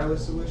get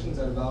wireless solutions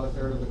at about a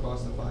third of the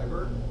cost of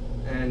fiber,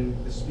 and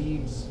the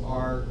speeds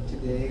are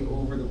today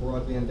over the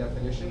broadband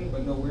definition,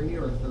 but nowhere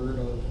near a third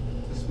of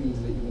the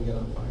speeds that you can get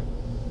on fiber.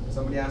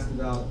 Somebody asked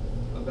about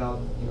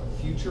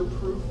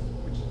future-proof,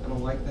 which I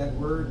don't like that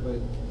word,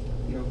 but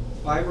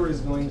fiber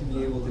is going to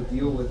be able to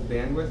deal with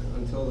bandwidth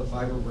until the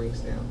fiber breaks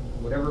down.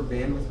 Whatever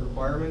bandwidth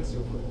requirements,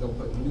 they'll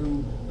put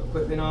new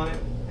equipment on it,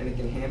 and it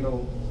can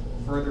handle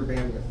further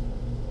bandwidth.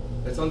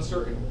 That's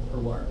uncertain for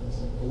wireless.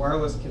 The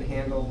wireless can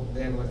handle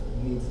bandwidth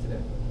needs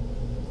today.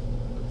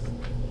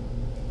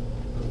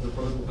 Those are the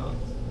pros and cons.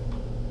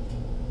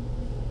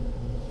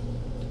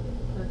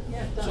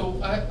 Yeah, done.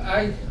 So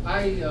I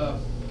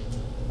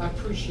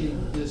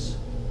appreciate this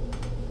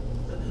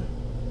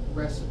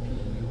recipe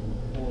you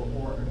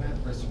or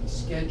not recipe,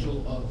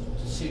 schedule of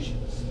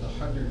decisions, the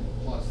 100+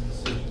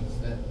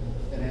 decisions that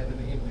have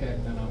an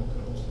impact on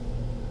outcomes.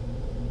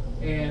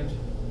 And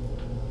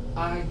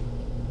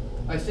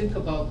I think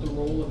about the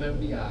role of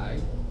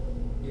MBI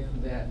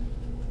in that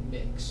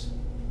mix,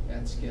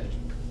 that schedule.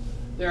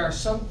 There are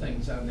some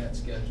things on that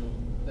schedule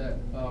that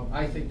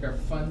I think are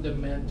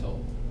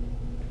fundamental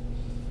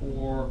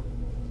for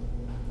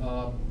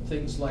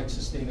things like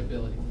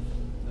sustainability,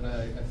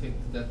 that I think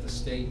that the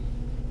state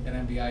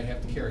and MBI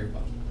have to care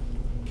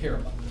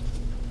about.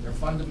 They're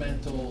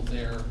fundamental.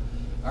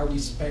 Are we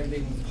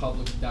spending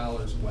public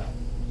dollars well?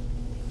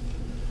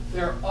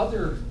 There are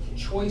other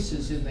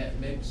choices in that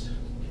mix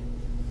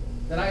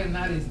that I am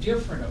not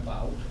indifferent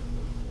about,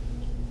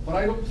 but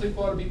I don't think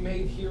ought to be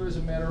made here as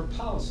a matter of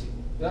policy.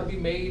 They ought to be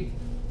made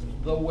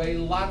the way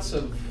lots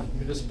of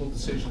municipal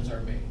decisions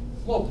are made,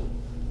 locally.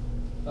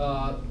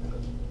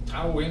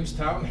 Town of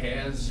Williamstown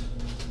has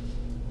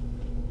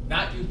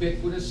not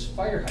ubiquitous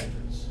fire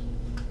hydrants.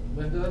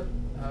 Linda,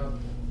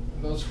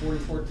 in those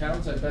 44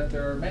 towns, I bet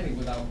there are many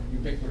without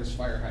ubiquitous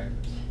fire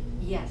hydrants.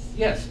 Yes.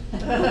 Yes.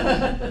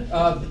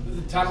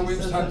 The town of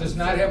Williamstown does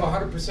not have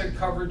 100%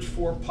 coverage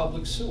for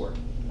public sewer,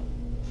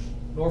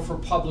 nor for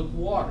public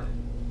water,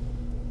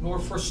 nor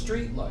for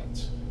street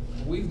lights.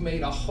 We've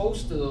made a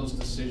host of those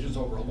decisions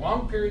over a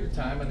long period of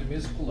time on the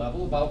municipal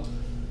level about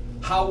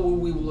how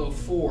we will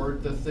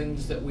afford the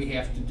things that we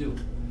have to do.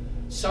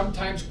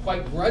 Sometimes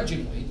quite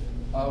grudgingly,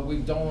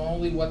 we've done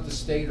only what the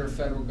state or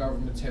federal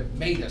governments have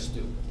made us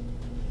do.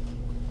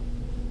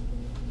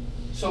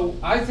 So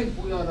I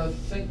think we ought to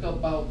think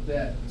about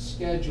that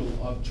schedule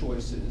of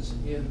choices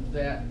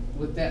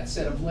with that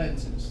set of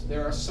lenses.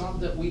 There are some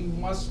that we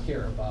must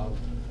care about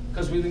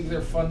because we think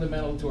they're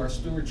fundamental to our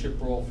stewardship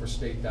role for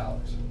state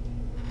dollars.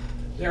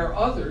 There are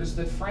others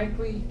that,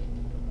 frankly,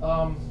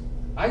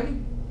 I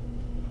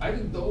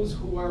think those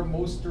who are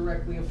most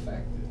directly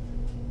affected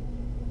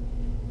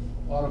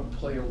ought to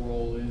play a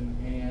role in,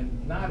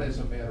 and not as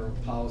a matter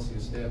of policy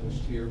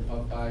established here,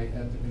 but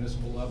at the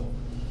municipal level.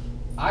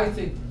 I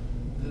think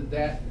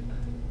that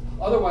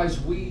otherwise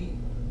we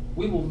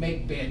will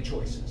make bad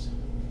choices.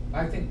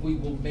 I think we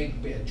will make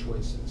bad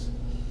choices.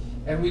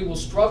 And we will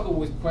struggle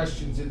with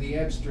questions in the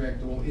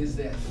abstract. Well, is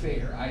that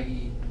fair?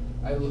 I.e.,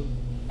 I live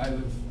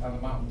on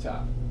a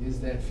mountaintop. Is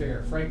that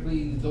fair?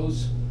 Frankly,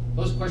 those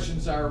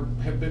questions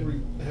have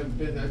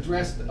been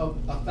addressed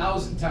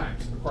 1,000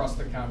 times across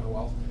the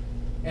Commonwealth,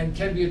 and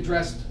can be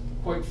addressed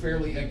quite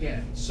fairly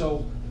again.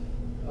 So,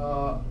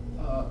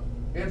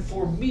 and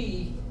for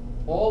me,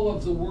 all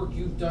of the work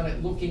you've done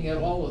at looking at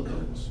all of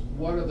those,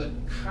 what are the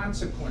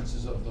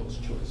consequences of those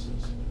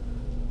choices?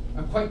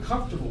 I'm quite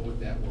comfortable with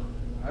that work.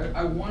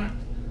 I want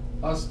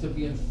us to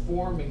be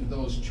informing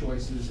those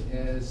choices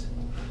as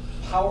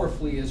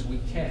powerfully as we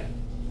can,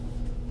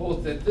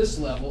 both at this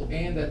level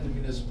and at the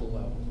municipal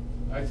level.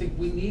 I think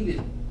we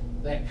needed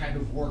that kind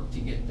of work to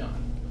get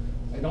done.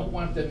 I don't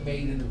want them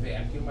made in a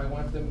vacuum. I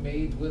want them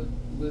made with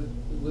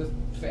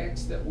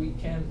facts that we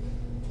can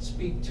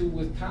speak to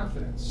with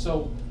confidence.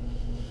 So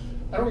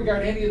I don't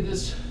regard any of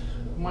this,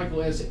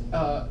 Michael, as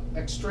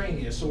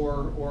extraneous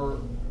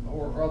or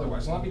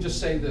otherwise. Let me just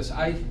say this.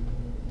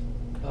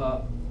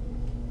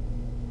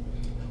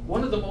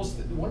 One of the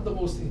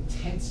most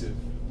intensive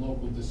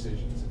local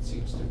decisions, it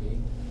seems to me,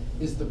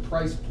 is the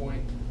price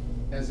point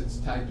as it's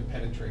tied to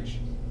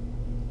penetration.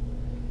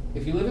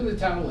 If you live in the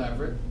town of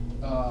Leverett,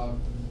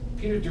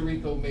 Peter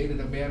DeRico made it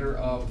a matter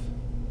of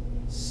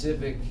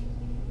civic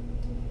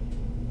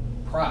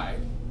pride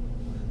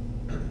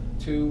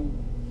to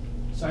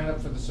sign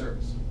up for the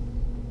service.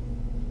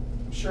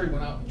 I'm sure he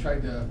went out and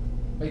tried to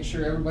make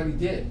sure everybody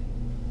did.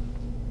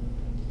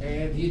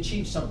 And he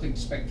achieved something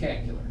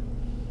spectacular.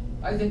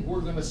 I think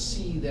we're going to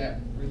see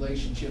that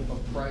relationship of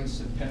price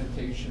and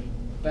penetration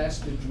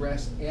best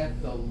addressed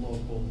at the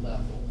local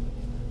level,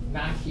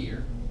 not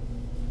here.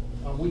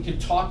 We can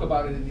talk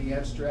about it in the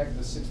abstract,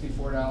 the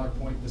 $64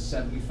 point, the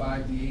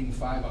 75, the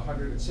 85,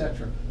 100,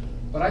 etc.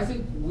 But I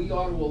think we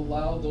ought to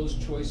allow those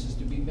choices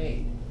to be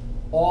made,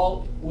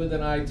 all with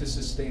an eye to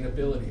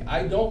sustainability.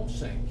 I don't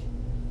think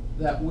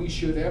that we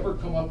should ever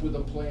come up with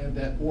a plan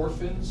that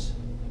orphans,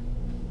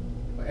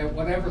 at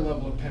whatever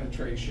level of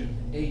penetration,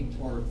 8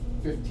 or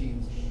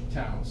 15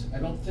 towns. I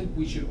don't think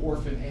we should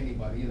orphan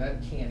anybody.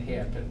 That can't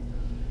happen.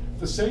 At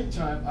the same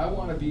time, I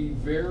want to be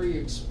very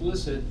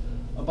explicit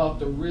about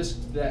the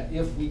risk that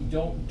if we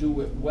don't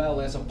do it well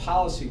as a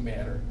policy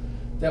matter,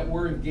 that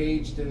we're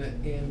engaged in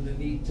the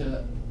need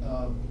to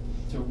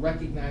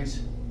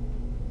recognize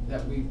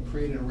that we've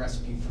created a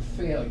recipe for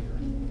failure,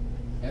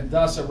 and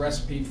thus a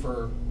recipe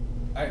for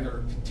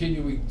either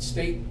continuing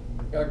state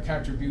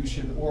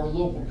contribution or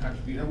local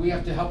contribution. And we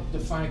have to help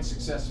define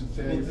success and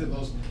failure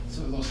for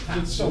some of those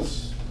times.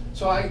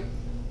 So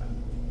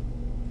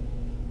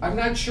I'm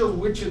not sure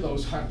which of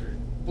those 100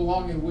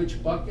 belong in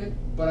which bucket,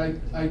 but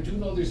I do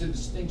know there's a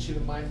distinction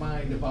in my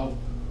mind about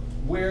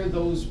where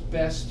those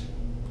best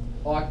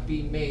ought to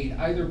be made,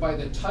 either by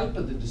the type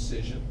of the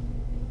decision,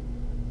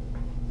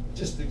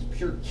 just the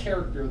pure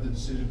character of the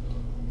decision,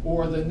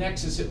 or the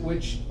nexus at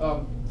which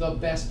the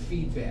best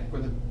feedback or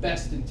the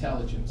best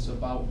intelligence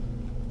about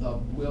the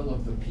will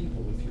of the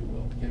people, if you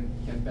will,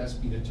 can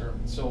best be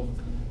determined. So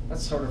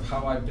that's sort of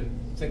how I've been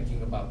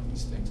thinking about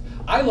these things.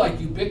 I like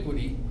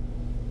ubiquity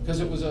because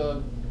it was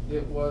a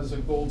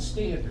gold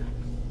standard.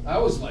 I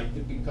always liked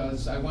it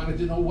because I wanted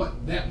to know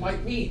what that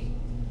might mean.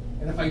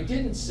 And if I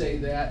didn't say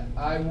that,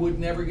 I would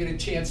never get a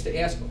chance to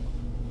ask them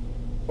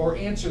or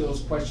answer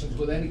those questions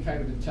with any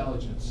kind of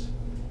intelligence.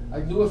 I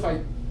knew if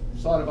I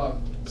thought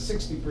about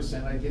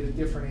 60%, I'd get a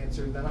different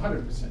answer than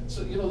 100%.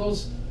 So, you know,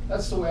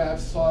 that's the way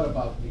I've thought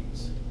about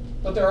these.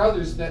 But there are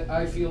others that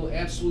I feel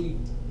absolutely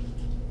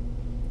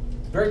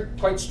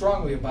quite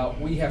strongly about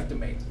we have to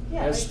make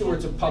as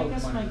stewards of public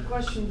money. I guess my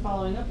question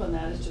following up on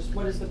that is just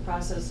what is the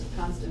process of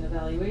constant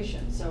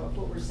evaluation? So if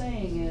what we're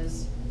saying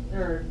is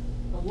there are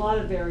a lot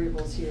of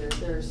variables here,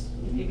 there's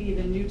maybe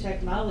even new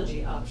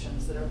technology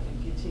options that are going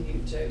to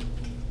continue to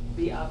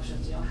be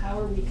options. You know, how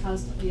are we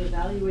constantly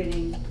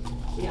evaluating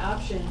the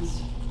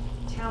options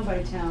town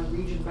by town,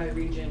 region by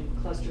region,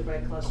 cluster by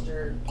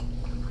cluster,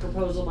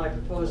 proposal by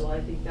proposal?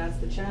 I think that's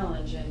the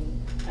challenge,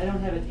 and I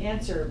don't have an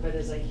answer, but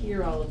as I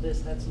hear all of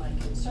this, that's my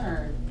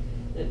concern,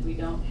 that we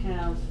don't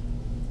have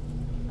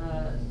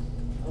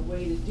a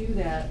way to do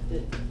that,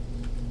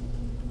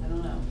 I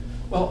don't know.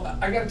 Well,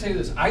 I gotta tell you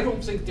this, I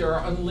don't think there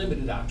are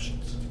unlimited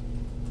options.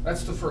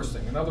 That's the first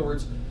thing. In other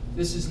words,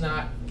 this is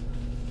not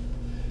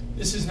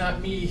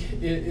me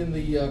in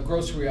the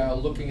grocery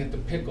aisle looking at the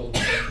pickle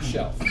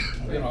shelf.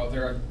 You know,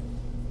 there are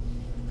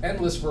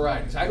endless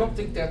varieties. I don't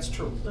think that's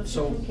true. Let's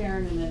hear from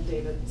Karen and then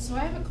David. So I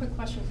have a quick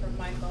question for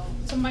Michael.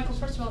 So Michael,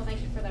 first of all,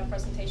 thank you for that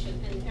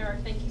presentation. And Eric,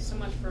 thank you so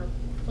much for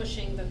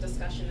pushing the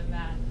discussion in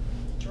that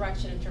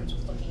direction in terms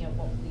of looking at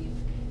what we've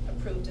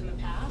approved in the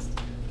past.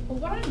 But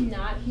what I'm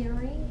not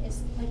hearing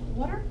is, like,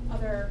 what are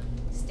other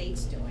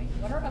states doing?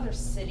 What are other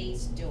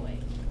cities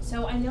doing?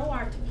 So I know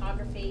our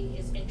topography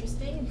is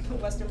interesting in the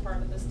western part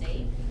of the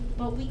state,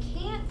 but we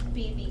can't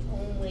be the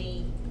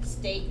only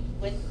state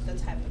with the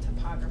type of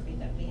topography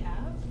that we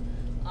have.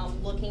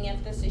 Looking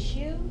at this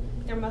issue,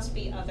 there must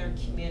be other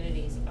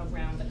communities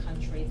around the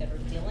country that are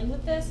dealing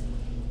with this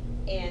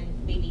and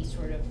maybe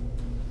sort of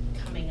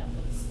coming up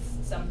with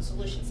some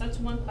solutions. That's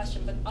one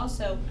question, but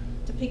also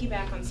to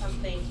piggyback on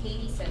something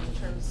Katie said in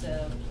terms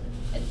of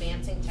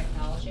advancing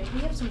technology.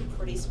 We have some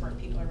pretty smart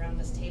people around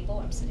this table.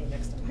 I'm sitting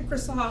next to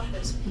Microsoft.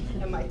 There's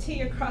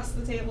MIT across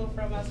the table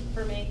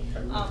for me.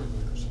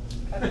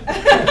 Okay.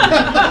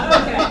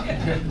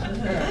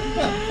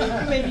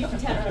 Maybe you can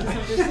tap into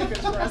some of your secrets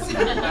for us.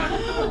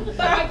 But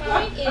my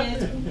point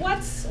is,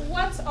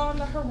 what's on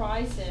the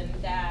horizon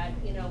that,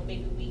 you know,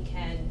 maybe we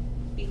can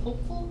be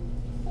hopeful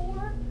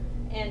for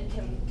and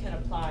can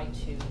apply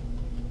to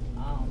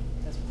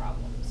this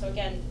problem. So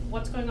again,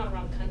 what's going on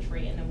around the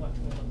country, and then what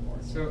can we look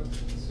for?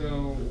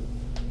 So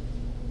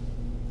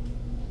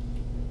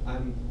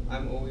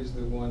I'm always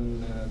the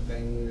one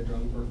banging the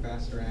drum for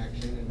faster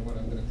action, and what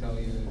I'm going to tell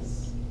you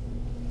is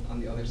on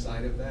the other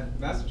side of that.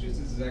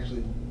 Massachusetts is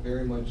actually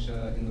very much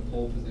in the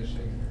pole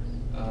position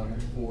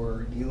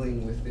for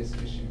dealing with this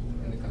issue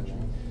in the country.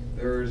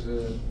 There's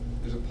a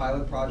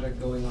pilot project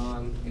going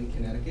on in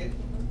Connecticut.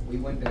 We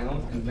went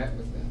down and met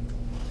with them,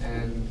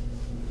 and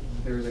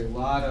there's a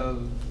lot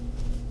of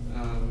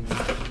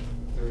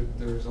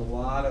there's a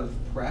lot of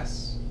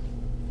press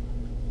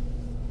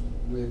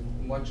with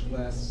much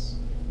less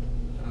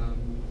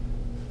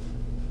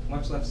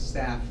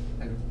staff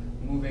kind of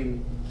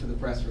moving to the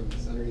press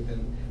release underneath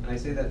them. And I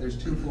say that there's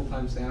 2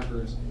 full-time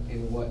staffers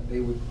in what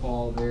they would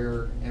call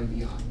their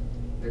MBI.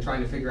 They're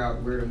trying to figure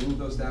out where to move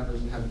those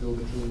staffers and how to build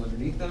a team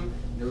underneath them.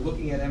 They're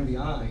looking at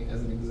MBI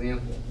as an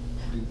example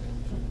to do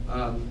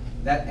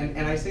that.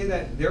 And I say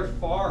that they're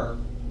far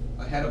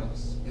ahead of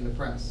us in the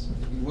press.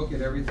 If you look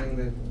at everything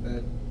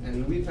that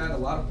and we've had a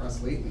lot of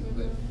press lately,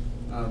 but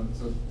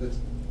so that's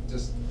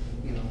just,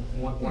 you know,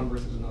 one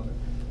versus another.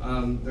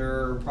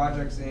 There are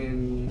projects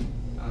in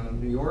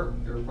New York.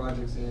 There are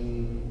projects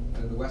in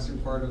the western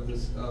part of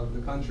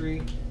the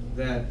country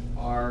that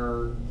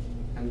are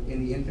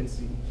in the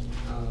infancy.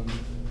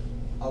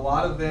 A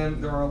lot of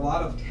them, there are a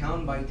lot of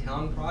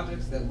town-by-town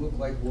projects that look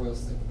like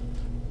Royalston,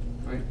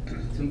 right?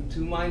 To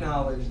my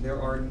knowledge, there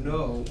are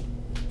no,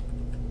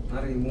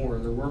 not anymore,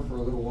 there were for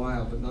a little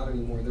while, but not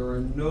anymore, there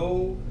are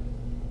no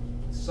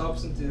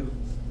substantive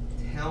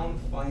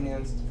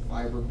town-financed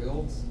fiber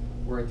builds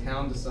where a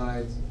town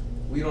decides,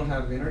 we don't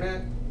have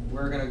internet,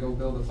 we're going to go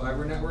build a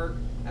fiber network.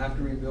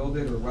 After we build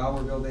it, or while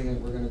we're building it,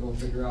 we're going to go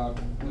figure out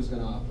who's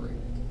going to operate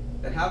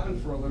it. That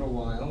happened for a little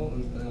while,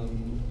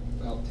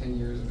 about 10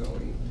 years ago,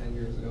 10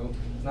 years ago.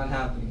 It's not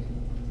happening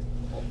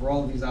anymore for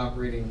all of these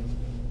operating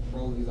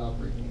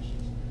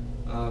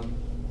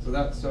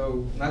issues.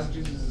 So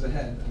Massachusetts is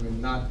ahead. I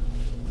mean, not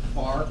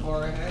far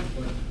ahead,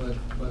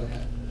 but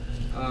ahead.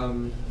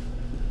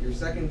 Your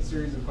second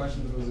series of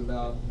questions was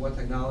about what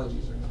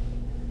technologies are coming.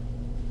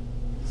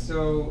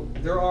 So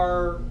there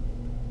are,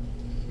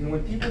 you know,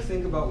 when people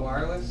think about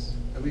wireless,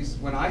 at least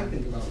when I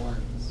think about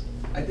wireless,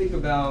 I think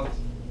about,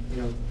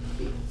 you know,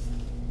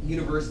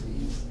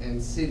 universities towns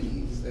and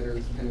cities that are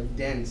kind of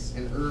dense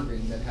and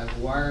urban that have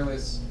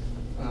wireless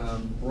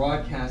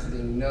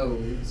broadcasting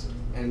nodes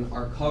and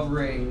are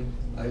covering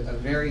a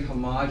very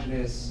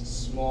homogeneous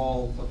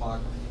small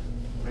topography.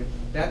 Right?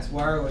 That's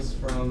wireless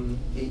from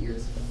 8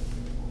 years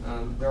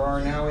ago. There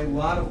are now a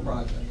lot of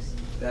projects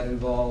that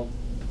involve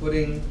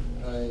putting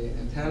an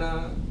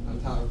antenna on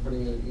top, or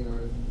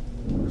putting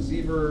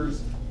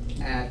receivers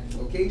at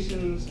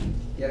locations,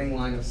 getting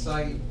line of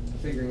sight,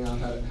 figuring out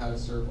how to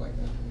serve like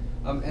that.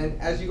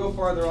 And as you go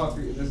farther off,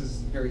 this is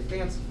very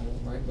fanciful,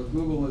 right? But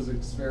Google is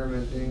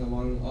experimenting,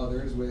 among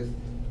others, with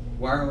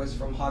wireless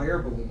from hot air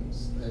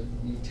balloons that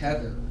you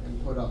tether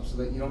and put up so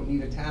that you don't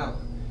need a tower.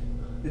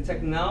 The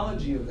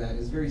technology of that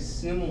is very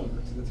similar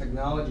to the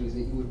technologies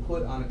that you would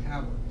put on a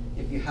tower.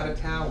 If you had a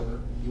tower,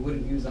 you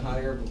wouldn't use a hot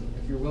air balloon.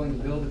 If you're willing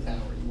to build a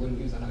tower, you wouldn't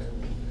use a hot air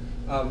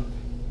balloon.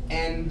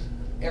 And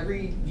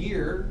every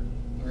year,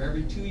 or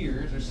every 2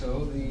 years or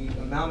so, the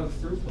amount of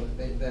throughput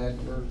that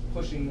we're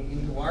pushing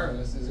into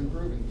wireless is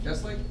improving,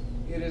 just like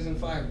it is in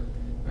fiber,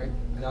 right?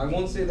 And I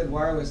won't say that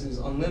wireless is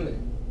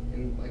unlimited.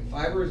 And like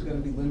fiber is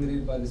going to be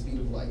limited by the speed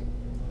of light.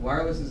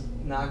 Wireless is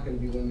not going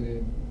to be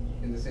limited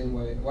in the same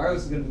way.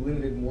 Wireless is going to be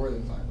limited more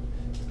than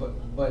fiber.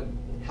 But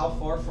how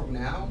far from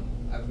now?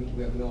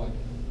 We have no idea.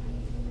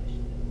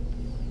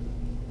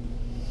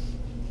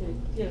 Okay.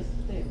 Yes,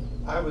 Dave.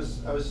 I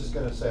was just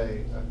going to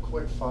say a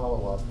quick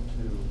follow-up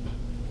to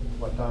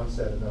what Don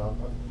said, and then I'll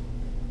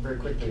very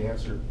quickly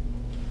answer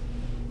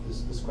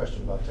this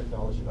question about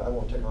technology, but I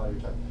won't take all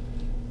your time.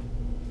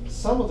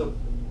 Some of the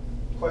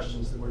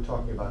questions that we're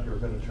talking about here are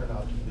going to turn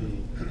out to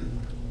be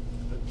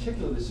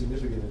particularly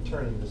significant in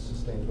turning this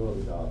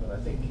sustainability knob, and I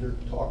think your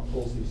talk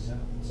pulls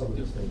some of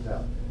these things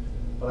out.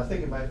 But I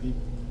think it might be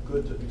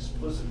good to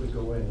explicitly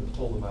go in and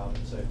pull them out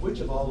and say, which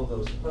of all of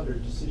those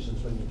 100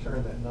 decisions when you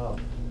turn that knob,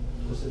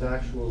 does it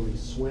actually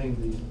swing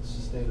the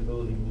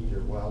sustainability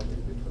meter wildly?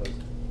 Because,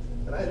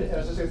 and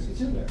as I say,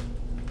 it's in there.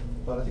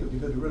 But I think it would be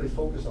good to really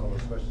focus on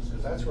those questions,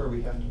 because that's where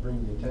we have to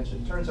bring the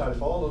attention. It turns out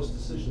if all those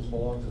decisions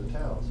belong to the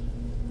towns,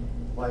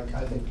 like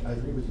I think I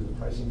agree with you, the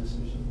pricing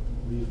decision,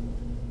 we've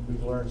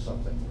learned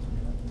something,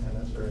 and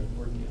that's very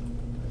important.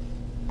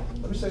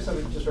 Let me say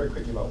something just very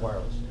quickly about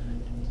wireless.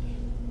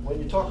 When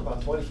you talk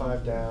about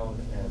 25 down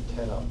and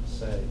 10 up,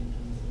 say,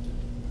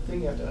 the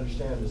thing you have to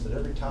understand is that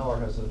every tower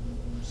has a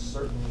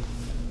certain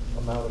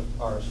amount of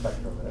RF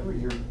spectrum, and every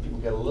year people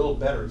get a little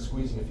better at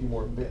squeezing a few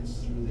more bits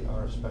through the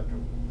RF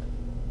spectrum.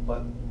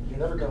 But you're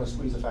never going to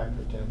squeeze a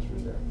factor of 10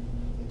 through there.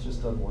 It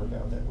just doesn't work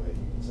out that way.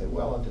 You can say,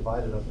 well, I've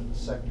divided up into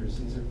sectors.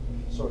 These are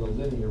sort of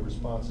linear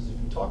responses. If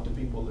you talk to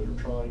people that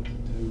are trying to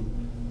do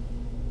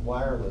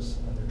wireless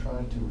and they're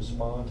trying to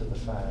respond to the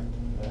fact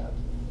that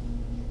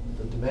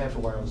the demand for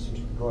wireless seems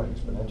to be growing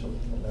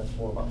exponentially, and that's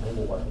more about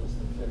mobile wireless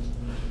than fixed.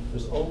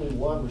 There's only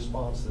one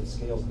response that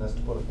scales, and that's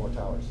to put up more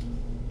towers.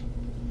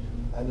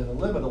 And in the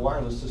limit, a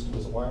wireless system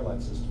is a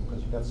wireline system,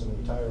 because you've got so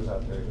many towers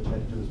out there, what you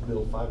have to do is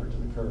build fiber to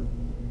the curb.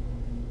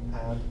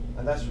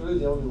 And that's really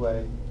the only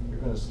way you're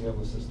going to scale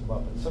the system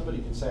up. And somebody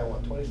could say, I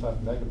want 25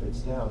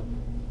 megabits down,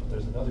 but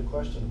there's another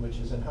question, which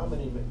is, and how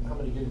many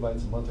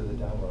gigabytes a month are they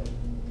downloading?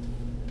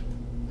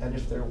 And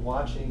if they're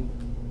watching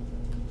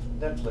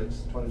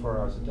Netflix 24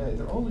 hours a day,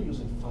 they're only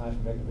using 5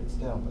 megabits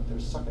down, but they're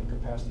sucking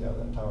capacity out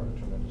of that tower at a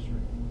tremendous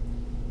rate.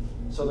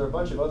 So there are a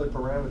bunch of other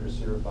parameters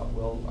here about,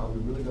 well, are we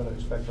really going to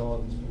expect all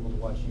of these people to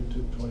watch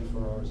YouTube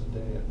 24 hours a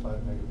day at 5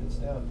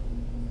 megabits down?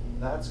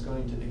 That's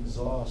going to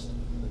exhaust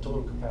the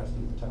total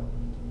capacity of the tower.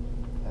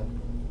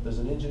 And there's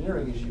an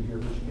engineering issue here,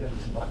 which again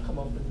does not come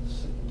up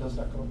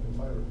in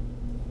fiber.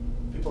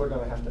 People are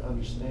going to have to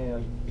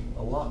understand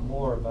a lot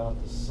more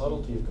about the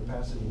subtlety of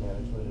capacity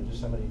management and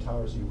just how many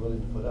towers are you willing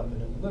to put up.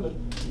 And in the limit,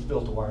 you've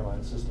built a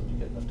wireline system to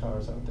get enough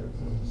towers out there to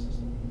build the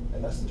system.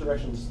 And that's the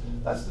direction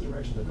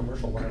the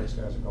commercial wireless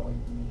guys are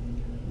going.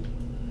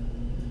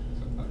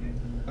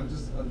 I'll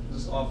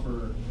just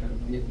offer kind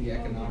of the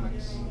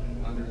economics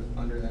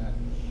under that.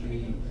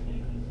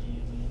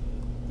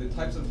 The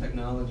types of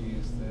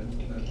technologies that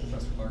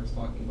Professor Clark is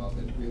talking about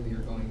that really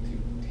are going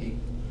to take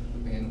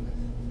the bandwidth.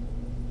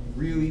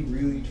 Really,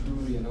 really,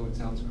 truly, I know it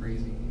sounds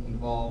crazy,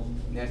 involve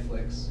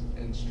Netflix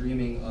and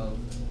streaming of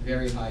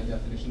very high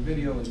definition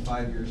video, and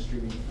 5 years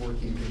streaming 4K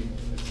video.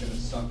 It's going to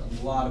suck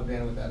a lot of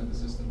bandwidth out of the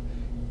system.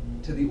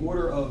 To the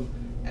order of,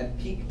 at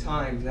peak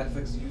times,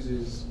 Netflix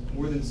uses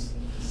more than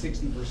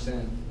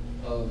 60%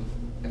 of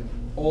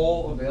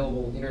all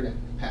available internet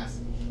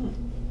capacity.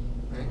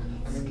 Right?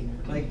 I mean,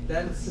 like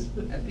that's,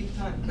 at peak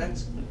time,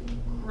 that's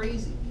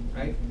crazy,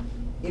 right?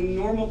 In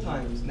normal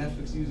times,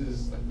 Netflix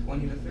uses like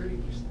 20 to 30%.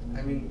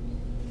 I mean,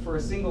 for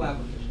a single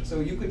application. So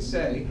you could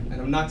say, and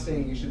I'm not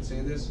saying you should say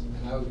this,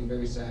 and I would be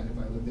very sad if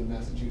I lived in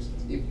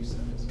Massachusetts if you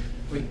said this,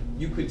 but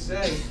you could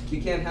say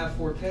you can't have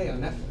 4K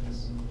on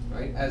Netflix,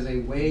 right? As a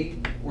way,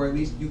 or at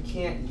least you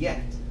can't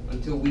yet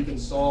until we can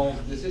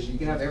solve this issue. You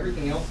can have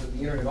everything else that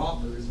the internet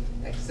offers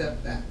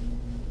except that,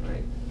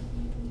 right?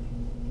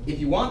 If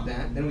you want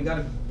that, then we got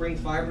to bring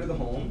fiber to the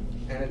home,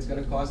 and it's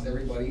going to cost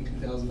everybody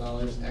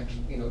 $2,000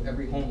 extra,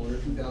 every homeowner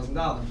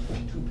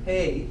 $2,000 to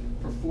pay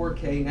for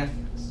 4K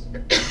Netflix.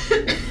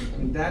 I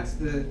mean, that's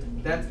the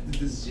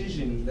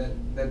decision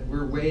that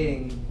we're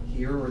weighing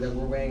here, or that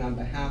we're weighing on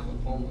behalf of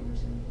homeowners,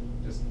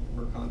 just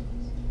for context.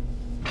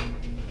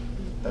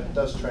 That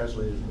does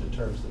translate into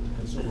terms that the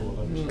consumer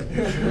will understand.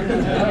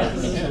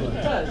 Yes,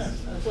 it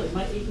does. Absolutely.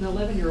 My 8 and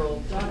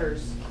 11-year-old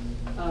daughters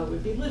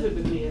would be livid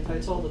with me if I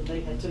told them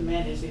they had to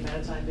manage the amount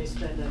of time they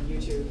spend on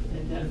YouTube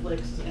and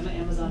Netflix and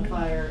Amazon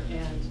Fire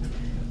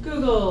and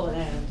Google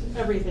and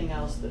everything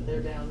else that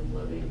they're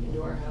downloading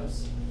into our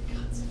house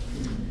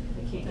constantly.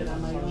 I can't get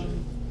on my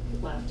own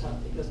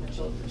laptop because my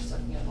children are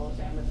sucking up all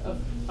the bandwidth of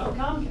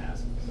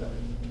Comcast. So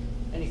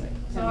anyway.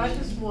 So I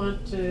just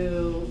want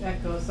to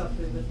echo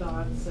something that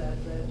Dawn said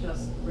that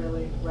just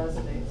really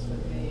resonates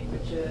with me,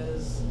 which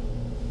is,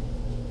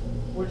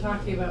 we're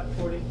talking about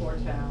 44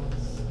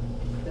 towns.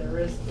 There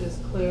is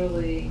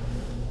clearly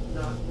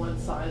not one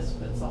size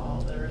fits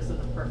all. There isn't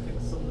a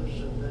perfect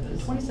solution that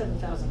is.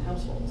 27,000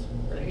 households,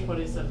 right?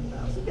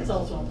 27,000. It's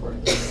also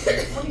important.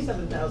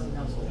 27,000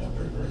 households.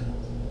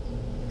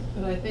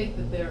 But I think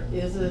that there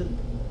isn't,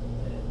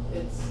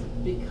 it's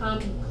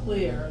become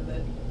clear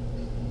that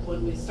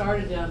when we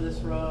started down this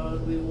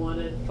road, we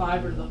wanted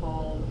fiber to the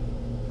home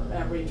for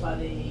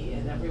everybody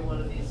in every one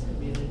of these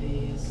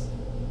communities.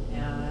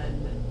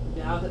 And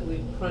now that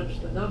we've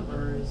crunched the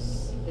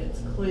numbers,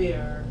 it's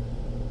clear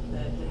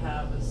that to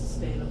have a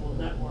sustainable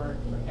network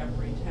for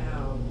every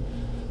town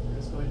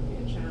is going to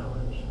be a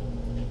challenge.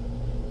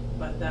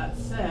 But that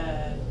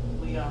said,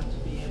 we ought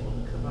to be able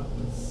to come up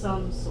with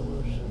some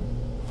solution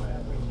for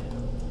every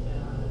town.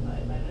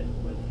 And I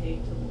would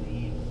hate to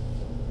leave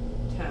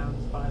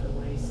towns by the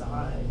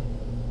wayside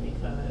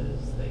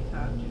because they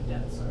can't do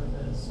debt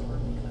service, or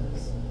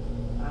because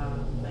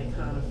they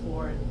can't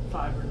afford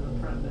fiber to the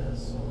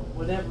premise, or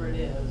whatever it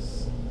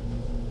is.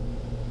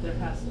 There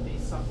has to be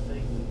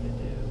something we can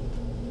do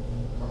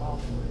for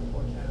all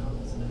 44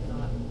 towns and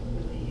not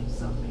leave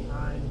some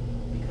behind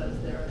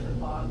because they're at the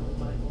bottom of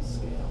Michael's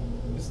scale.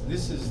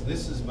 This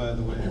is, by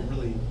the way,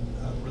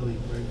 really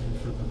grateful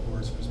for the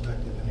board's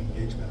perspective and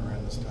engagement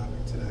around this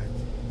topic today,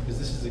 because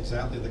this is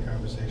exactly the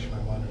conversation I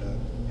wanted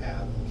to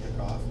have and kick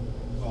off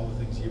with all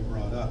the things you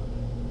brought up.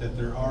 That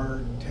there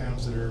are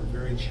towns that are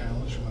very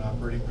challenged from an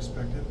operating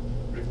perspective,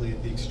 particularly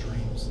at the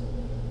extremes,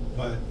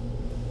 but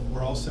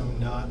we're also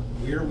not,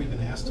 where we've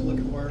been asked to look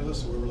at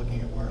wireless, or where we're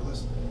looking at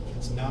wireless,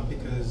 it's not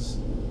because,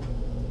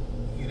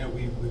 you know,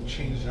 we've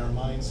changed our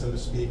minds, so to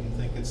speak, and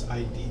think it's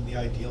the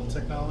ideal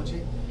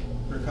technology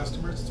for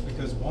customers. It's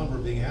because, one, we're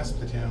being asked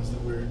the towns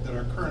that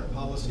our current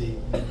policy,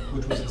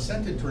 which was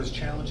incented towards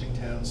challenging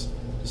towns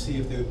to see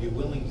if they would be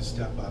willing to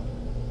step up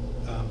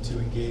to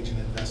engage in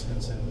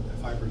investments in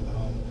fiber to the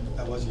home,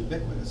 that was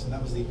ubiquitous, and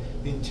that was the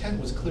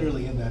intent was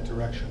clearly in that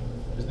direction.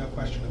 There's no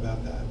question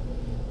about that.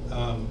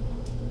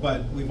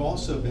 But we've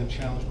also been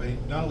challenged by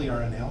not only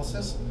our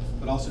analysis,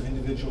 but also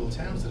individual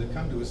towns that have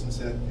come to us and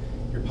said,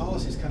 your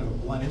policy is kind of a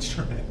blunt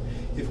instrument.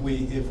 If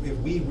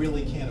we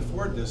really can't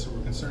afford this, or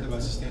we're concerned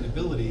about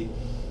sustainability,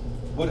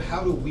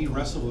 how do we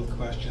wrestle with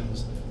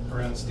questions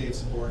around state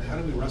support? How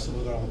do we wrestle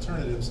with our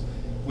alternatives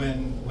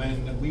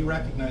when we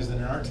recognize that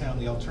in our town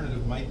the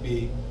alternative might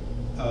be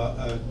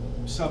a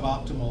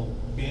suboptimal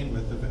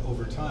bandwidth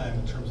over time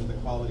in terms of the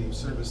quality of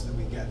service that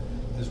we get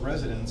as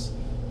residents?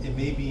 It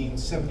may be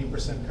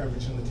 70%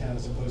 coverage in the town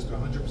as opposed to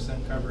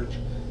 100% coverage,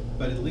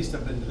 but at least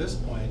up until this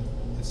point,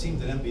 it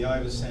seemed that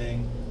MBI was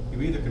saying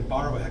you either could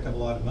borrow a heck of a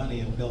lot of money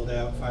and build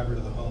out fiber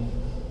to the home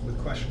with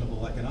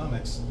questionable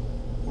economics,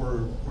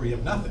 or you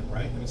have nothing,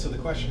 right? I mean, so the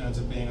question ends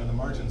up being on the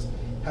margins,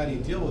 how do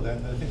you deal with that?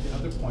 And I think the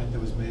other point that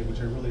was made,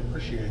 which I really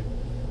appreciate,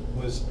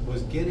 was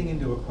getting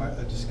into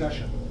a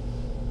discussion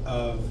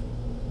of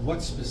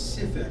what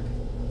specific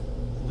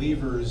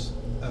levers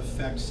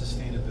affect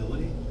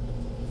sustainability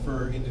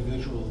for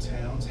individual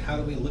towns. How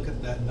do we look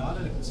at that, not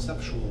in a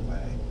conceptual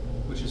way,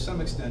 which to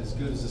some extent, as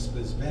good as this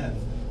has been,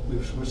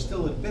 we're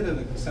still a bit of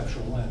a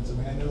conceptual lens. I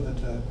mean, I know that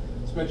the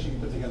spreadsheet you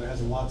put together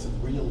has lots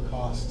of real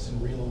costs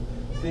and real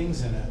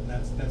things in it, and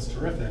that's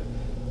terrific.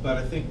 But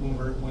I think when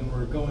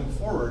we're going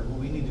forward, what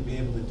we need to be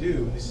able to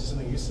do, and this is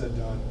something you said,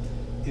 Don,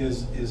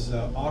 is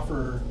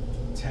offer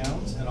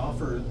towns and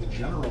offer the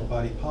general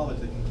body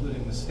politic,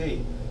 including the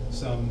state,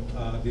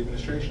 the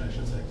administration, I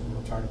should say, because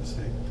we're part of the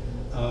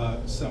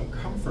state, some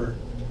comfort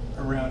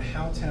around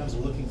how towns are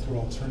looking through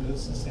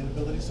alternatives in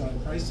sustainability. So in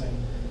pricing,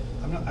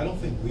 I don't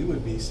think we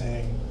would be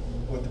saying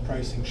what the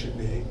pricing should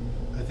be.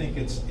 I think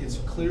it's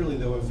clearly,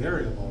 though, a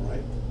variable,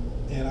 right?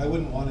 And I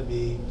wouldn't want to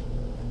be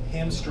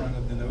hamstrung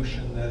with the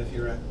notion that if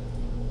you're at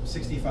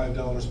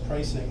 $65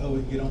 pricing,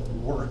 oh, you don't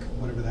work,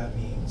 whatever that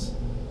means.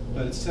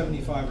 But at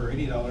 $75 or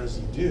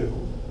 $80 you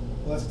do.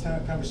 Well, that's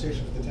a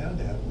conversation for the town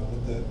to have about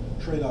what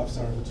the trade-offs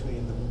are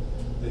between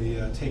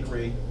the take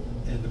rate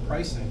and the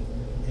pricing,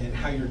 and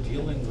how you're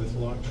dealing with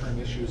long-term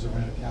issues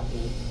around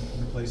capital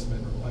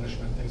replacement,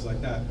 replenishment, things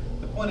like that.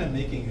 The point I'm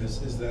making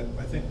is that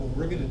I think what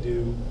we're going to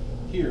do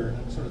here, and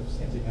I'm sort of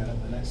hinting at it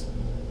in the next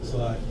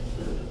slide,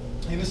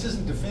 and this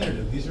isn't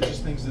definitive, these are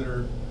just things that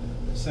are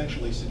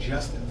essentially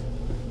suggestive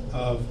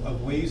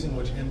of ways in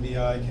which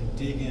MBI can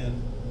dig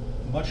in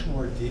much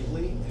more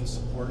deeply in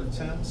support of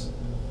towns,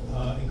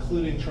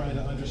 including trying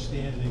to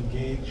understand and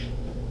engage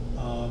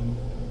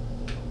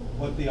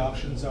what the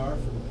options are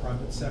for the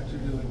private sector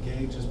to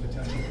engage as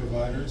potential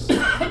providers.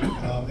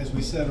 As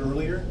we said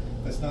earlier,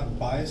 that's not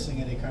biasing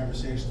any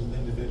conversations with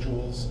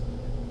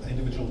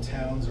individual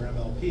towns or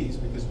MLPs,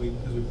 because as we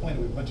pointed,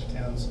 we have a bunch of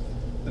towns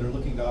that are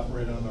looking to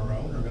operate on their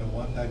own are going to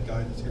want that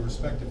guidance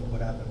irrespective of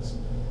what happens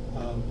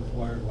with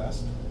Wired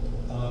West.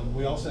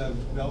 We also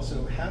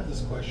have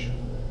this question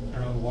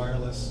around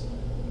wireless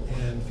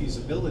and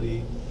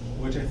feasibility,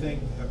 which I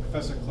think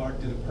Professor Clark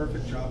did a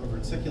perfect job of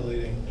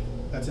articulating.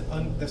 That's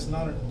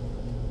not a,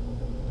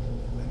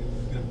 I'm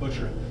going to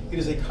butcher it. It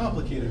is a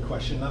complicated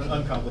question, not an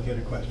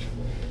uncomplicated question.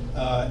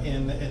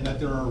 And that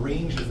there are a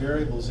range of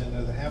variables in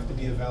there that have to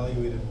be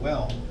evaluated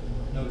well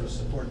in order to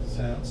support the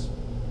towns.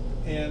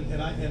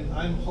 And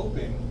I'm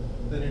hoping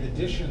that in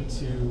addition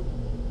to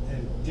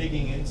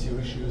digging into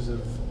issues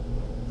of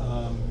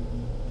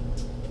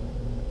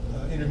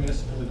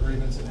intermunicipal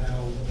agreements and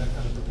how that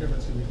kind of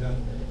procurement can be done,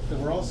 that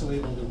we're also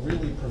able to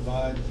really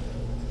provide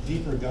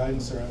deeper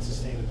guidance around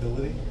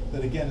sustainability.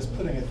 That again is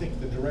putting, I think,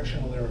 the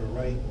directional arrow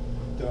right,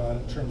 Don,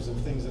 in terms of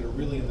things that are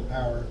really in the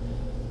power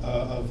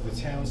of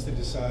the towns to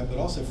decide, but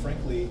also,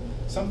 frankly,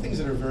 some things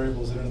that are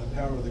variables that are in the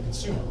power of the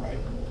consumer, right?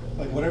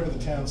 Like whatever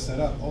the town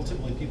set up,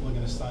 ultimately people are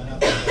going to sign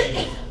up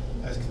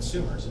as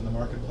consumers in the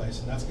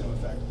marketplace, and that's going to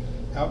affect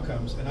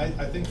outcomes. And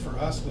I think for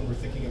us, when we're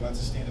thinking about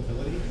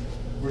sustainability,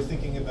 we're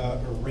thinking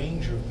about a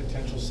range of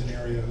potential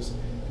scenarios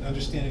and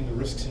understanding the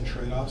risks and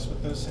trade-offs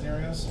with those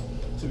scenarios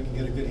so we can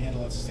get a good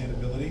handle on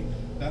sustainability.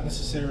 Not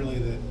necessarily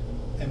that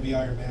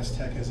MBI or Mass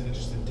Tech has an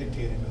interest in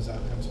dictating those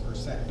outcomes per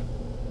se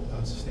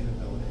on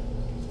sustainability,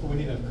 but we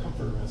need to have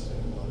comfort around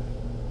sustainability.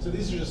 So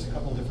these are just a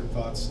couple of different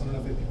thoughts. I don't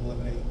know if people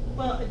have any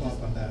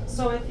thoughts on that.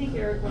 So I think,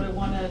 Eric, what I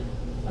want to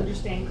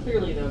understand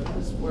clearly, though,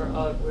 because we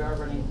are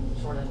running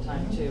short on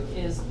time too,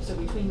 is so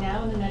between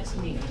now and the next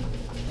meeting,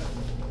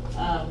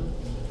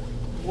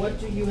 what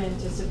do you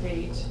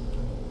anticipate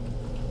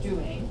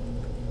doing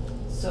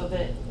so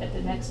that at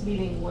the next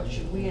meeting, what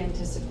should we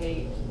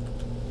anticipate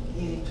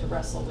needing to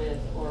wrestle with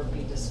or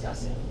be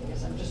discussing?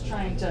 Because I'm just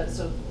trying to,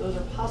 so those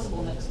are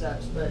possible next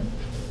steps, but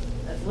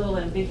that's a little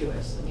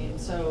ambiguous. I mean,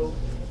 so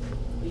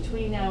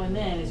between now and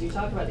then, as you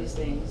talk about these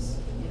things,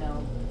 you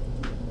know,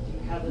 do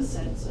you have a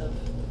sense of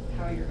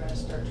how you're going to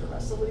start to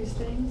wrestle with these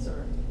things,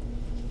 or?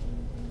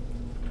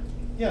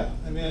 Yeah,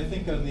 I mean, I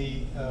think on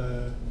the,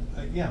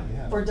 yeah, we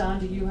have. Or Don,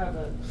 do you have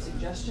a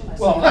suggestion? I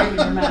Well, saw it in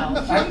your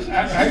mouth.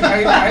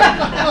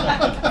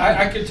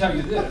 I can tell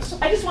you this.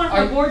 I just want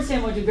from a board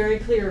standpoint to be very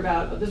clear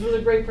about, this was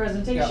a great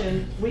presentation.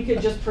 Yeah. We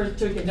could just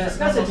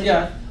discuss it today.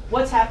 Yeah.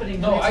 What's happening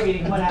in the next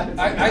meeting, what happens?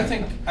 I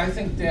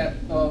think that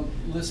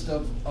list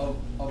of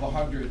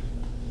 100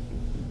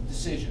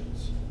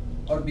 decisions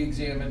ought to be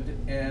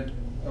examined, and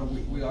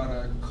we ought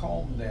to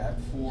comb that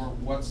for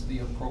what's the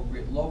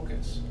appropriate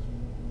locus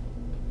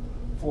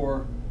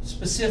for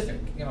specific,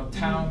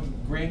 town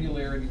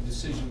granularity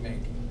decision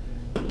making.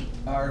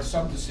 Are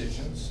some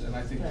decisions, and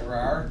I think there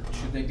are,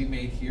 should they be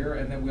made here,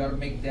 and then we ought to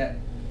make that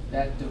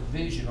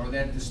division or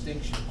that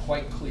distinction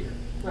quite clear.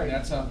 Right.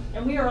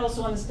 And we are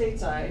also on the state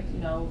side,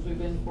 we've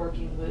been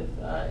working with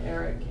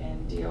Eric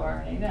and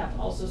DOR and ANF,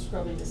 also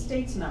scrubbing the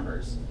state's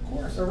numbers. Of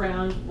course.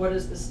 Around what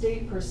does the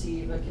state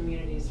perceive a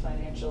community's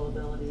financial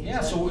ability.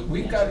 Yeah, so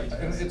we've got,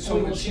 and so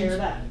we will share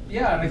that.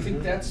 Yeah, and I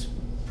think that's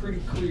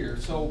pretty clear.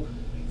 So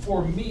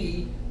for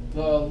me,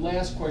 the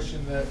last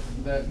question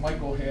that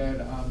Michael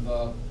had on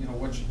the,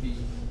 what should be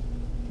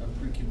a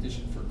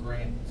precondition for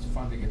grant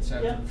funding, et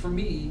cetera. Yep. For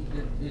me,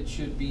 it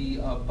should be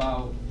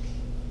about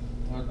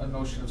a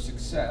notion of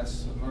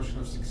success. A notion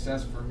of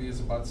success for me is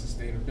about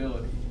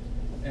sustainability.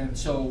 And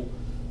so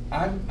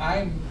I'm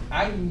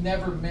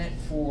never meant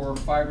for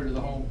fiber to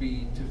the home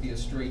to be a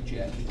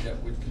straitjacket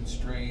that would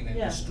constrain and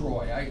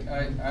destroy.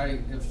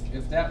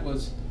 If that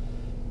was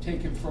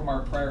taken from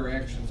our prior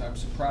actions, I'm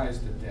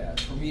surprised at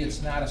that. For me,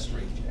 it's not a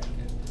straitjacket.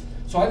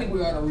 So I think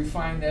we ought to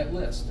refine that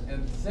list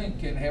and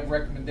think and have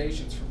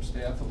recommendations from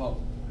staff about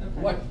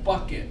what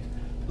bucket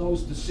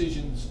those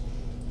decisions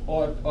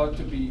ought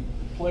to be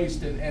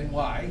placed in and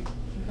why.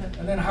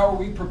 And then how are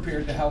we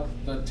prepared to help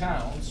the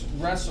towns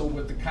wrestle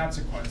with the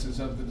consequences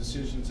of the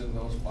decisions in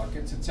those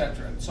buckets, et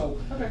cetera. And so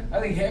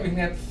I think having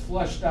that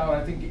flushed out,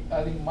 I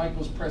think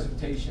Michael's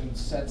presentation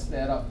sets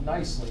that up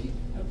nicely.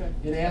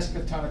 It asks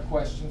a ton of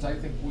questions. I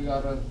think we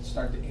ought to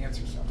start to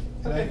answer some.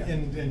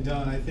 And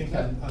Don, I think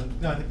I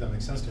think that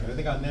makes sense to me. I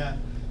think on that,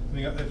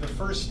 the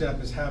first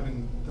step is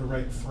having the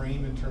right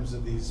frame in terms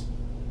of these.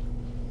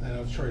 I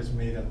know Troy's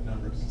made up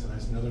number because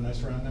it's another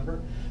nice round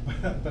number,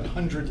 but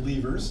 100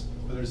 levers,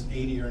 whether it's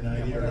 80 or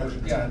 90 or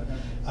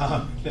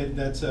 110.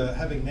 That's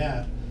having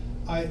that.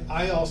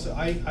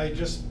 I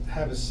just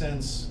have a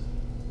sense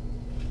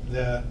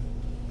that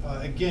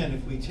again,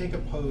 if we take a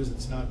pose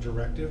that's not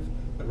directive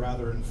but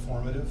rather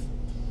informative,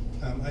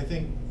 I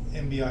think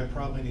MBI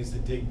probably needs to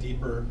dig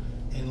deeper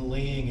in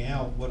laying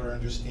out what our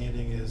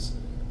understanding is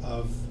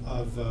of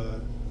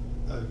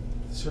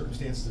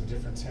circumstances of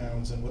different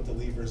towns and what the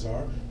levers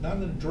are, not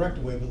in a direct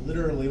way, but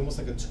literally almost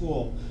like a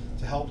tool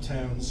to help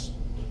towns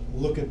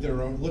look at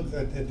their own, look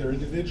at their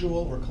individual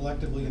or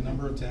collectively a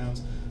number of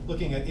towns,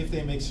 looking at if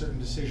they make certain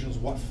decisions,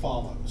 what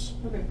follows.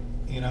 Okay.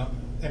 You know,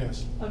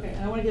 anyways. Okay,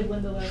 and I wanna give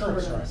Linda last Sure, word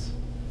on sorry. this.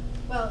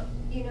 Well,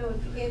 you know,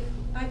 if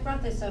I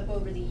brought this up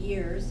over the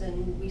years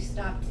and we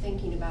stopped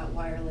thinking about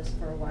wireless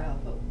for a while,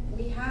 but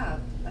we have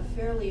a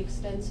fairly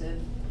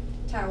extensive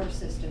tower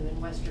system in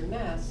Western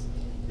Mass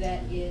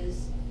that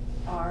is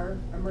our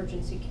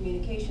emergency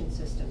communication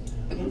system.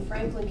 In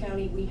Franklin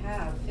County, we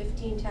have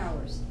 15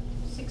 towers,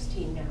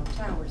 16 now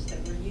towers that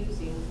we're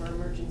using for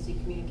emergency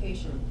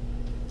communication.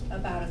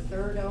 About a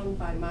third owned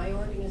by my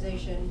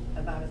organization,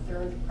 about a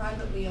third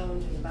privately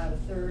owned, and about a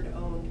third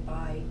owned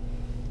by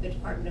the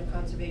Department of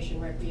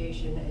Conservation,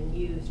 Recreation, and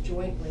used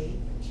jointly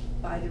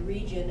by the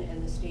region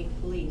and the state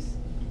police.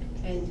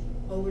 And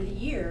over the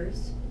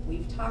years,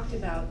 we've talked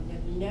about and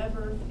have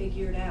never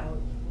figured out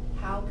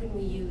how can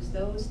we use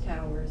those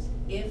towers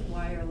if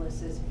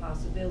wireless is a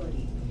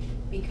possibility.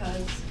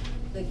 Because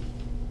the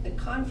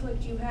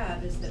conflict you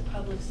have is that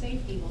public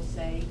safety will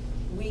say,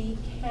 we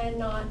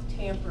cannot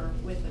tamper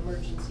with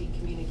emergency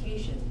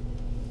communication,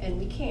 and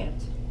we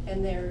can't.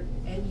 And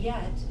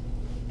yet,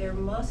 there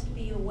must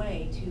be a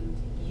way to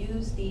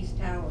use these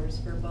towers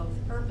for both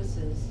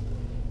purposes.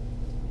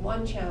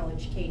 One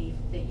challenge, Katie,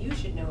 that you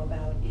should know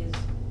about is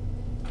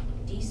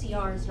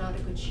DCR is not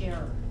a good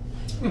sharer.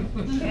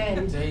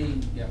 And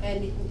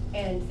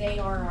they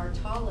are our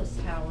tallest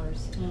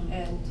towers,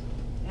 and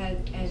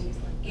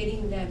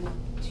getting them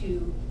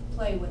to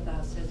play with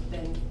us has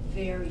been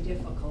very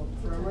difficult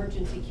for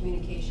emergency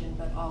communication,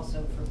 but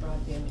also for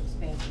broadband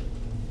expansion.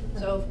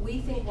 So if we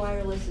think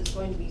wireless is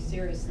going to be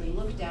seriously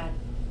looked at,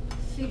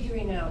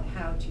 figuring out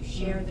how to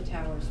share the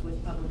towers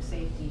with public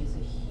safety is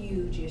a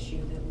huge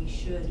issue that we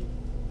should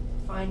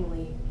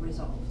finally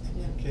resolve.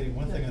 Katie,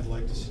 one thing I'd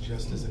like to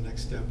suggest as a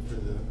next step for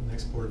the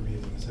next board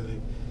meeting is I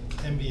think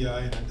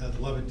MBI, and I'd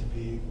love it to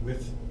be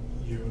with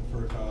you and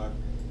FERCog,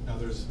 and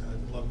others.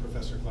 I'd love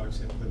Professor Clark's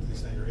input to the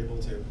extent you're able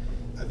to.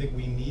 I think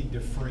we need to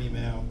frame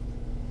out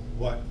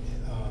what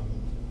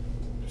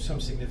some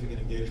significant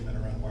engagement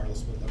around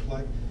wireless would look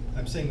like. And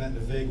I'm saying that in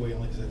a vague way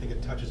only because I think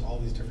it touches all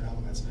these different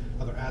elements.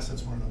 Other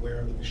assets we're unaware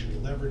of that we should be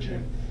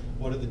leveraging.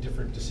 What are the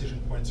different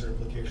decision points or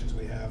implications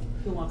we have?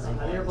 Who wants a around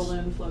hot air wireless?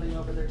 balloon floating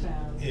over their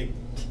town?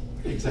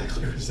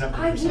 Exactly, or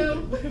Zeppelin I or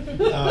something.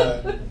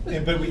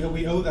 do. But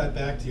we owe that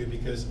back to you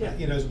because, Yeah.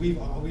 you know, as we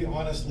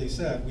honestly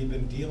said, we've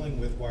been dealing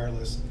with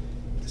wireless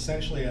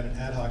essentially on an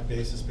ad hoc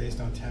basis based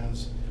on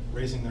towns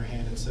raising their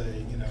hand and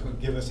say, you know,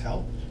 give us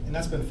help. And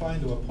that's been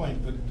fine to a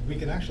point, but we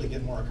can actually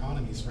get more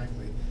economies,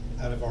 frankly,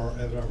 out of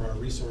our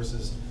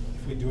resources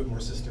if we do it more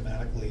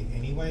systematically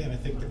anyway. And I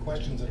think the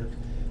questions that are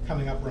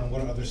coming up around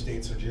what are other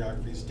states or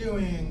geographies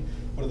doing,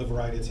 what are the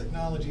variety of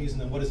technologies,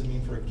 and then what does it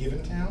mean for a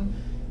given town,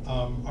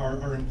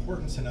 are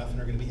important enough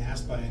and are going to be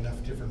asked by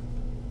enough different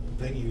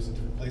venues and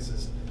different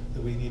places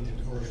that we need to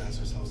organize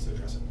ourselves to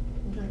address it.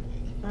 Okay,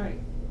 all right,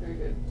 very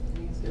good. I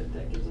think it's good.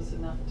 That gives us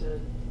enough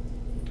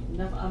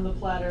on the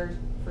platter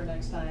for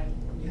next time.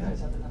 You guys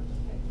have enough to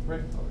pay.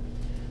 Right. Forward.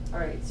 All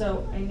right,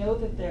 so I know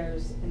that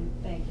there's, and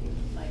thank you,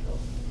 Michael.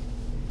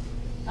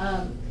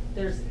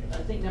 There's, I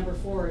think number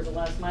 4 is the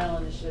last mile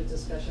initiative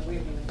discussion. We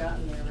haven't even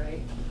gotten there,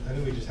 right? I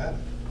knew we just had it.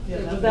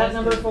 Yeah, was that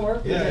number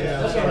 4? Yeah, Okay,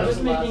 yeah. Okay,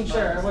 just making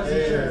sure. I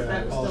wasn't sure if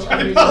that was still.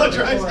 I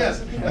apologize, yes.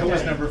 That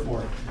was Okay. number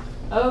 4.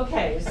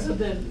 Okay, so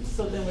then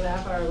with a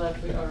half hour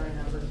left, we are in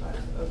number 5.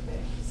 Okay,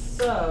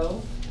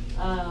 so,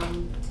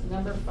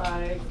 number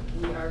 5,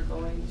 we are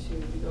going to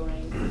be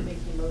make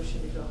the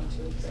motion to go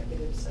into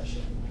executive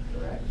session,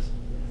 correct?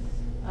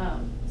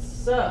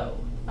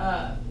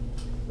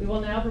 We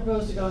will now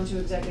propose to go into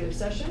executive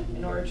session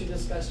in order to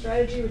discuss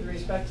strategy with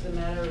respect to the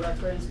matter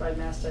referenced by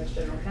Mass Tech's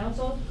General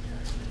Counsel.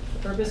 The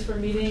purpose for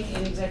meeting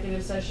in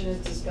executive session is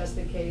to discuss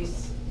the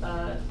case,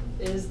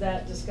 is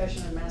that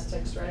discussion of Mass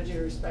Tech strategy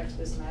with respect to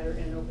this matter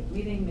in an open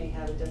meeting may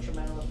have a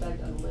detrimental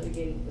effect on the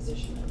litigating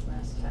position of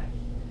Mass Tech.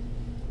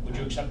 Would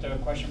you accept a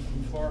question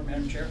from the floor,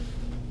 Madam Chair?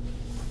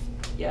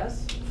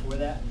 Yes? For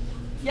that?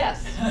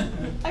 Yes,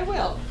 I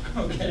will.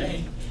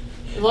 Okay.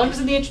 As long as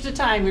in the interest of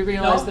time, we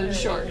realize No, that it's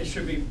short. It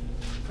should be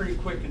pretty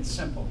quick and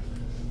simple.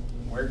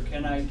 Where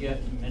can I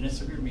get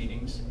minutes of your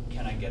meetings?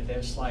 Can I get that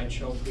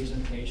slideshow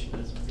presentation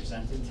that's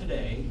presented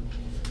today?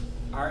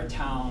 Our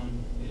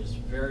town is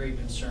very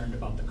concerned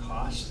about the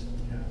cost.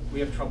 Yeah. We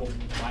have trouble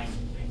buying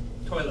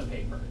toilet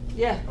paper.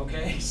 Yeah.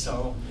 Okay,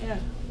 so Yeah.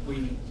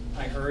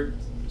 I heard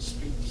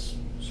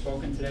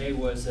spoken today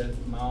was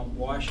that Mount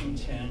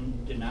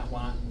Washington did not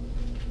want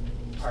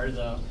part of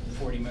the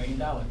 $40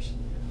 million.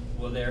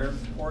 Will their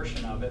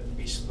portion of it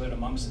be split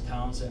amongst the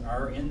towns that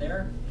are in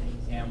there?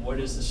 And what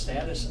is the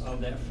status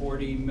of that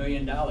 $40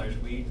 million?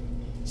 We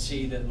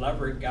see that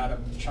Leverett got a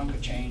chunk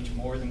of change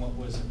more than what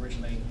was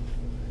originally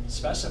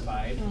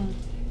specified.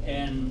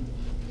 And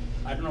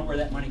I don't know where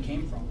that money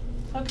came from.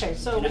 Okay,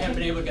 so. And I haven't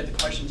been able to get the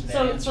question today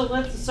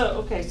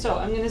So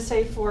I'm gonna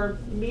say for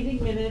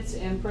meeting minutes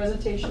and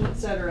presentation, et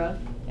cetera,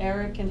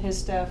 Eric and his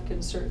staff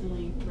can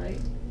certainly, right,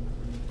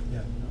 Yeah.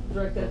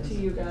 direct that to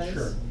you guys.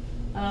 Sure.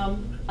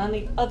 On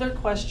the other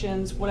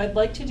questions, what I'd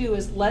like to do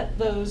is let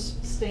those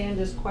stand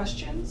as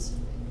questions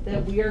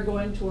that we are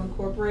going to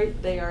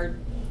incorporate. They are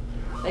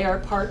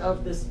part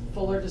of this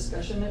fuller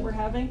discussion that we're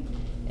having,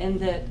 and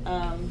that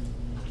I'm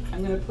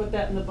gonna put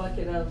that in the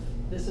bucket of,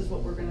 this is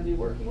what we're gonna be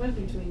working with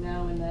between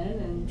now and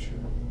then,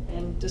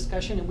 and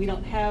discussion, and we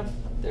don't have,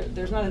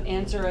 there's not an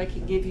answer I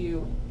can give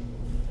you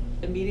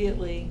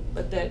immediately,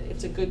 but that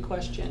it's a good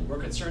question. We're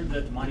concerned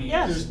that the money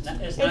Yes.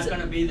 is not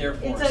gonna be there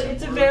for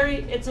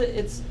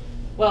us.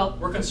 Well.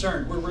 We're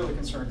concerned, we're really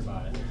concerned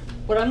about it.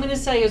 What I'm gonna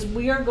say is,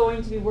 we are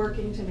going to be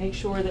working to make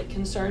sure that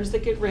concerns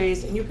that get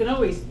raised, and you can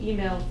always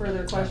email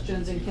further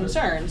questions and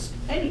concerns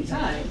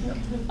anytime,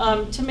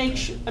 to make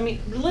sure, I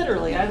mean,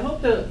 literally, I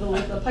hope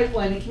the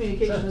pipeline of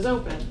communication is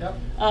open.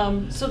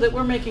 So that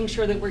we're making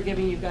sure that we're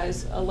giving you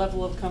guys a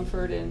level of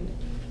comfort and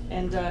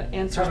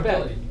answers back.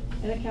 Accountability.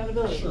 And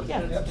accountability, Sure.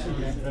 yeah.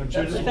 Absolutely. Madam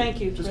Chair, just- Thank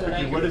you. Just for that.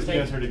 quickly, what is the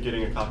answer to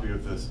getting a copy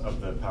of this, of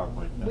the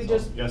PowerPoint? We That's all.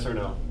 just- Yes or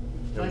no?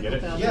 Did we get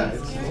it? Yeah,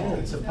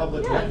 it's a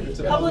public, Yeah, it's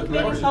a public public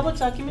meeting, record. public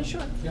document,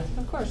 sure, Yeah.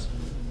 of course.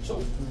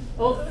 So,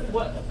 Oh,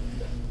 what,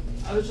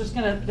 I was just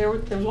gonna, there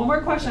was one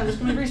more question, I'm just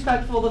gonna be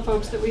respectful of the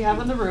folks that we have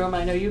in the room,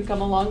 I know you've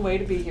come a long way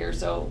to be here,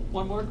 so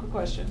one more quick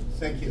question.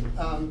 Thank you.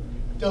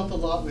 Dealt a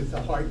lot with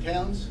the hard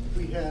towns.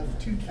 We have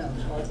two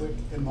towns, Hardwick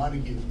and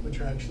Montague,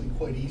 which are actually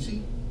quite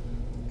easy.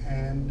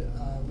 And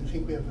we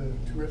think we have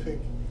a terrific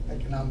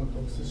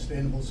economical,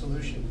 sustainable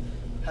solution.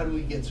 How do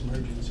we get some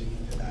urgency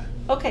into that?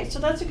 Okay, so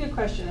that's a good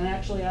question, and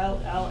actually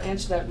I'll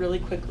answer that really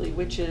quickly,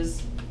 which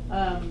is,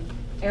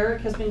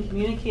 Eric has been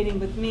communicating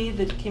with me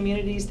the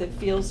communities that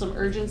feel some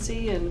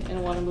urgency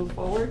and want to move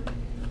forward.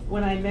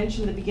 When I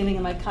mentioned at the beginning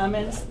of my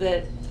comments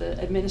that the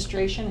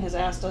administration has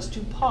asked us to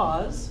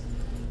pause,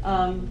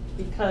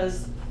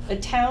 because a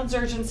town's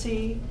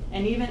urgency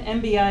and even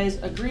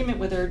MBI's agreement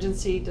with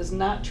urgency does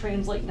not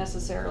translate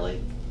necessarily,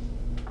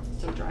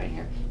 so dry in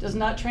here, does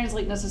not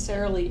translate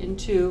necessarily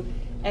into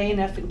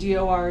A&F and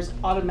DOR's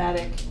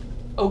automatic,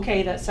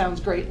 okay, that sounds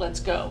great, let's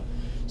go.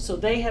 So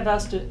they have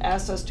asked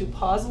us to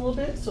pause a little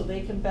bit so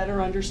they can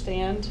better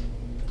understand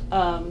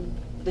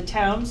the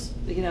towns,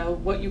 you know,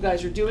 what you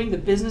guys are doing, the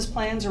business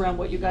plans around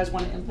what you guys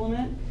want to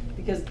implement,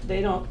 because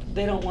they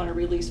don't want to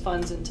release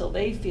funds until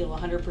they feel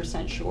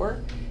 100%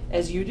 sure,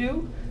 as you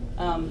do,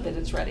 that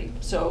it's ready.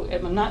 So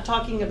I'm not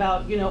talking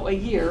about, you know, a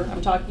year,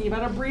 I'm talking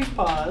about a brief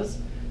pause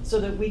so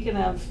that we can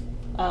have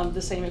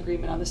the same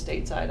agreement on the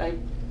state side.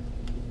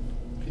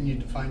 Can you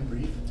define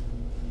brief?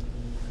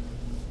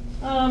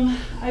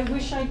 I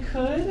wish I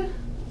could.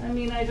 I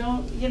mean, I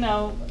don't, you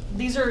know,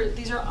 these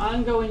are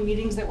ongoing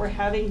meetings that we're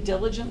having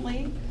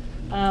diligently.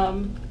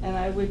 And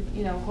I would,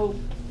 you know, hope,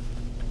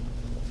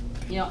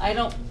 you know, I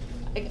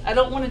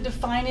don't want to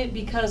define it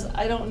because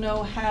I don't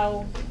know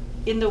how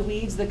in the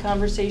weeds the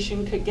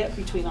conversation could get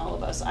between all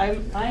of us. I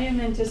am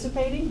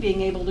anticipating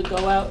being able to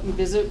go out and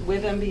visit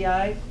with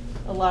MBI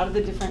a lot of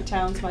the different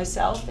towns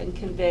myself and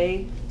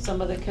convey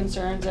some of the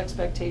concerns,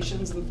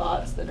 expectations, and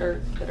thoughts that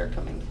are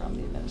coming from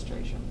the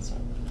administration. So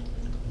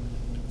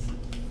it's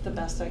the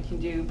best I can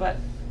do, but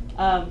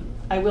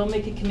I will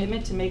make a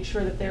commitment to make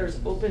sure that there is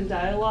open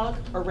dialogue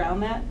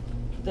around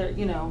that,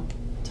 you know,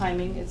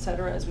 timing, et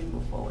cetera, as we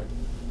move forward.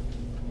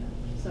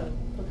 Yeah. So,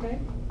 okay,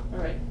 all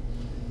right.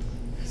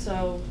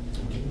 So,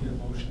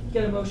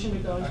 get a motion to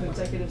go into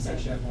executive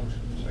session.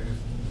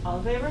 All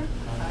in favor?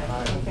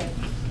 Aye. Okay.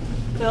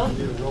 Phil?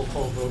 Roll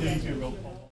call vote. Roll call.